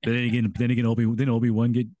 Then again,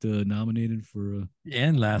 Obi-Wan get nominated for.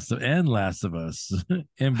 And Last of Us,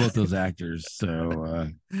 and both those actors. So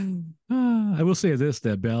I will say this: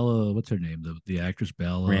 that Bella, what's her name? The actress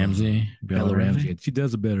Bella Bella Ramsey. Ramsey. She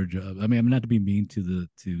does a better job. I mean, I'm not to be mean to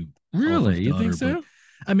Alpha's Really, you think daughter, but so?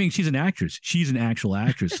 I mean, she's an actress. She's an actual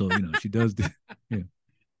actress, so she does. Yeah,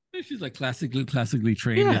 She's like classically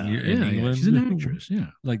trained yeah, in yeah. She's an England, actress. Yeah.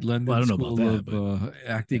 like Well, I London don't know about School that, of but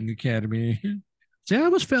yeah. Acting Academy. See, I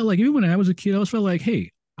always felt like even when I was a kid, I always felt like,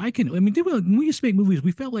 hey, I can. I mean, when we used to make movies,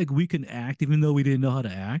 we felt like we can act even though we didn't know how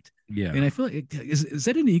to act. And Yeah. I feel like is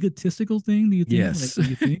that an egotistical thing? Do you think? Like, Yes. do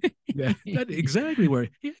you think? Yeah, that exactly. Where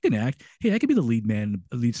hey, I can act. Hey, I can be the lead man,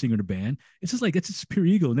 a lead singer in a band. It's just like it's just pure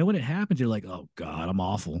ego. And then when it happens, you're like, oh God, I'm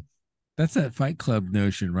awful. That's that Fight Club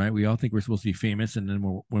notion, right? We all think we're supposed to be famous, and then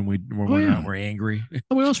when Oh we're not, yeah. we're angry.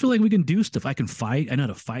 And we also feel like we can do stuff. I can fight. I know how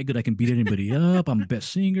to fight good. I can beat anybody up. I'm the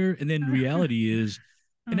best singer. And then reality is,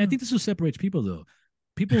 and I think this is what separates people though.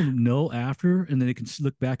 People know after, and then they can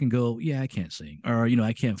look back and go, "Yeah, I can't sing," or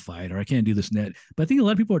I can't fight, or I can't do this and that. But I think a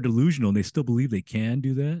lot of people are delusional, and they still believe they can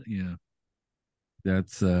do that. Yeah,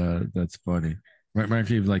 That's funny. Reminds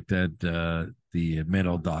me of like that the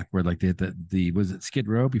metal doc where like they hit the was it Skid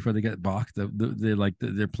Row before they got balked. They're like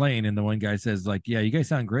they're playing and the one guy says like, yeah, you guys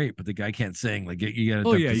sound great, but the guy can't sing. Like you got to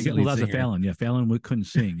Oh dump yeah, the you got well. lead That's a singer. Fallon. Yeah, Fallon couldn't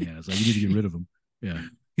sing. Yeah, it's like you need to get rid of him. Yeah,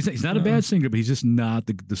 he's not a bad singer, but he's just not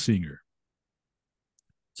the singer.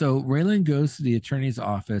 So Raylan goes to the attorney's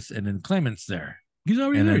office and then Clement's there. He's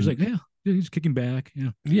already And there. He's then like, yeah, he's kicking back.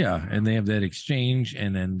 Yeah, yeah, and they have that exchange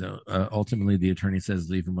and then ultimately the attorney says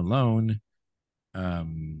leave him alone.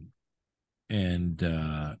 Um and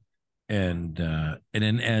and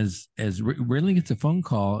then as Raylan gets a phone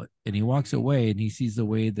call and he walks away and he sees the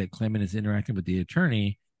way that Clement is interacting with the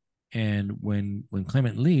attorney. And when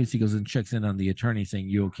Clement leaves, he goes and checks in on the attorney, saying,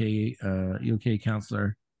 "You okay? You okay,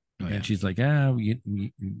 counselor?" oh And yeah, she's like, "Ah,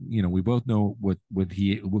 you know, we both know what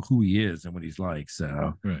he who he is and what he's like."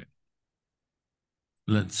 So right.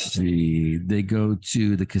 let's see. They go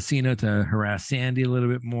to the casino to harass Sandy a little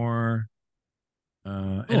bit more,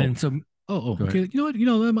 and Oh, then so go okay. ahead. You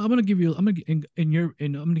know what? I'm gonna give you. I'm gonna I'm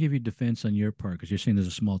gonna give you defense on your part because you're saying there's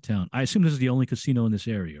a small town. I assume this is the only casino in this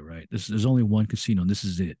area, right? There's only one casino, and this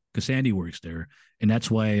is it. Because Sandy works there, and that's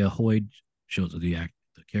why Hoyd shows the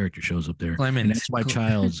character shows up there, and Clement. that's why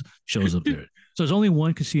Childs shows up there. So there's only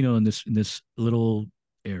one casino in this little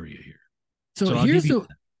area here. so So I'll give here's you. the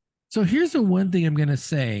so here's the one thing I'm gonna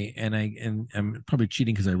say, and I'm probably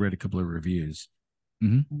cheating because I read a couple of reviews.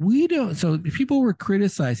 Mhm. We don't. So people were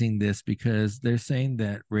criticizing this because they're saying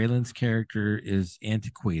that Raylan's character is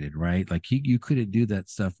antiquated, right? Like you couldn't do that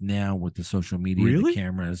stuff now with the social media and the Really?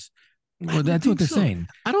 cameras. I Well, don't that's what think they're so. saying.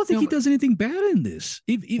 I don't think he No, does anything bad in this.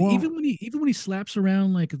 well, Even when he slaps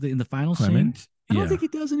around like in the final scene, Clement, I don't think yeah,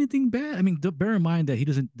 he does anything bad. I mean, bear in mind that he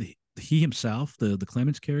doesn't. He himself, the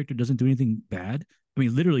Clemens character, doesn't do anything bad. I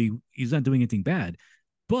mean, literally, he's not doing anything bad.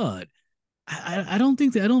 But I don't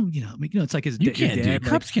think that I don't. I mean, it's like your dad, like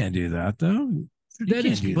cops can't do that though. You that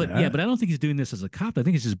is. can't do But yeah, that. but I don't think he's doing this as a cop. I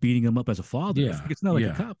think he's just beating him up as a father. I Yeah, think it's not like a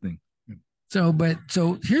yeah. cop thing.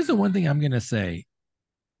 So here's the one thing I'm gonna say.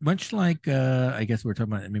 Much like I guess we're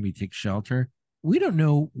talking about maybe take shelter. We don't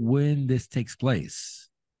know when this takes place.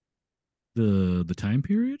 The time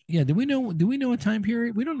period. Yeah, do we know a time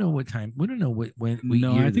period? We don't know what time. We don't know what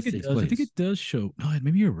No, I year think this it takes does. I think place. it does show. No,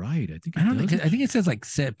 maybe you're right. I think I it don't think does. I think it says like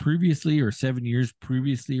set previously or 7 years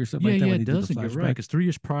previously or something Yeah, like that yeah, when it they do the does. And you're right, flashback. because 3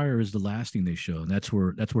 years prior is the last thing they show, and that's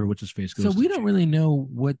where what's his face So goes to we don't jail. really know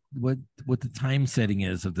what the time setting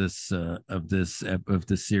is of this Oh,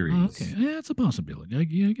 okay, series. yeah, it's a possibility.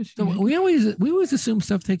 Yeah, I guess. So Yeah, we always assume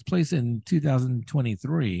stuff takes place in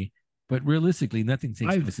 2023, but realistically nothing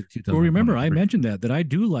takes I've place in well, remember I 2023. mentioned that I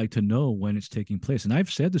do like to know when it's taking place, and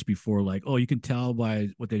I've said this before. Like, oh, you can tell by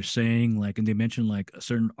what they're saying, like, and they mention like a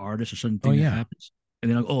certain artist or certain Oh thing that yeah. happens,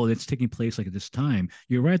 and then like, oh, it's taking place like at this time.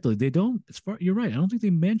 You're right, though. They don't. As far you're right. I don't think they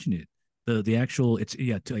mention it. The actual it's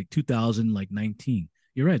like 2000 like 19.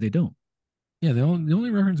 You're right. They don't. Yeah, the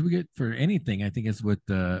only reference we get for anything, I think, is with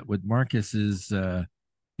Marcus is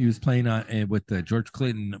he was playing on with George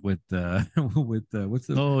Clinton with with what's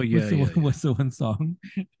the Oh what's yeah, the yeah, one, yeah. what's the one song?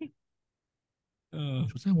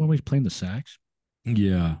 Was that one where he's playing the sax?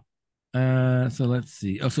 Yeah. So let's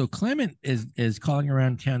see. Oh, so Clement is calling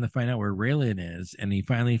around town to find out where Raylan is, and he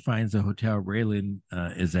finally finds the hotel Raylan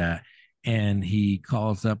is at, and he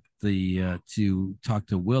calls up the to talk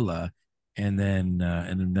to Willa, and then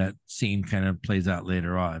that scene kind of plays out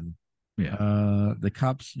later on. Yeah, The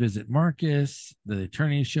cops visit Marcus. The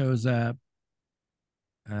attorney shows up,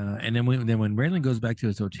 and then when Raylan goes back to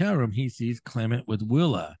his hotel room, he sees Clement with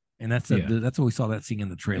Willa, and yeah. that's what we saw that scene in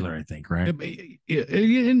the trailer, I think, right?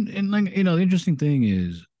 And like the interesting thing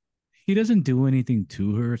is he doesn't do anything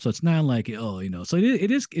to her, so it's not like So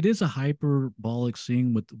it is a hyperbolic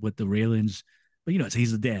scene with the Raylan's, but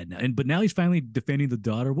he's the dad now, and but now he's finally defending the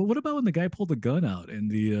daughter. Well, what about when the guy pulled the gun out and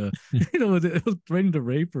the it was threatening to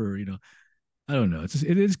rape her? I don't know.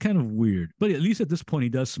 It is kind of weird, but at least at this point he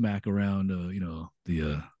does smack around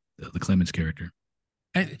the Clemens character.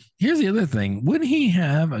 And here's the other thing: wouldn't he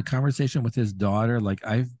have a conversation with his daughter? Like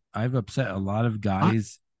I've upset a lot of I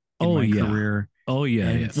guys in Oh my yeah. career, Oh yeah,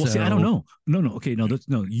 yeah. and Well, see, I don't so know. No, no. Okay, no, that's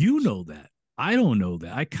no. You know that. I don't know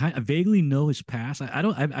that. I vaguely know his past. I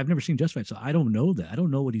don't. I've never seen Justified, so I don't know that. I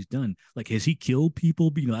don't know what he's done. Like, has he killed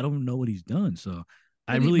people? I don't know what he's done. So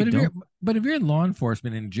I but really but if you're don't. but if you're in law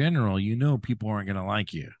enforcement in general, you know people aren't going to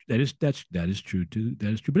like you. That is true too. That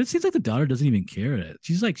is true. But it seems like the daughter doesn't even care. That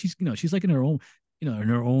she's like in her own in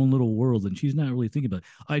her own little world, and she's not really thinking about it.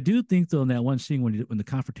 I do think though in that one scene when the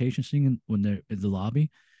confrontation scene when they're in the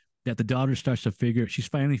lobby that the daughter starts to figure she's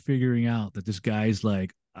finally figuring out that this guy's I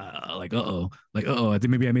think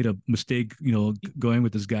maybe I made a mistake going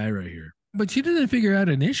with this guy right here. But she didn't figure out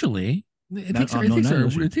initially. It Not takes her. It no, takes not her.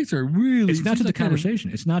 illusion. It takes her really. It's not She's to the like kind of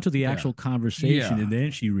conversation. It's not to the yeah, actual conversation, yeah. and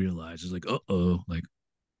then she realizes like, like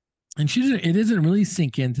And she doesn't. It doesn't really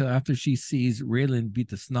sink in until after she sees Raylan beat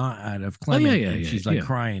the snot out of oh yeah, Clement, yeah, and yeah, she's like yeah,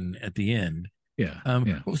 crying at the end. yeah,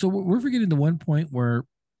 yeah. So we're forgetting the one point where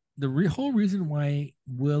the whole reason why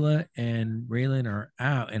Willa and Raylan are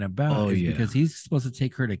out and about Oh is yeah, because he's supposed to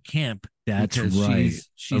take her to camp that's because right. A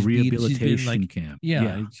she's been rehabilitation like camp. yeah,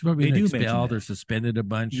 Yeah, she's probably they been do mention expelled that. or suspended a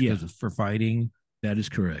bunch Yeah, because for fighting. that is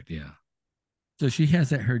correct. Yeah, So she has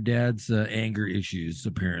that her dad's anger issues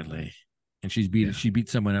apparently, and yeah. she beat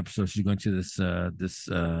someone up. So she's going to this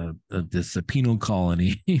penal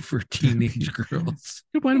colony for teenage girls.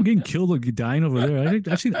 You wind up getting killed or dying over there.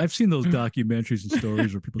 I think I've seen those documentaries and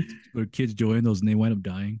stories where people where kids join those and they wind up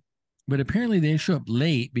dying. But apparently they show up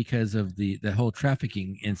late because of the whole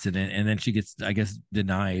trafficking incident, and then she gets, I guess,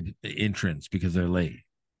 denied entrance because they're late.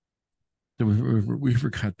 So we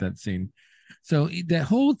forgot that scene. So that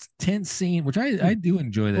whole tense scene, which I do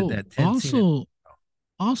enjoy Oh, that tense scene.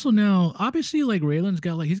 also now, obviously, like Raylan's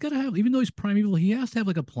got like he's got to have, even though he's primeval, he has to have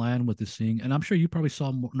like a plan with this thing. And I'm sure you probably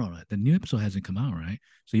saw more. No, the new episode hasn't come out, right?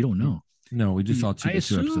 So you don't know. No, we just saw I two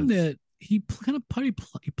assume episodes. that he kind of probably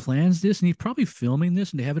he plans this, and he's probably filming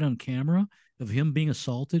this, and they have it on camera of him being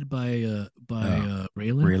assaulted by Raylan.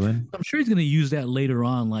 Raylan. I'm sure he's going to use that later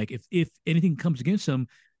on. Like if anything comes against him,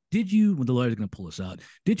 did you? When the lawyer's going to pull us out,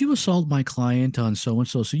 did you assault my client on so and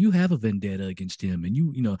so? So you have a vendetta against him, and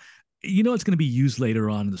you know it's going to be used later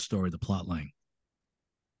on in the story, the plot line.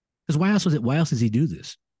 Because why else was it? Why else does he do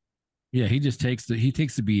this? Yeah, he takes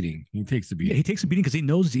the beating. He takes the Yeah, he beating. takes a beating because he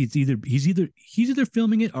knows he's either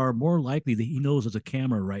filming it or more likely that he knows there's a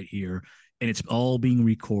camera right here and it's all being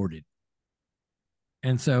recorded.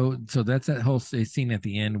 And so that's that whole scene at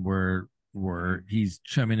the end where he's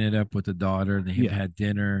chumming it up with the daughter. They've Yeah, had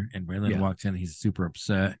dinner, and Raylan yeah. walks in. He's super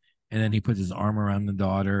upset, and then he puts his arm around the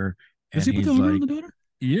daughter, Does and he put the he's armor on like, the daughter?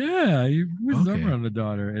 "Yeah," he puts his arm Okay, around the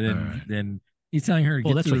daughter, and all then right. he's telling her to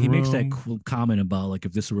Well, get to that's the right. He makes that room. comment about like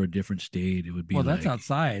if this were a different state, it would be Well, that's like,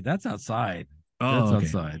 outside. That's outside. oh, That's okay.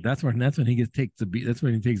 outside. That's when he gets takes the beat. That's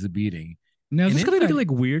when he takes the beating. Now is And this gonna be inside,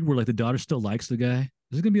 like weird where like the daughter still likes the guy?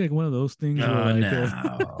 Is this gonna be like one of those things where oh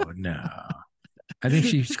like no, no. I think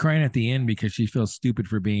she's crying at the end because she feels stupid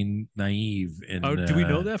for being naive and do we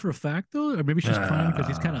know that for a fact though? Or maybe she's crying because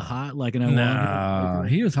he's kind of uh, hot, like, and I want him like no,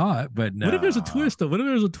 he was hot, but what if there's a no. twist though? What if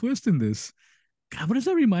there's a twist in this? God, what does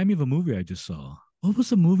that remind me of a movie I just saw? What was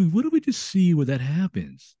the movie? What did we just see where that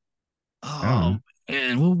happens? I don't Oh know.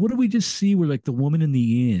 man, well, what did we just see where like the woman in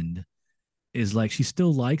the end is like she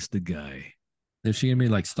still likes the guy? Is she gonna be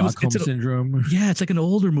like It's Stockholm syndrome? yeah, it's like an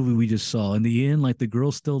older movie we just saw. In the end, like the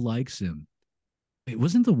girl still likes him. It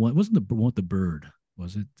wasn't the one with the bird,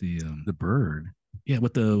 was it the The bird. yeah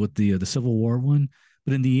with the Civil War one?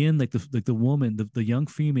 But in the end, like the woman, the young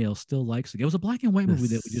female still likes it. It was a black and white The movie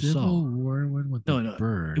that we just saw. Civil War one with the No, no, it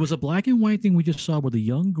bird. was a black and white thing we just saw where the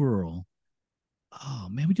young girl. Oh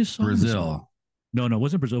man, we just saw this movie. Brazil. No, no, it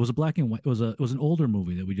wasn't Brazil. It was a black and white. It was an older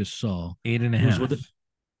movie that we just saw. Eight and a It was half. with it.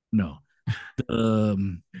 No,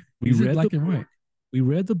 we You said read the black and book. white. We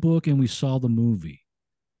read the book and we saw the movie.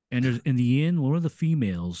 And there's in the end, one of the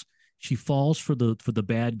females she falls for the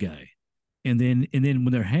bad guy, and then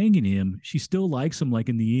when they're hanging him, she still likes him like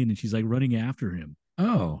in the end, and she's like running after him.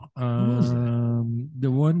 Oh, Who was that?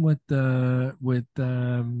 the one What's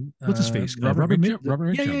his face? Robert Robert Mitchum. Mid-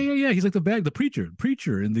 Robert yeah, yeah, Mitchum. yeah, yeah. He's like the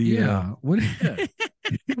preacher in the Yeah. What? yeah.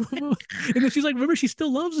 And then she's like, remember, she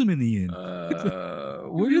still loves him in the end.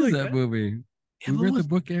 What You're is like, that movie? yeah, We what read the was?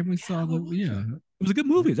 book and we Yeah, saw what the was it? yeah. It was a good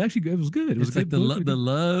movie. It's actually good. It was good. It was a It's like good book. the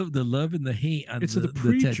love and the hate on It's the the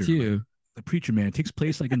preacher, like tattoo. the preacher man. It takes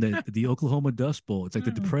place like in the Oklahoma Dust Bowl. It's like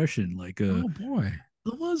the Oh, Depression. Like oh boy.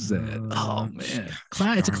 what was that? Oh man, it's a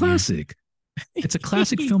Darn you. classic. It's a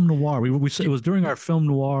classic film noir. It was during our film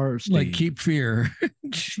noir Like stage. Cape Fear.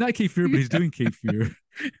 It's not Cape Fear, but he's doing Cape Fear.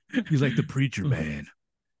 He's like the preacher man.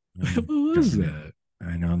 What was Darn it. that?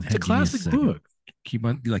 I know. It's a Give me a classic second. book.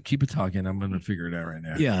 Keep it talking. I'm gonna figure it out right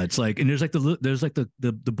now. Yeah, it's like, and there's like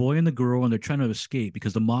the boy and the girl, and they're trying to escape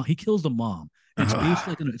because the mom he kills the mom. And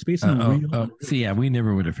it's based on a real See, yeah, we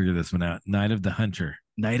never would have figured this one out. Night of the Hunter.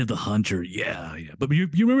 Night of the Hunter. Yeah, yeah. But you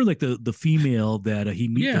remember like the female that he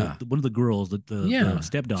meet Yeah. one of the girls, Yeah, the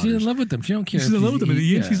stepdaughters. she's in love with them. She don't care. She's if in love with him. In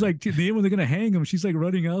the end, yeah, she's like, the end when they're gonna hang him, she's like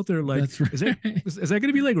running out there, like, that's right. is that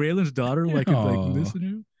gonna be like Raylan's daughter, like in this?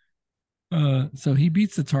 Oh. So he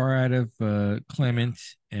beats the tar out of Clement,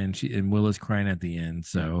 and Willa's crying at the end.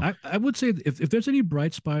 So I would say if there's any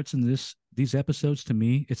bright spots in these episodes to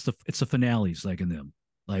me, it's the finales, like in them,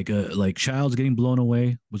 like Child's getting blown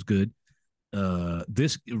away was good.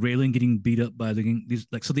 this Raylan getting beat up by these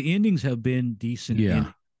like so the endings have been decent Yeah.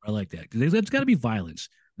 endings. I like that because there's got to be violence.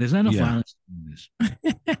 There's not enough Yeah. violence in this.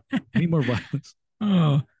 Any more violence?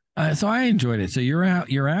 Oh, so I enjoyed it. So you're out.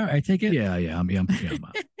 You're out. I take it. I'm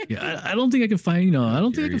out. Yeah, I don't think I can find. I How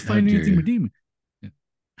don't think I dare can you? How find dare anything you? redeeming. Yeah.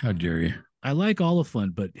 How dare you? I like all the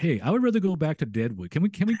fun, but hey, I would rather go back to Deadwood. Can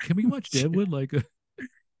we watch Deadwood? Like,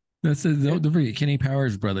 That's a, yeah. don't forget Kenny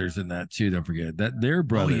Powers brothers in that too. Don't forget that they're Oh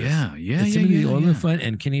brothers. yeah, yeah, It's yeah, Timothy yeah, yeah, Oliphant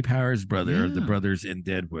and Kenny Powers' brother are the yeah, brothers in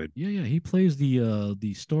Deadwood. yeah, yeah. He plays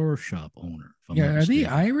the store shop owner, if I'm not Yeah, are they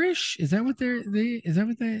mistaken. Irish? Is that what they? Is that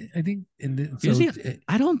what they? I think. Is So he?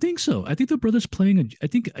 I don't think so. I think the brother's playing a. I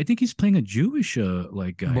think he's playing a Jewish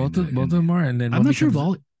like guy in the both of in. them are, and then I'm one not sure if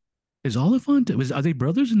becomes. all is Oliphant. Are they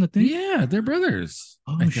brothers in the thing? Yeah, they're brothers.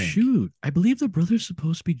 I Oh think. shoot! I believe the brother's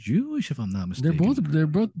supposed to be Jewish, if I'm not mistaken.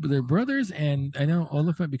 They're brothers, and I know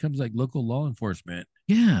Oliphant becomes like local law enforcement.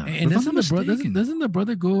 Yeah, And but if I'm not mistaken, doesn't the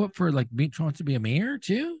brother go up for like being trying to be a mayor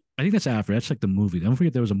too? I think that's after. That's like the movie. Don't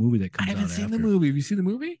forget there was a movie that I comes haven't out seen the after. movie. Have you seen the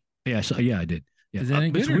movie? Yeah, yeah, I did. Yeah, Is that any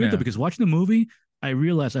it's good or weird though no? because watching the movie, I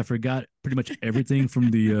realized I forgot pretty much everything from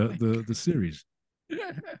the series.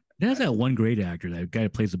 It has that one great actor, that guy who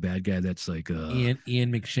plays the bad guy. That's like Ian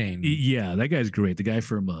McShane. yeah, that guy's great. The guy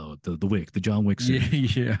from the Wick, the John Wick Yeah,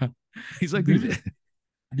 series. yeah. He's like,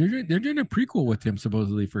 They're, they're doing a prequel with him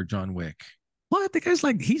supposedly for John Wick. what? The guy's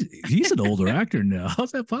like, he's an older actor now.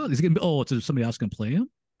 How's that possible? He's gonna be, oh, it's somebody else gonna play him.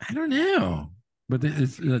 I don't know, but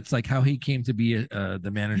it's like how he came to be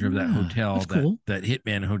the manager of that Yeah, hotel, that's cool. that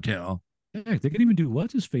Hitman hotel. Heck, they can even do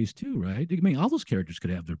what's his face too, right? I mean, all those characters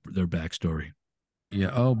could have their backstory.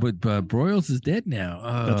 Yeah. Oh, but Broyles is dead now.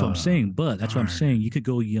 That's what I'm Oh, saying. But that's what I'm darn. saying. You could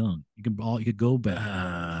go young. You could go back.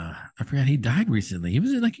 I forgot he died recently. He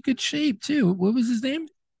was in like a good shape too. What was his name?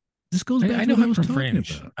 This goes back I to know what I him was from talking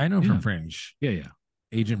Fringe. about. I know him from Yeah, Fringe. yeah, yeah,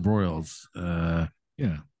 Agent Broyles.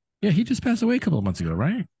 yeah. Yeah, he just passed away a couple of months ago,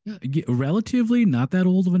 right? Yeah, relatively not that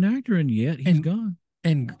old of an actor, and yet he's And gone.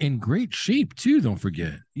 in great shape too. Don't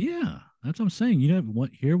forget. Yeah, that's what I'm saying. You know,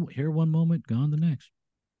 here one moment, gone the next.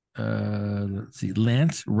 Let's see.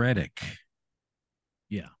 Lance Reddick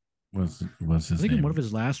Yeah, was I his think one of name.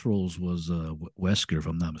 his last roles was Wesker, if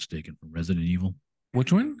I'm not mistaken, from Resident Evil.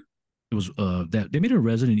 Which one? It was that they made a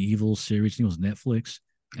Resident Evil series. I think it was Netflix,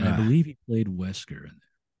 and I Uh, believe he played Wesker in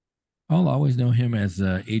I'll always know him as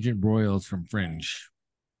Agent Broyles from Fringe.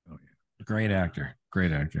 there. Oh Great actor.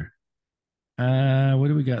 Great actor. What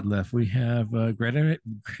do we got left? We have Greta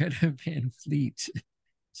Van Fleet.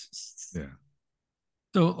 yeah,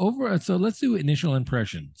 So let's do initial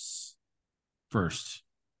impressions first.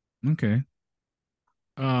 yeah. Okay.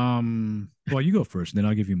 Well, you go first, and then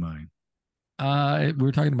I'll give you mine. We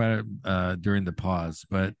were talking about it during the pause,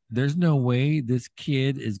 but there's no way this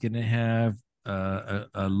kid is gonna have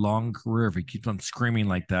a long career if he keeps on screaming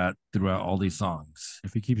like that throughout all these songs.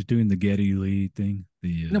 If he keeps doing the Getty Lee thing,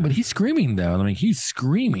 No, but he's screaming though. I mean, he's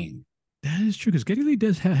screaming. that is true because Getty Lee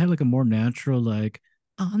does have like a more natural like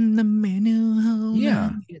on the menu. Hold Yeah.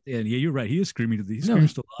 on. Yeah, you're right. He is screaming. He No,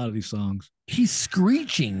 screams to a lot of these songs. he's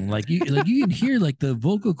screeching like you can hear like the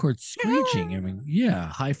vocal cords screeching. I mean, yeah,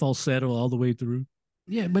 High falsetto all the way through.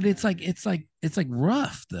 yeah, but it's like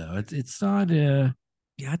rough though. It's not.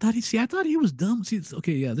 Yeah, I thought he was dumb. See,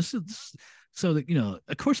 okay, yeah, this so that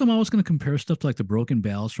of course, I'm always going to compare stuff to like the Broken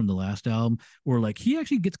Bells from the last album, where like he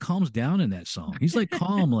actually gets calms down in that song. He's like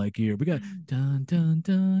calm, like here we got dun dun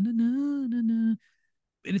dun dun dun dun, dun.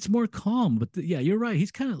 And it's more calm. But yeah, you're right.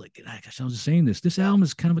 He's kind of like, gosh, I was just saying this. This album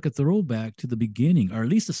is kind of like a throwback to the beginning, or at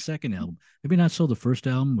least the second album. Maybe not so. The first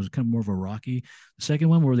album was kind of more of a rocky. The second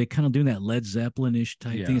one, where they kind of doing that Led Zeppelin ish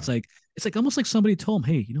type thing. Yeah. It's like almost like somebody told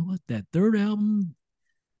him, hey, you know what? That third album,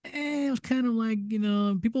 it was kind of like,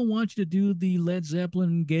 people want you to do the Led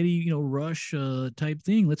Zeppelin, Getty, Rush type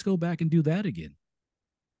thing. Let's go back and do that again.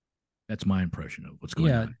 That's my impression of what's going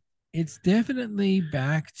Yeah, on. it's definitely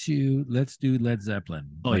back to let's do Led Zeppelin.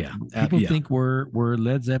 Oh Like yeah, people yeah, think we're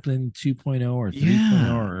Led Zeppelin 2.0 or 3.0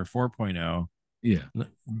 yeah, or 4.0. yeah,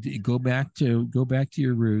 Go back to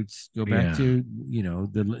your roots. Go back yeah. to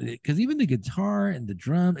the because even the guitar and the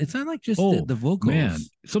drum, it's not like just Oh the man, vocals.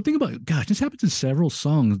 something about gosh, this happens in several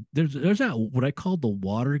songs. There's that what I call the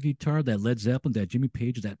water guitar, that Led Zeppelin, that Jimmy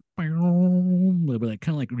Page, that where that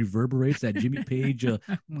kind of like reverberates, that Jimmy Page. You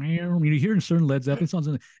hear in certain Led Zeppelin songs,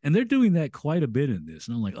 and they're doing that quite a bit in this.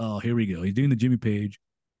 And I'm like, oh, here we go. He's doing the Jimmy Page.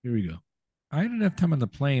 Here we go. I had enough time on the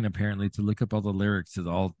plane apparently to look up all the lyrics to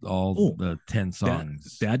all Oh, the 10 that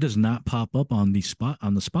songs. that does not pop up on the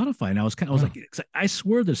Spotify. And I was Oh, like, I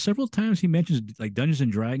swear there's several times he mentions like Dungeons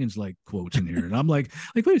and Dragons like quotes in here, and I'm like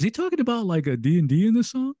wait, is he talking about like a D&D in this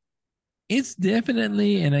song? It's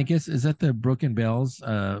definitely, and I guess is that the Broken Bells?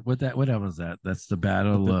 What album is that? That's the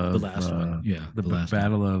Battle The of last one, yeah, the the last one.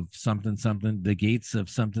 Battle of something something, the Gates of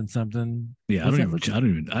something something. Yeah, What's that? What's it? I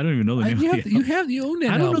don't even know the name of You the have album. you own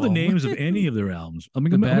that I don't know the album. names of any of their albums. I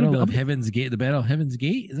mean, The Battle of Heaven's Gate. The Battle of Heaven's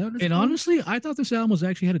Gate. Is that what it's and called? honestly, I thought this album was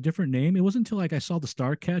actually had a different name. It wasn't until like I saw the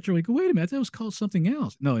Starcatcher, like, wait a minute, I thought it was called something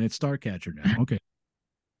else. No, and it's Starcatcher now. Okay.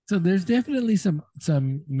 So there's definitely some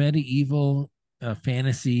medieval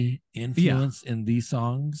fantasy Yeah. influence in these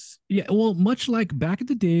songs. Yeah. Well, much like back in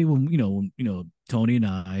the day when Tony and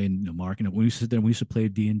I and Mark and we used to sit there, and we used to play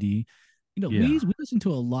D&D. Yeah. We listened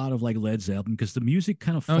to a lot of like Led Zeppelin because the music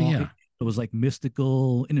kind of Oh yeah. it was like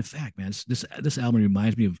mystical. And in fact, man, this album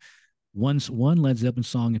reminds me of one Led Zeppelin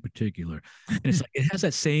song in particular, and it's like it has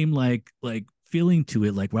that same like feeling to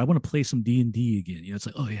it, like where I want to play some D&D again. It's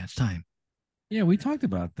like, oh yeah, it's time. Yeah, we talked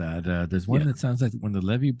about that. There's one Yeah. that sounds like when the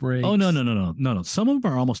levee Oh no breaks. no no no no no. Some of them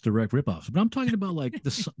are almost direct ripoffs, but I'm talking about like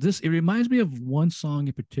this. This it reminds me of one song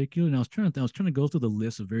in particular, and I was trying to go through the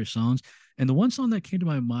list of various songs, and the one song that came to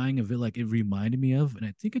my mind of it, like it reminded me of, and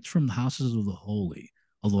I think it's from Houses of the Holy,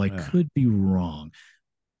 although I Yeah. could be wrong.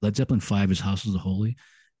 Led Zeppelin 5 is Houses of the Holy,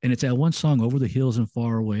 and it's that one song, Over the Hills and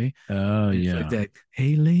Far Away. Oh And it's like yeah. that,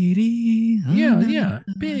 hey lady, oh, Yeah, no, yeah.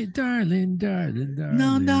 Darling, darling,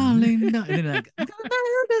 no, darling. darling, no. And then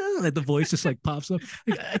like the voice just like pops up.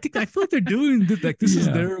 Like, I feel like they're doing this, like this is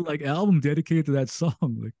Yeah. their like album dedicated to that song.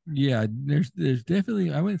 Like, Yeah, there's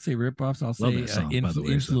definitely, I wouldn't say ripoffs, I'll love say that song, by the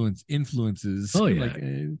way. So, influences. oh Like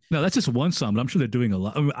yeah, no, that's just one song, but I'm sure they're doing a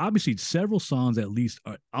lot. I mean, obviously, several songs at least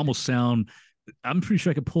almost sound. I'm pretty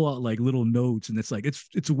sure I could pull out like little notes, and it's like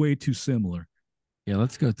it's way too similar. yeah,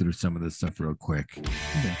 let's go through some of this stuff real quick.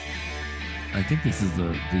 Okay. I think this is the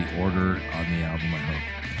order on the album, I hope.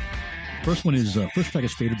 First one is first track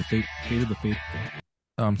is Fate of the Faithful.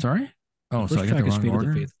 Oh, I'm sorry. Oh, so First I got the track is wrong Fate of the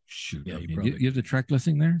order. Faithful. Shoot. Yeah, Okay. You have the track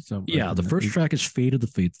listing there? So yeah, the first track is Fate of the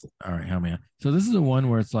Faithful. All right, help me out. So this is the one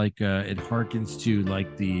where it's like it harkens to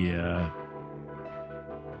like the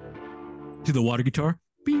To the water guitar.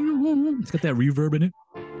 It's got that reverb in it.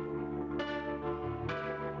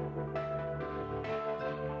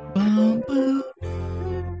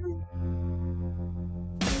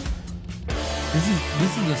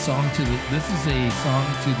 this is a song to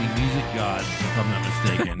the music gods, if I'm not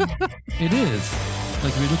mistaken. It is.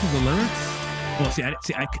 Like if we look at the lyrics. Well,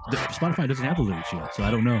 Spotify doesn't have the lyrics yet, so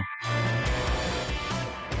I don't know.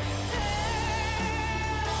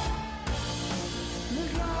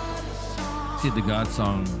 See the God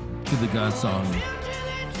song to the God song.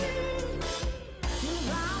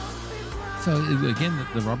 So again,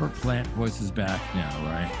 the Robert Plant voice is back now,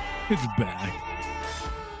 right? It's back.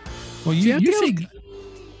 Well,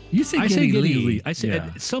 you say Geddy Lee. I say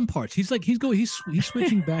yeah. some parts. He's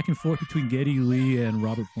switching back and forth between Geddy Lee and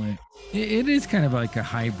Robert Plant. It is kind of like a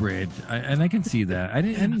hybrid, and I can see that. I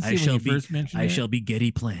didn't see when you first mentioned it. I shall be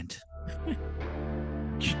Geddy Plant.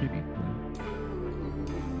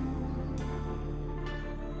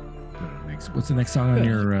 What's the next song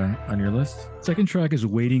on your list? Second track is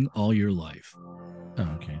Waiting All Your Life. Oh,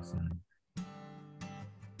 okay. So.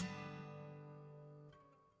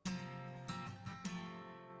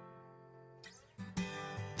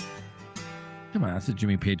 Come on, that's a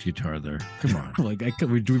Jimmy Page guitar there. Come on. Like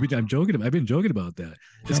I'm joking. I've been joking about that.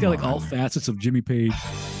 It's got like all facets of Jimmy Page.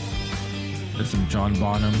 There's some John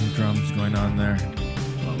Bonham drums going on there.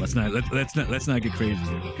 Well, let's not get crazy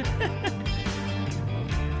here.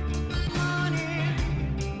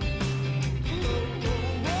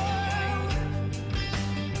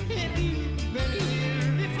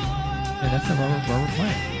 Yeah, that's the Robert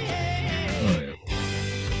Plant. Oh,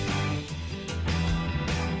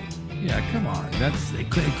 yeah. Yeah, come on. That's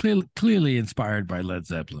clearly inspired by Led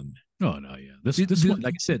Zeppelin. Oh no, yeah. This one,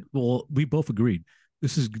 like I said, well, we both agreed.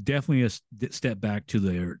 This is definitely a step back to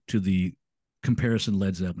the comparison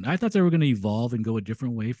Led Zeppelin. I thought they were going to evolve and go a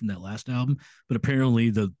different way from that last album, but apparently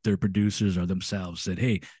their producers or themselves said,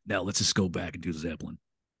 "Hey, now let's just go back and do Zeppelin."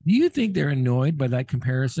 Do you think they're annoyed by that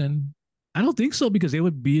comparison? I don't think so, because they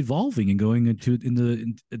would be evolving and going in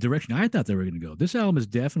the direction I thought they were going to go. This album is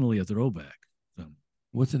definitely a throwback. So,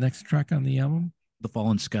 what's the next track on the album? The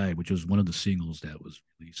Fallen Sky, which was one of the singles that was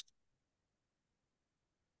released.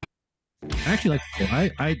 I actually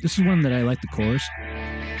like this is one that I like the chorus.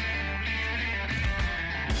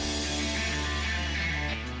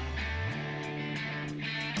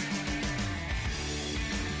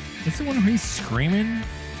 It's the one where he's screaming.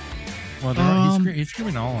 Well, he's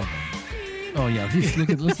screaming all of them. Oh yeah, listen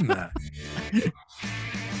to that.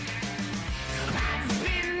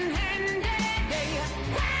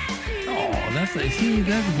 Oh, that's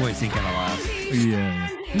that voice ain't gonna last. Yeah.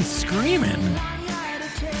 He's screaming.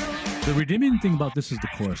 The redeeming thing about this is the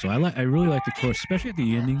chorus. So I really like the chorus, especially at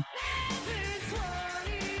the ending.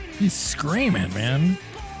 He's screaming, man.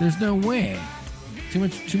 There's no way. Too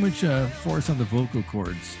much force on the vocal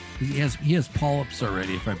cords. He has polyps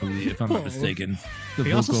already, if I'm not mistaken.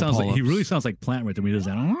 He also sounds like he really sounds like Plant right there when he does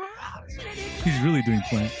that. He's really doing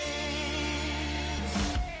Plant.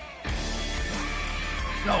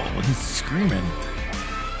 No, he's screaming.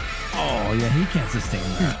 Oh yeah, he can't sustain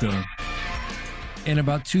that. He's done. In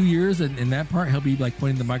about 2 years, in that part, he'll be like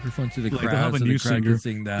pointing the microphone to the Like crowd. they'll have a new singer.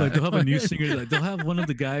 That. Like they'll have a new singer. Like they'll have one of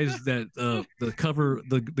the guys that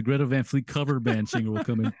the Greta Van Fleet cover band singer will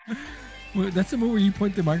come in. Well, that's the move where you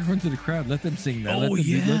point the microphone to the crowd. Let them sing that. Oh, let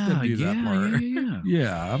them do that part. Yeah.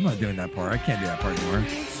 Yeah, I'm not doing that part. I can't do that part anymore.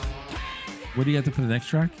 What do you have to put the next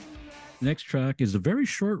track? Next track is a very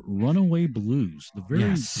short Runaway Blues. The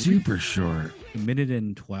very super short. A minute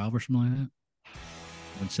and 12 or something like that.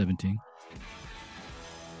 117.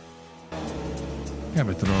 Kind of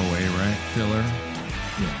a throwaway, right? Filler.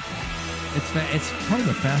 Yeah. It's probably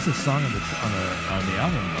the fastest song on the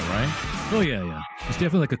album, though, right? Oh yeah. It's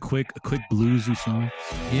definitely like a quick bluesy song.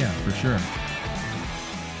 Yeah, for sure.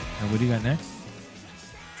 And what do you got next?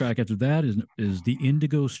 Track after that is The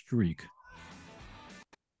Indigo Streak.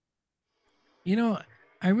 You know,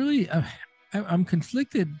 I really I'm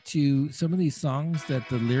conflicted to some of these songs that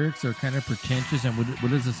the lyrics are kind of pretentious and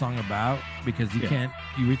what is the song about? Because you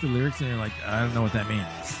read the lyrics and you're like, I don't know what that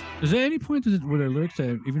means. Is there any point where the lyrics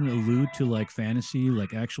that even allude to like fantasy,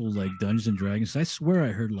 like actual like Dungeons and Dragons? I swear I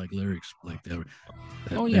heard like lyrics like that.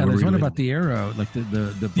 Oh yeah, there's one about the arrow, like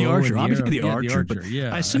the archer. Obviously the archer, but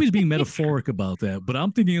I assume he's being metaphoric about that. But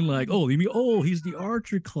I'm thinking like, he's the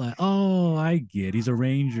archer class. Oh, I get. He's a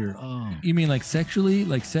ranger. Oh, you mean like sexually,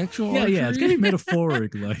 like sexual? Yeah, archery? yeah. It's gonna be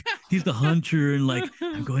metaphoric. Like he's the hunter, and like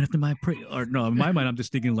I'm going after my prey. Or no, in my mind, I'm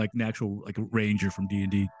just thinking like natural, like a ranger from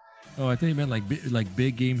D&D. Oh, I thought you meant like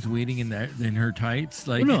big games waiting in her tights.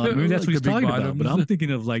 Like no, I mean that's like what he's talking about. But I'm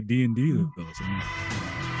thinking of like D&D.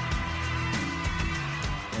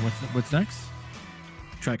 What's next?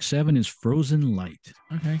 Track 7 is Frozen Light.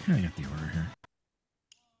 Okay, I kind of got the order here.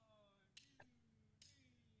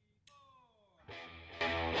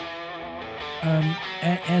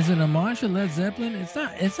 As an homage to Led Zeppelin, it's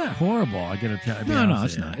not horrible. I gotta tell you. No,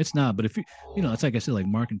 it's not. But if it's like I said, like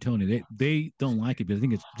Mark and Tony, they don't like it, but I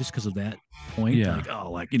think it's just because of that point. Yeah.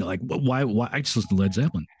 Like why I just listen to Led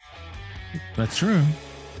Zeppelin. That's true.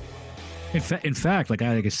 In fact, like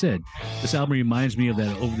I said, this album reminds me of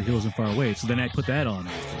that Over the Hills and Far Away. So then I put that on.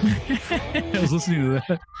 I was listening to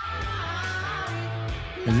that.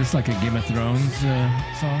 Is this like a Game of Thrones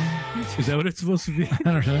song? Is that what it's supposed to be?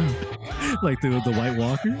 I don't know. Like the White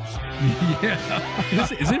Walkers?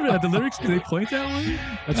 Yeah. Is it the lyrics? Do they point that way?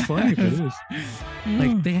 That's funny if it is.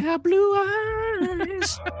 Like they have blue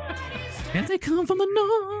eyes and they come from the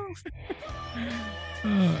north.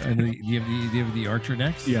 And do you have the archer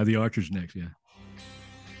next? Yeah, the archer's next. Yeah.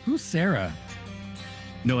 Who's Sarah?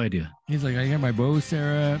 No idea. He's like, I got my bow,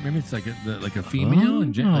 Sarah. Maybe it's like a female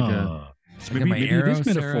and like a. So maybe it is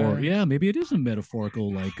metaphor. Yeah, maybe it is a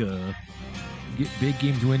metaphorical, like big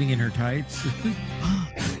games waiting in her tights.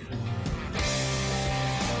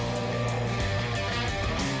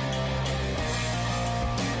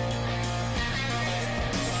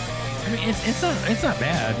 I mean, it's not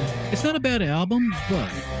bad. It's not a bad album, but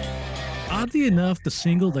oddly enough, the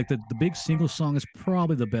single, like the big single song, is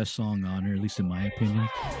probably the best song on here, at least in my opinion.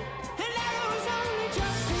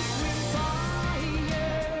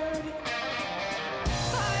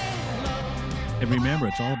 And remember,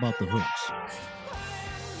 it's all about the hooks.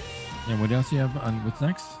 And what else you have on what's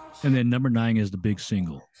next? And then number 9 is the big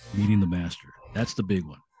single, Meeting the Master. That's the big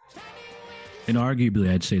one. And arguably,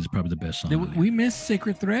 I'd say it's probably the best song. Did we miss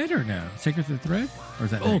Sacred Thread or no? Sacred Thread? Or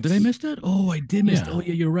is that next? Did I miss that? Oh, I did miss that. Oh,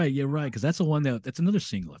 yeah, you're right. Because that's the one that's another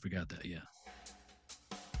single. I forgot that. Yeah.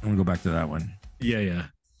 I'm going to go back to that one. Yeah.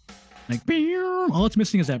 Like, all it's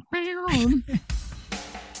missing is that.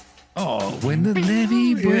 Oh, when the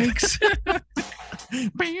levee breaks.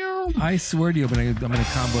 I swear to you, I'm gonna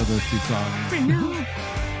combo those two songs.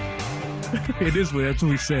 It is what that's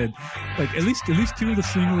what we said. Like at least 2 of the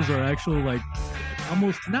singles are actual like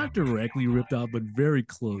almost not directly ripped out, but very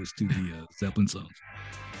close to the Zeppelin songs.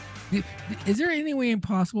 Is there any way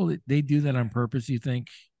impossible that they do that on purpose? You think?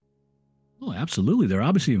 Oh, absolutely. They're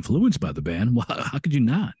obviously influenced by the band. How could you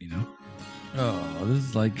not? Oh, this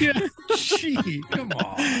is like, gee, come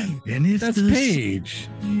on. And if that's Page.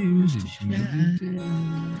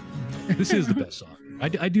 This is the best song.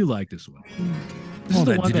 I do like this one. This is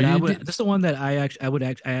the one that I would. This is the one that I would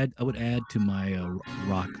add to my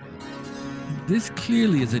rock This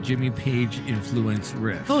clearly is a Jimmy Page influenced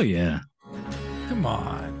riff. Oh yeah. Come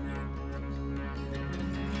on.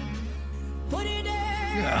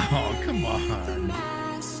 Oh, come on.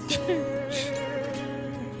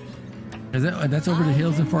 That's Over the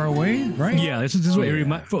Hills and Far Away, right? Yeah, this is what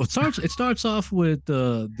it starts off with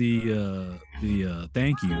the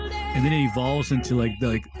thank you, and then it evolves into like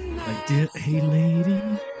hey lady,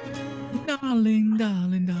 darling,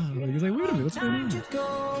 darling, darling. He's like, wait a minute, what's going on?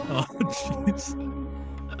 Oh jeez.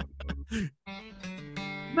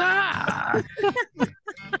 Nah.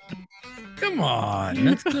 Come on,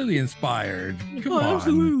 that's clearly inspired. Come on.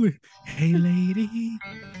 Absolutely. Hey lady.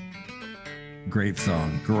 Great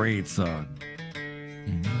song. Great song.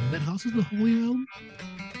 That House is the Holy album?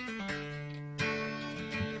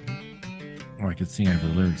 Oh, I could sing over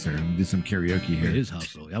the lyrics there. Let me do some karaoke here. It is House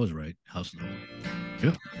of the Holy. I was right. House of the Holy.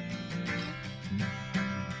 Yep.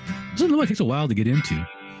 Doesn't look like it takes a while to get into.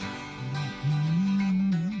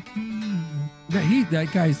 That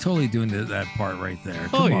guy's totally doing that part right there.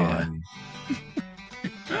 Come on.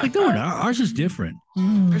 Like, don't worry, ours is different.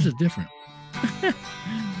 Ours is different.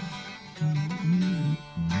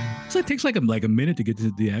 So it takes like a minute to get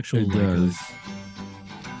to the actual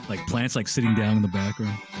like plants like sitting down in the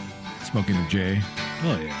background, smoking a J.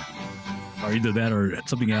 Oh yeah, or either that or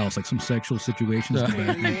something else, like some sexual situations. In the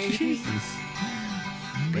background. Jesus,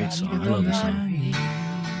 great song. I love this song.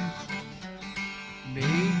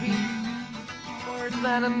 Baby, more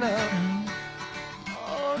than enough.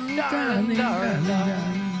 Oh, darling, darling,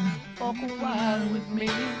 walk a while with me.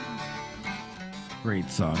 Great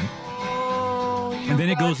song. And then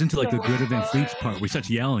it goes into like the Greta Van Fleet's part where he starts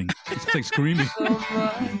yelling. He's like screaming.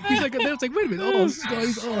 He's like, it's like, wait a minute. It's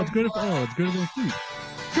Greta Van Fleet.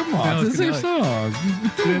 Come on, it's the same song.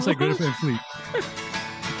 It's like Greta Van Fleet.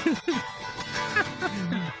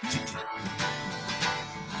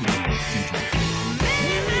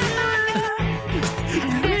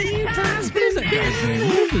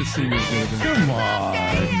 Come on.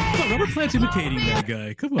 Robert Plant's imitating that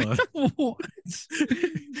guy. Come on. What?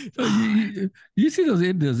 So you see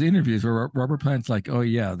those interviews where Robert Plant's like, oh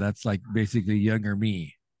yeah, that's like basically younger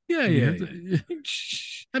me. Yeah.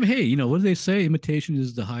 I mean, hey, what do they say? Imitation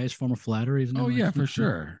is the highest form of flattery, isn't it? Oh yeah, for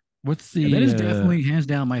sure. What's the? That is definitely hands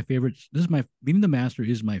down my favorite. This is Beating the Master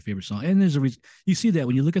is my favorite song, and there's a reason. You see that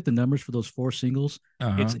when you look at the numbers for those 4 singles,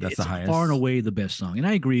 it's the highest, far and away the best song. And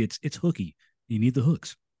I agree, it's hooky. You need the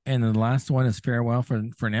hooks. And the last one is Farewell for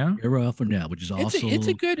Now. Farewell for Now, which is also it's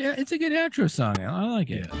a good outro song. I like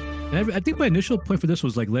it. Yeah. I think my initial point for this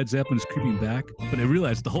was like Led Zeppelin is creeping back, but I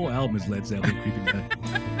realized the whole album is Led Zeppelin creeping back.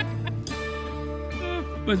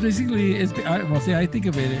 But basically, I think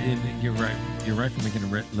of it, and you're right for making a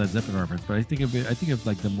Led Zeppelin reference. But I think of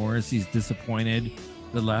like the Morrissey's Disappointed,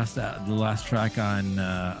 the last track on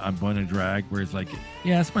Bone and Drag, where it's like,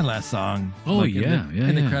 yeah, it's my last song. Oh like,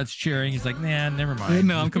 and the crowd's cheering. He's like, nah, never mind. Yeah,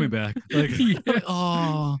 no, I'm coming back. Like,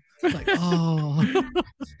 oh.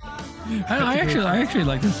 I actually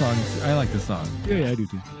like this song. I like this song. Yeah, I do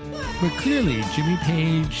too. But clearly, Jimmy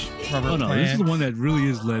Page, Robert Plant. This is the one that really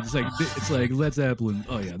is Led. It's like Led Zeppelin.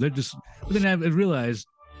 Oh yeah, they're just. But then I realized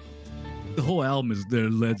the whole album is their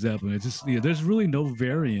Led Zeppelin. It's just there's really no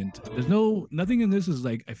variant. There's nothing in this is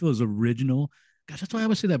like I feel is original. Gosh, that's why I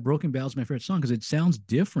would say that Broken Ballad is my favorite song because it sounds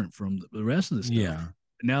different from the rest of the stuff. Yeah.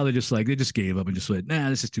 Now they just gave up and just went, nah,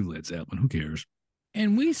 this is too Led Zeppelin. Who cares?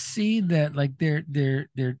 And we see that like they're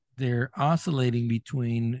oscillating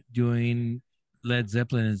between doing Led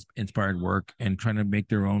Zeppelin inspired work and trying to make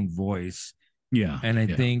their own voice. Yeah. And I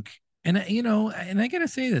think, and I gotta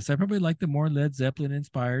say this, I probably like the more Led Zeppelin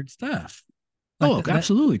inspired stuff. Like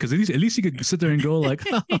absolutely. Because at least you could sit there and go like,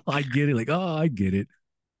 oh, I get it. Like, oh, I get it.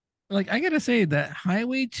 Like I gotta say that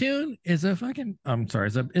Highway tune is a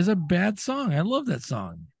bad song. I love that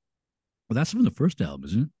song. Well, that's from the first album,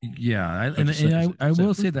 isn't it? Yeah, I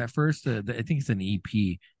will say that first. I think it's an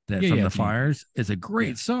EP that from the Fires is a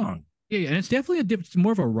great song. Yeah, and it's definitely it's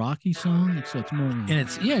more of a rocky song. So it's more. And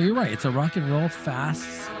it's you're right. It's a rock and roll fast.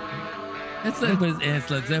 It's Led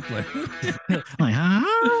Zeppelin. Like,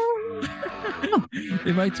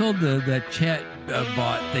 if I told that chat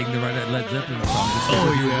bot thing to write a Led Zeppelin song,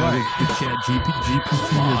 right. The chat GPT.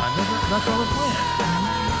 Come on, that's all we're playing.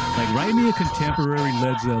 Like, write me a contemporary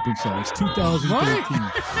Led Zeppelin song. It's 2013.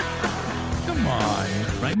 Come on.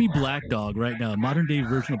 Write me Black Dog right now. Modern day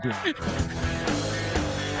version of Black Dog.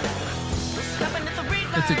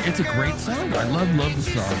 It's a great song. I love the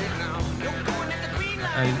song.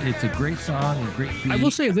 It's a great song and great beat. I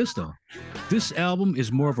will say this though. This album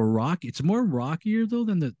is more of a rock. It's more rockier though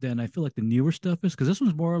than I feel like the newer stuff is, because this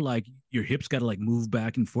one's more like your hips got to like move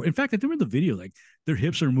back and forth. In fact, I think in the video, like their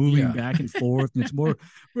hips are moving Yeah. back and forth, and it's more.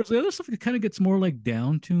 Whereas the other stuff, it kind of gets more like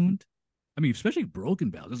down tuned. I mean, especially Broken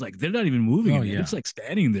Bells. It's like they're not even moving. Oh, in it. yeah. It's like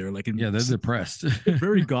standing there, like in, Yeah, they're depressed.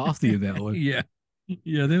 very gothy in that one. Yeah.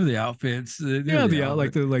 Yeah, they have the outfits. They have Yeah, the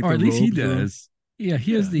outfit. like or the at least he robes on. does. Yeah,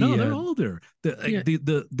 he has the No, they're all there. The, like, yeah.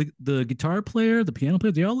 the guitar player, the piano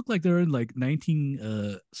player, they all look like they're in like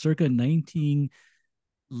 19 circa 19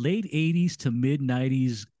 late 80s to mid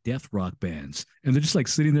 90s death rock bands. And they're just like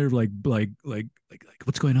sitting there like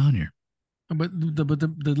what's going on here? But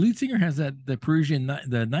the lead singer has the Parisian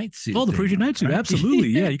the night suit. Oh, the thing Parisian on, night suit, right? absolutely.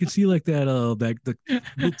 Yeah, you can see like that the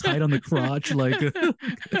little tight on the crotch, like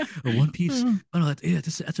a one piece. Oh no,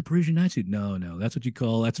 that's a Parisian night suit. No, that's what you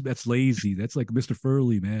call that's lazy. That's like Mr.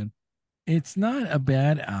 Furley, man. It's not a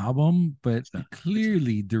bad album, but It's not.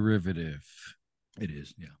 clearly derivative. It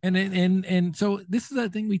is, yeah. And so this is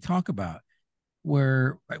that thing we talk about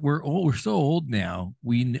where we're so old now,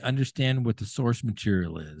 we understand what the source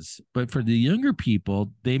material is, but for the younger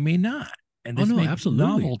people, they may not, and this may be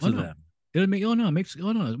novel to them. It'll make it makes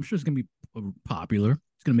I'm sure it's gonna be popular.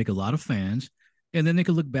 It's gonna make a lot of fans, and then they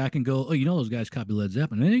could look back and go, oh, those guys copy Led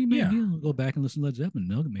Zeppelin. And then you may go back and listen to Led Zeppelin.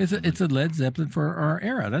 It's a Led Zeppelin for our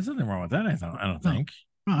era. There's nothing wrong with that. I don't think.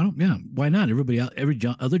 No, I don't. Yeah, why not? Every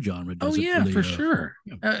other genre does. Oh yeah, for sure.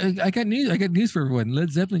 Yeah. I got news for everyone.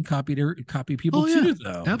 Led Zeppelin copied people too,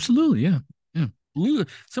 though. Absolutely, yeah. Blue.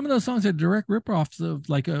 Some of those songs are direct ripoffs of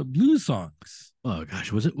like blues songs. Oh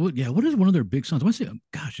gosh, was it? What is one of their big songs? I want to say,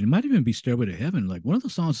 gosh, it might even be "Stairway to Heaven." Like one of the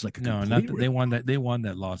songs is like they won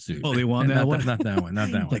that lawsuit. Oh, they won that one. Not that one.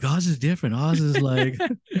 Like Oz is different. Oz is like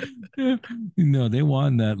no, they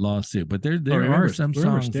won that lawsuit. But there are some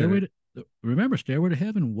songs. Remember, Stairway to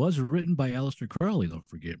Heaven was written by Aleister Crowley. Don't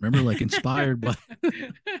forget. Remember, like inspired by.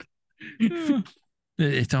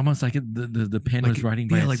 It's almost like the pen was writing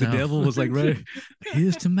by like itself. The devil was like, right,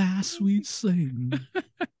 here's to my sweet Satan.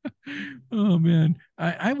 Oh man,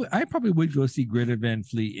 I probably would go see Greta Van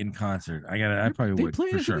Fleet in concert. I probably would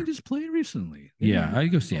for sure. They just played recently. Yeah,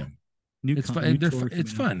 I'd go see him. It's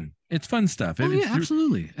fun. It's fun stuff. Oh yeah,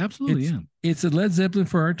 absolutely. It's a Led Zeppelin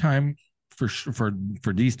for our time, for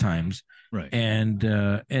these times, right? And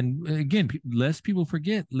again, less people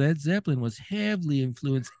forget Led Zeppelin was heavily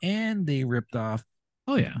influenced, and they ripped off.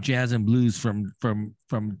 Oh yeah, jazz and blues from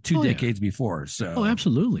 2 decades before. So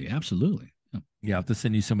absolutely. Yeah, I have to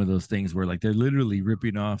send you some of those things where like they're literally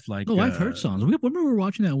ripping off like. Oh, I've heard songs. Remember we were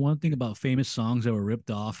watching that one thing about famous songs that were ripped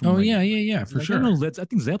off. From, yeah, for sure. I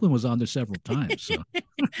think Zeppelin was on there several times. So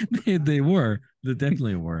they definitely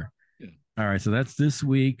were. Yeah. All right, so that's this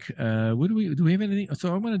week. What do we have anything?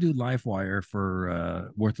 So I'm going to do Livewire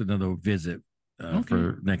for worth another visit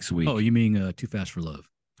for next week. Oh, you mean Too Fast for Love?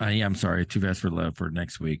 I'm sorry, Too Fast for Love for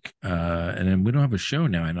next week. And then we don't have a show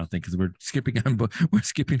now, I don't think, because we're skipping on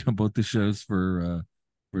both the shows for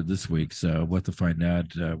this week. So we'll have to find out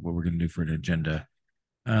what we're going to do for an agenda.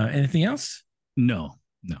 Anything else? No.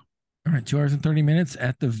 All right, 2 hours and 30 minutes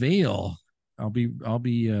at the Vale. I'll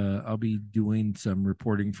be doing some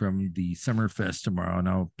reporting from the Summerfest tomorrow, and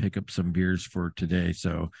I'll pick up some beers for today.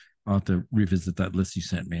 So I'll have to revisit that list you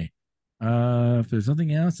sent me. If there's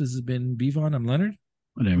nothing else, this has been Bvon. I'm Leonard.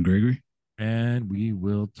 My name is Gregory. And we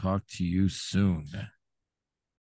will talk to you soon.